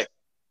 Yes. Next.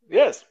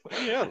 Yes.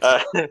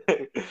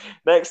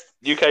 Next,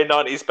 UK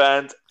 90s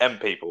band, M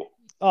People.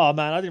 Oh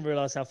man, I didn't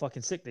realise how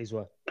fucking sick these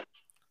were.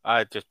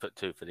 I just put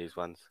 2 for these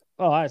ones.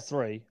 Oh, I had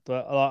 3,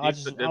 but I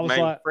was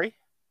like 3?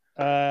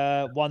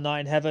 One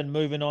Night in Heaven,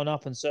 Moving On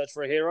Up, and Search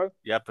for a Hero.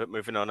 Yeah, put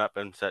Moving On Up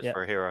and Search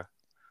for a Hero.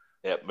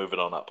 Yeah, Moving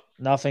On Up.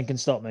 Nothing can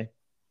stop me.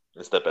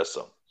 It's their best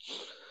song.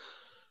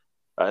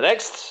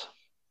 Next,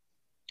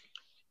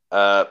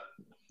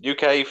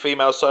 UK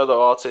female solo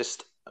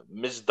artist,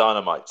 Ms.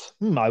 Dynamite.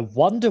 I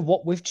wonder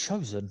what we've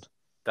chosen.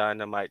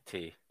 Dynamite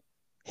T.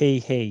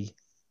 He.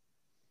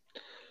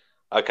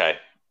 Okay.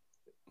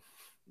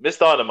 Ms.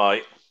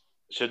 Dynamite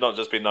should not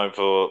just be known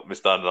for Ms.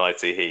 Dynamite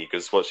He,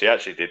 because what she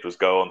actually did was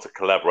go on to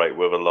collaborate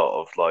with a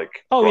lot of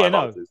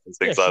artists and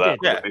things like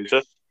that in the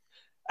future.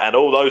 And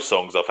all those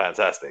songs are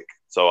fantastic.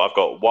 So I've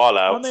got Wild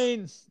Out.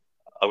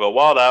 I've got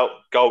Wild Out,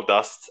 Gold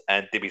Dust,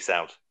 and Dibby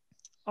Sound.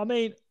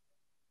 I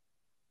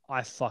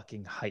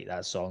fucking hate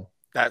that song.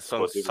 That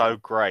song's so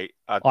great.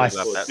 I love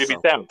that Dibby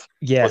song. Sound.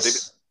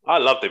 Yes. I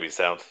love Dibby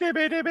Sound.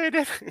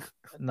 Dibby.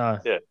 No.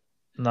 Yeah.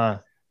 No.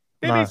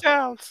 Dibby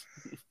Sounds.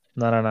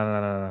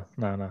 No.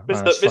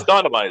 Miss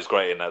Dynamite is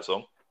great in that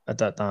song. I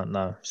don't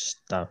know.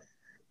 No.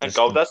 And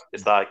Gold Dust,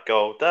 it's like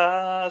Gold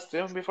Dust,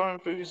 before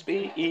Bruce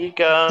B.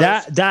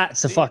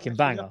 That's a fucking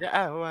banger.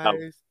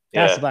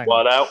 That's a banger.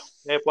 Wild Out.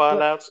 Yeah,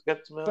 Wild Out.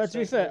 But to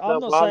be fair,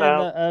 I'm not saying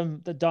that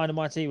the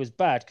Dynamite was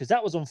bad, because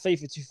that was on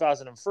FIFA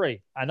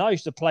 2003, and I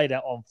used to play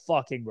that on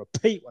fucking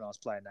repeat when I was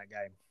playing that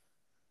game.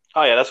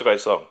 Oh yeah, that's a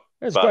great song.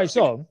 It's a But great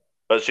song.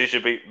 But she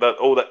should be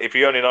all that. If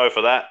you only know her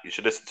for that, you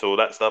should listen to all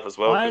that stuff as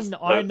well because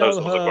I those know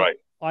songs are her. great.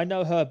 I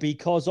know her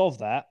because of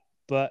that,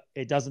 but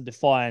it doesn't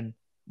define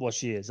what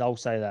she is. I'll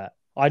say that.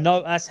 I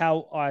know that's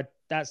how I.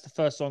 That's the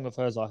first song of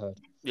hers I heard.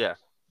 Yeah.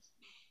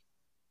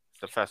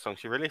 It's the first song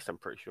she released, I'm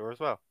pretty sure, as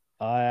well.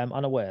 I am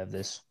unaware of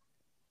this.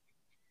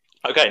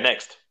 Okay,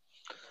 next.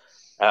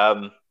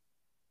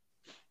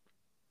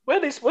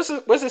 Where's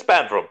this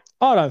band from?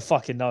 I don't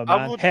fucking know, man.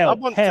 I would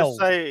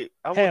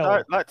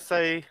like to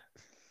say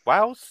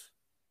Wows.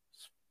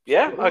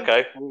 Yeah,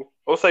 okay.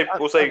 We'll say I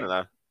don't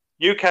know.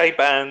 UK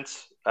band,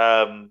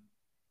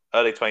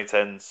 early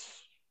 2010s,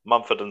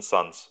 Mumford and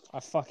Sons. I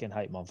fucking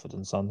hate Mumford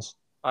and Sons.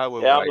 I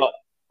will Yeah, wait.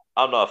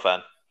 I'm not a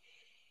fan.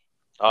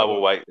 I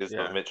will wait. It's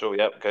not Mitchell.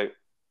 Yep. Okay.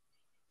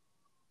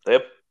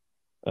 Yep.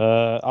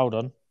 Hold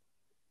on.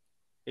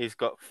 He's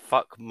got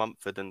fuck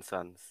Mumford and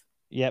Sons.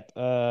 Yep.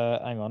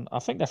 Hang on. I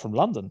think they're from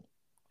London.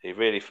 He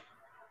really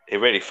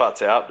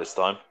fucked it up this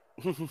time.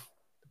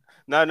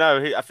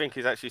 No. I think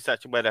he's actually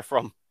searching where they're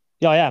from.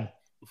 Yeah, I am.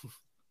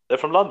 They're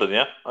from London,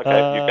 yeah.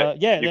 Okay.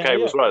 UK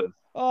was right.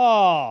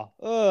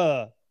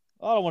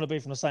 I don't want to be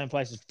from the same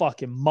place as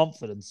fucking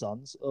Mumford and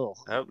Sons. Oh,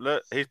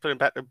 look, he's putting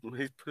back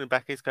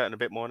his curtain a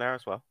bit more now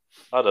as well.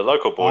 Oh, the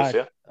local boys,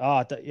 yeah.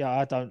 I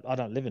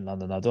don't live in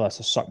London. I do. I have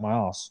to suck my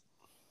ass.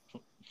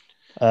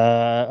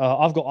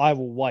 I've got. I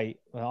will wait.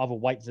 I will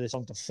wait for this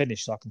song to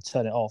finish so I can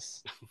turn it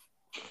off.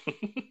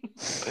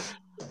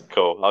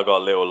 Cool. I got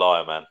a Little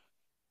Liar, man.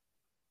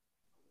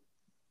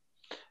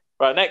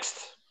 Right,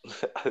 next.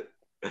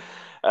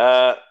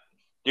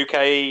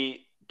 UK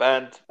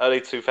band,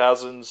 early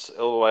 2000s,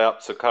 all the way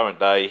up to current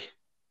day.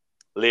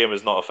 Liam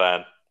is not a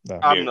fan. No.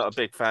 I'm not a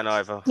big fan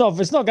either. No,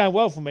 it's not going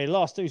well for me.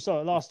 Last two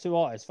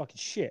artists, fucking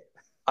shit.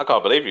 I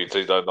can't believe you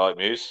two don't like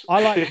Muse.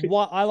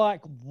 I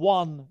like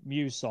one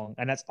Muse song,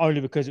 and that's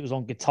only because it was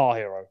on Guitar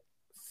Hero.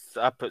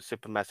 I put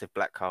Supermassive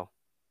Black Hole.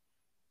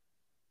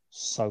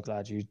 So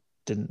glad you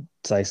didn't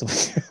say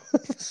something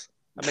else.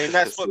 I mean,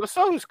 that's what the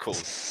song's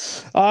called.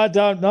 I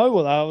don't know.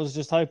 Well, I was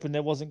just hoping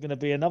there wasn't going to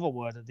be another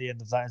word at the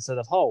end of that instead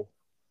of whole.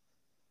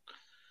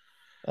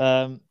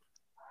 I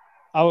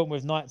went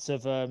with Knights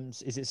of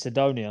is it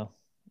Sidonia?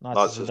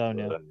 Knights of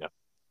Sidonia.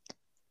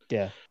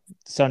 Yeah,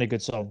 it's only a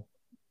good song.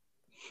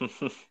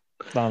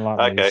 Don't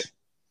like okay. Muse.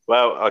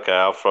 Well, okay,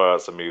 I'll throw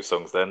out some Muse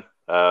songs then.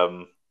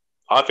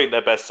 I think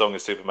their best song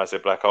is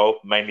Supermassive Black Hole,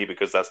 mainly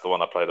because that's the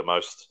one I play the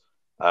most.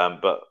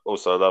 But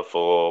also love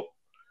for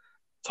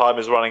Time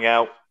Is Running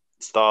Out,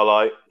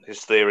 Starlight,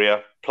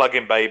 Hysteria,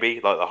 Plug-in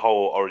Baby, like the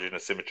whole Origin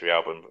of Symmetry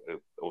album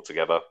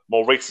altogether.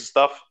 More recent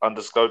stuff,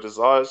 Undisclosed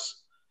Desires,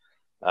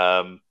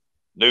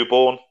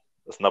 Newborn,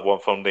 that's another one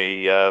from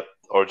the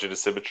Origin of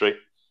Symmetry.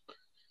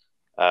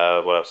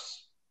 What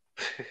else?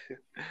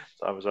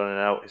 Time Is Running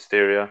Out,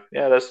 Hysteria.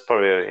 Yeah, that's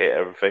probably hit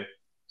everything.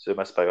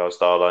 Supermassive Black Hole,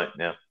 Starlight,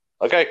 yeah.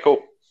 Okay,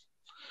 cool.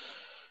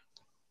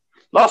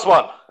 Last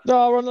one.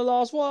 No, we're on the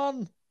last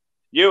one.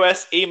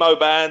 US emo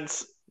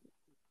bands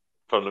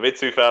from the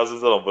mid-2000s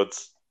and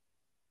onwards.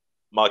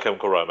 My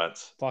Chemical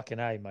Romance. Fucking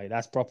A, mate.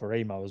 That's proper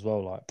emo as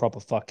well, like proper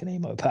fucking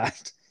emo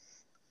band.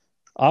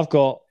 I've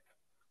got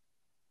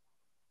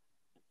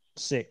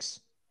 6.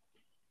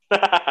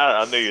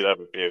 I knew you'd have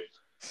a few.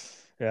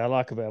 Yeah, I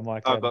like a bit of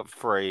My I've got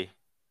 3.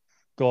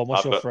 Go on,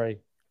 what's your 3?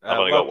 I've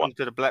only got 1. Welcome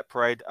to the Black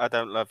Parade, I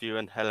Don't Love You,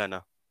 and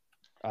Helena.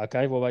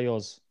 Okay, what about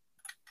yours?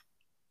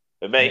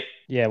 With me?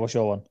 Yeah, what's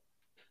your one?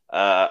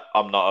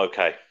 I'm Not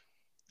Okay.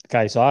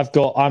 Okay, so I've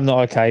got I'm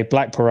Not Okay,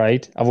 Black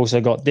Parade. I've also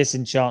got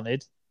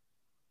Disenchanted,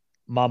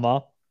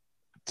 Mama,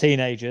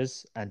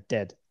 Teenagers, and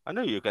Dead. I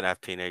knew you were going to have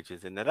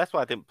teenagers in there. That's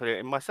why I didn't put it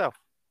in myself.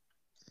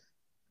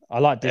 I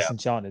like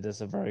Disenchanted.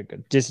 That's a very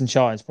good.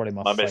 Disenchanted is probably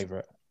my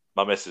favourite.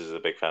 My missus is a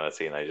big fan of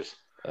Teenagers.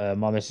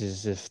 My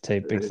missus is a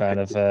big fan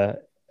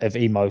of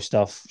emo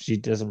stuff. She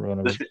doesn't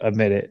want to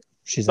admit it.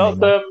 She's not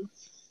no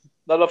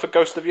love for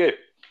Ghost of You.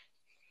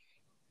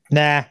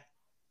 Nah.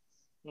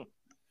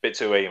 Bit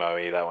too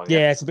emo-y, that one.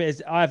 Yeah, it's a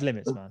bit. I have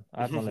limits, man.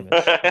 I have my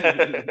limits.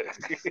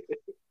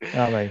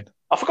 I mean,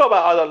 I forgot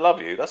about I Don't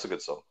Love You. That's a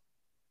good song.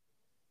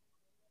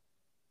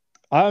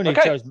 I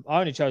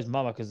only chose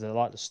Mama because I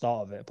like the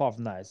start of it. Apart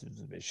from that, it's a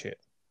bit shit.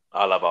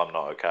 I love I'm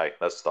Not Okay.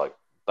 That's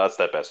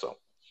their best song.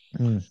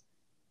 Mm.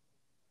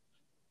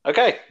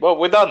 Okay, well,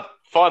 we're done.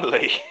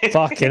 Finally.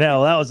 Fucking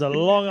hell, that was a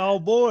long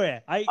old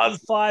boy.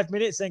 85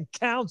 minutes and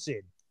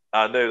counting.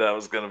 I knew that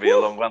was going to be a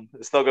long one.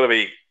 It's not going to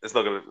be,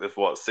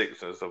 what,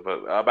 6 or something,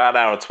 but about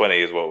an hour and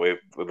 20 is what we're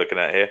looking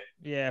at here.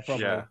 Yeah,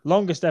 probably. Yeah.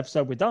 Longest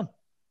episode we've done.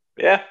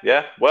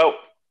 Yeah. Well,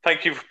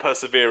 thank you for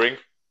persevering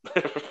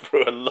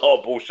through a lot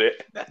of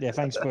bullshit. Yeah,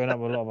 thanks for putting up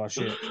with a lot of our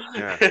shit.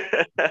 Yeah.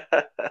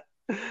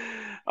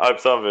 I hope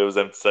some of it was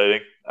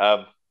entertaining.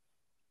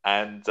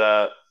 And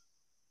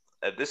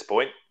at this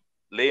point,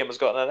 Liam has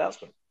got an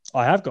announcement.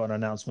 I have got an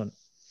announcement.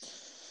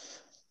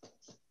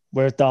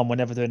 We're done. We're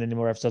never doing any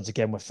more episodes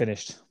again. We're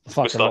finished.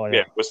 We're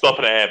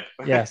stopping at M.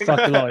 Yeah, fuck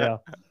a lot, yeah.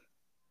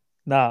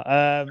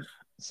 No,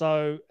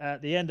 so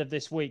at the end of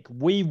this week,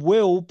 we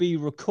will be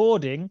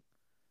recording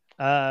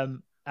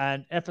an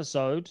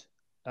episode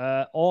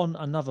on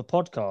another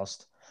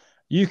podcast.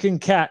 You can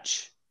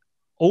catch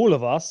all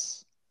of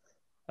us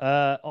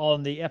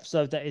on the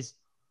episode that is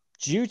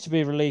due to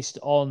be released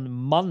on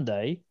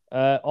Monday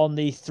on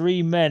the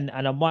Three Men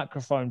and a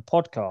Microphone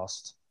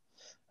podcast.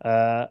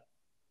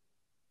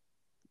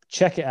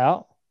 Check it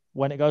out.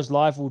 When it goes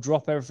live, we'll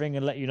drop everything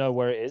and let you know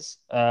where it is.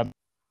 I'm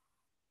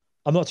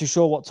not too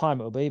sure what time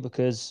it'll be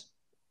because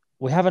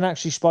we haven't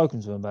actually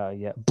spoken to them about it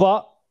yet.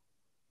 But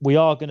we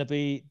are going to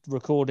be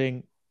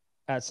recording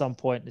at some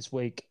point this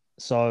week.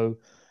 So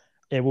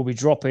it will be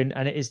dropping.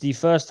 And it is the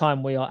first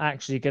time we are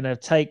actually going to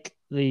take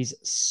these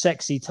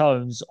sexy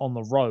tones on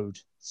the road,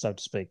 so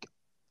to speak.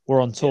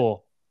 We're on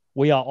tour.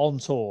 We are on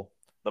tour.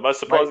 The most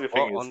surprising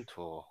thing is on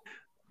tour.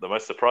 The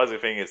most surprising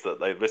thing is that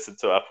they listened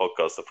to our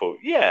podcast and thought,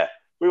 yeah,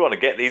 we want to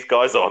get these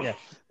guys on. Yeah.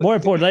 More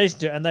important, they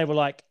listened to it and they were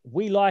like,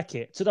 we like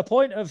it. To the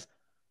point of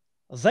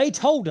they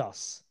told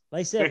us.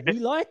 They said, we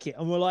like it.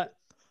 And we're like,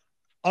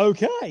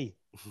 okay.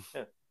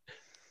 Yeah.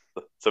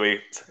 So we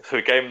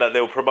gave them that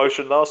little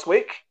promotion last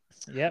week.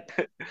 Yep.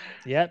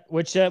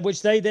 Which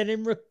they then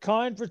in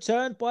kind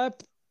returned by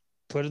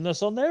putting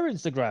us on their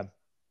Instagram.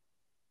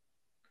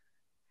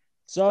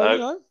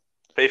 So,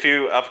 if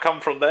you have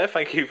come from there,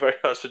 thank you very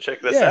much for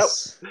checking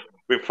us out.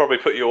 We've probably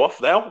put you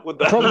off now with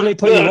that. Probably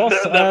put you off.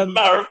 The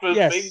marathon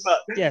thing, but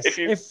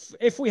yes.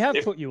 If we have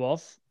put you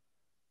off,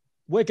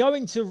 we're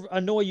going to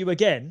annoy you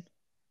again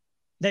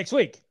next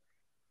week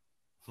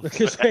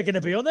because we're going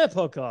to be on their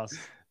podcast.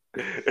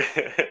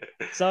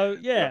 So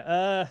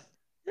we'll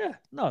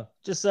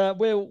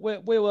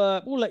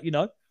let you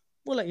know.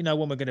 We'll let you know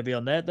when we're going to be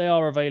on there. They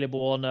are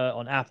available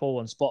on Apple,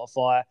 on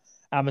Spotify,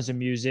 Amazon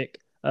Music,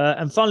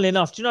 and funnily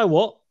enough, do you know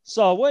what?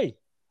 So are we.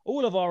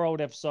 All of our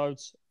old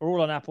episodes are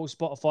all on Apple,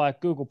 Spotify,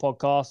 Google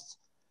Podcasts,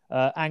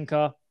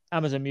 Anchor,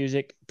 Amazon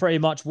Music, pretty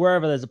much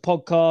wherever there's a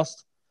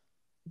podcast,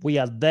 we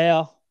are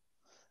there.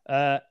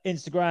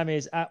 Instagram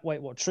is at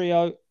Wait What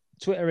Trio.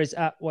 Twitter is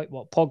at Wait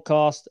What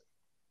Podcast.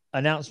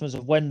 Announcements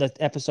of when the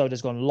episode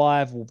has gone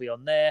live will be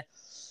on there.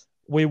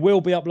 We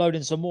will be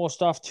uploading some more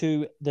stuff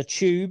to the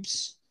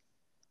tubes.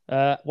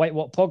 Wait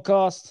What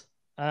Podcast.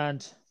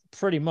 And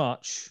pretty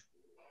much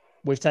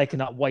we've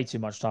taken up way too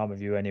much time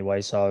with you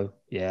anyway. So,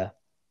 yeah.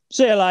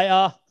 See you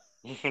later.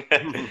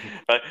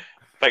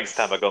 Thanks,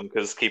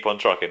 Tamagonkers. Keep on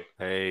trucking.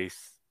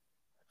 Peace.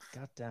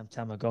 Goddamn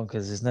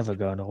Tamagonkers is never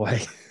going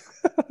away.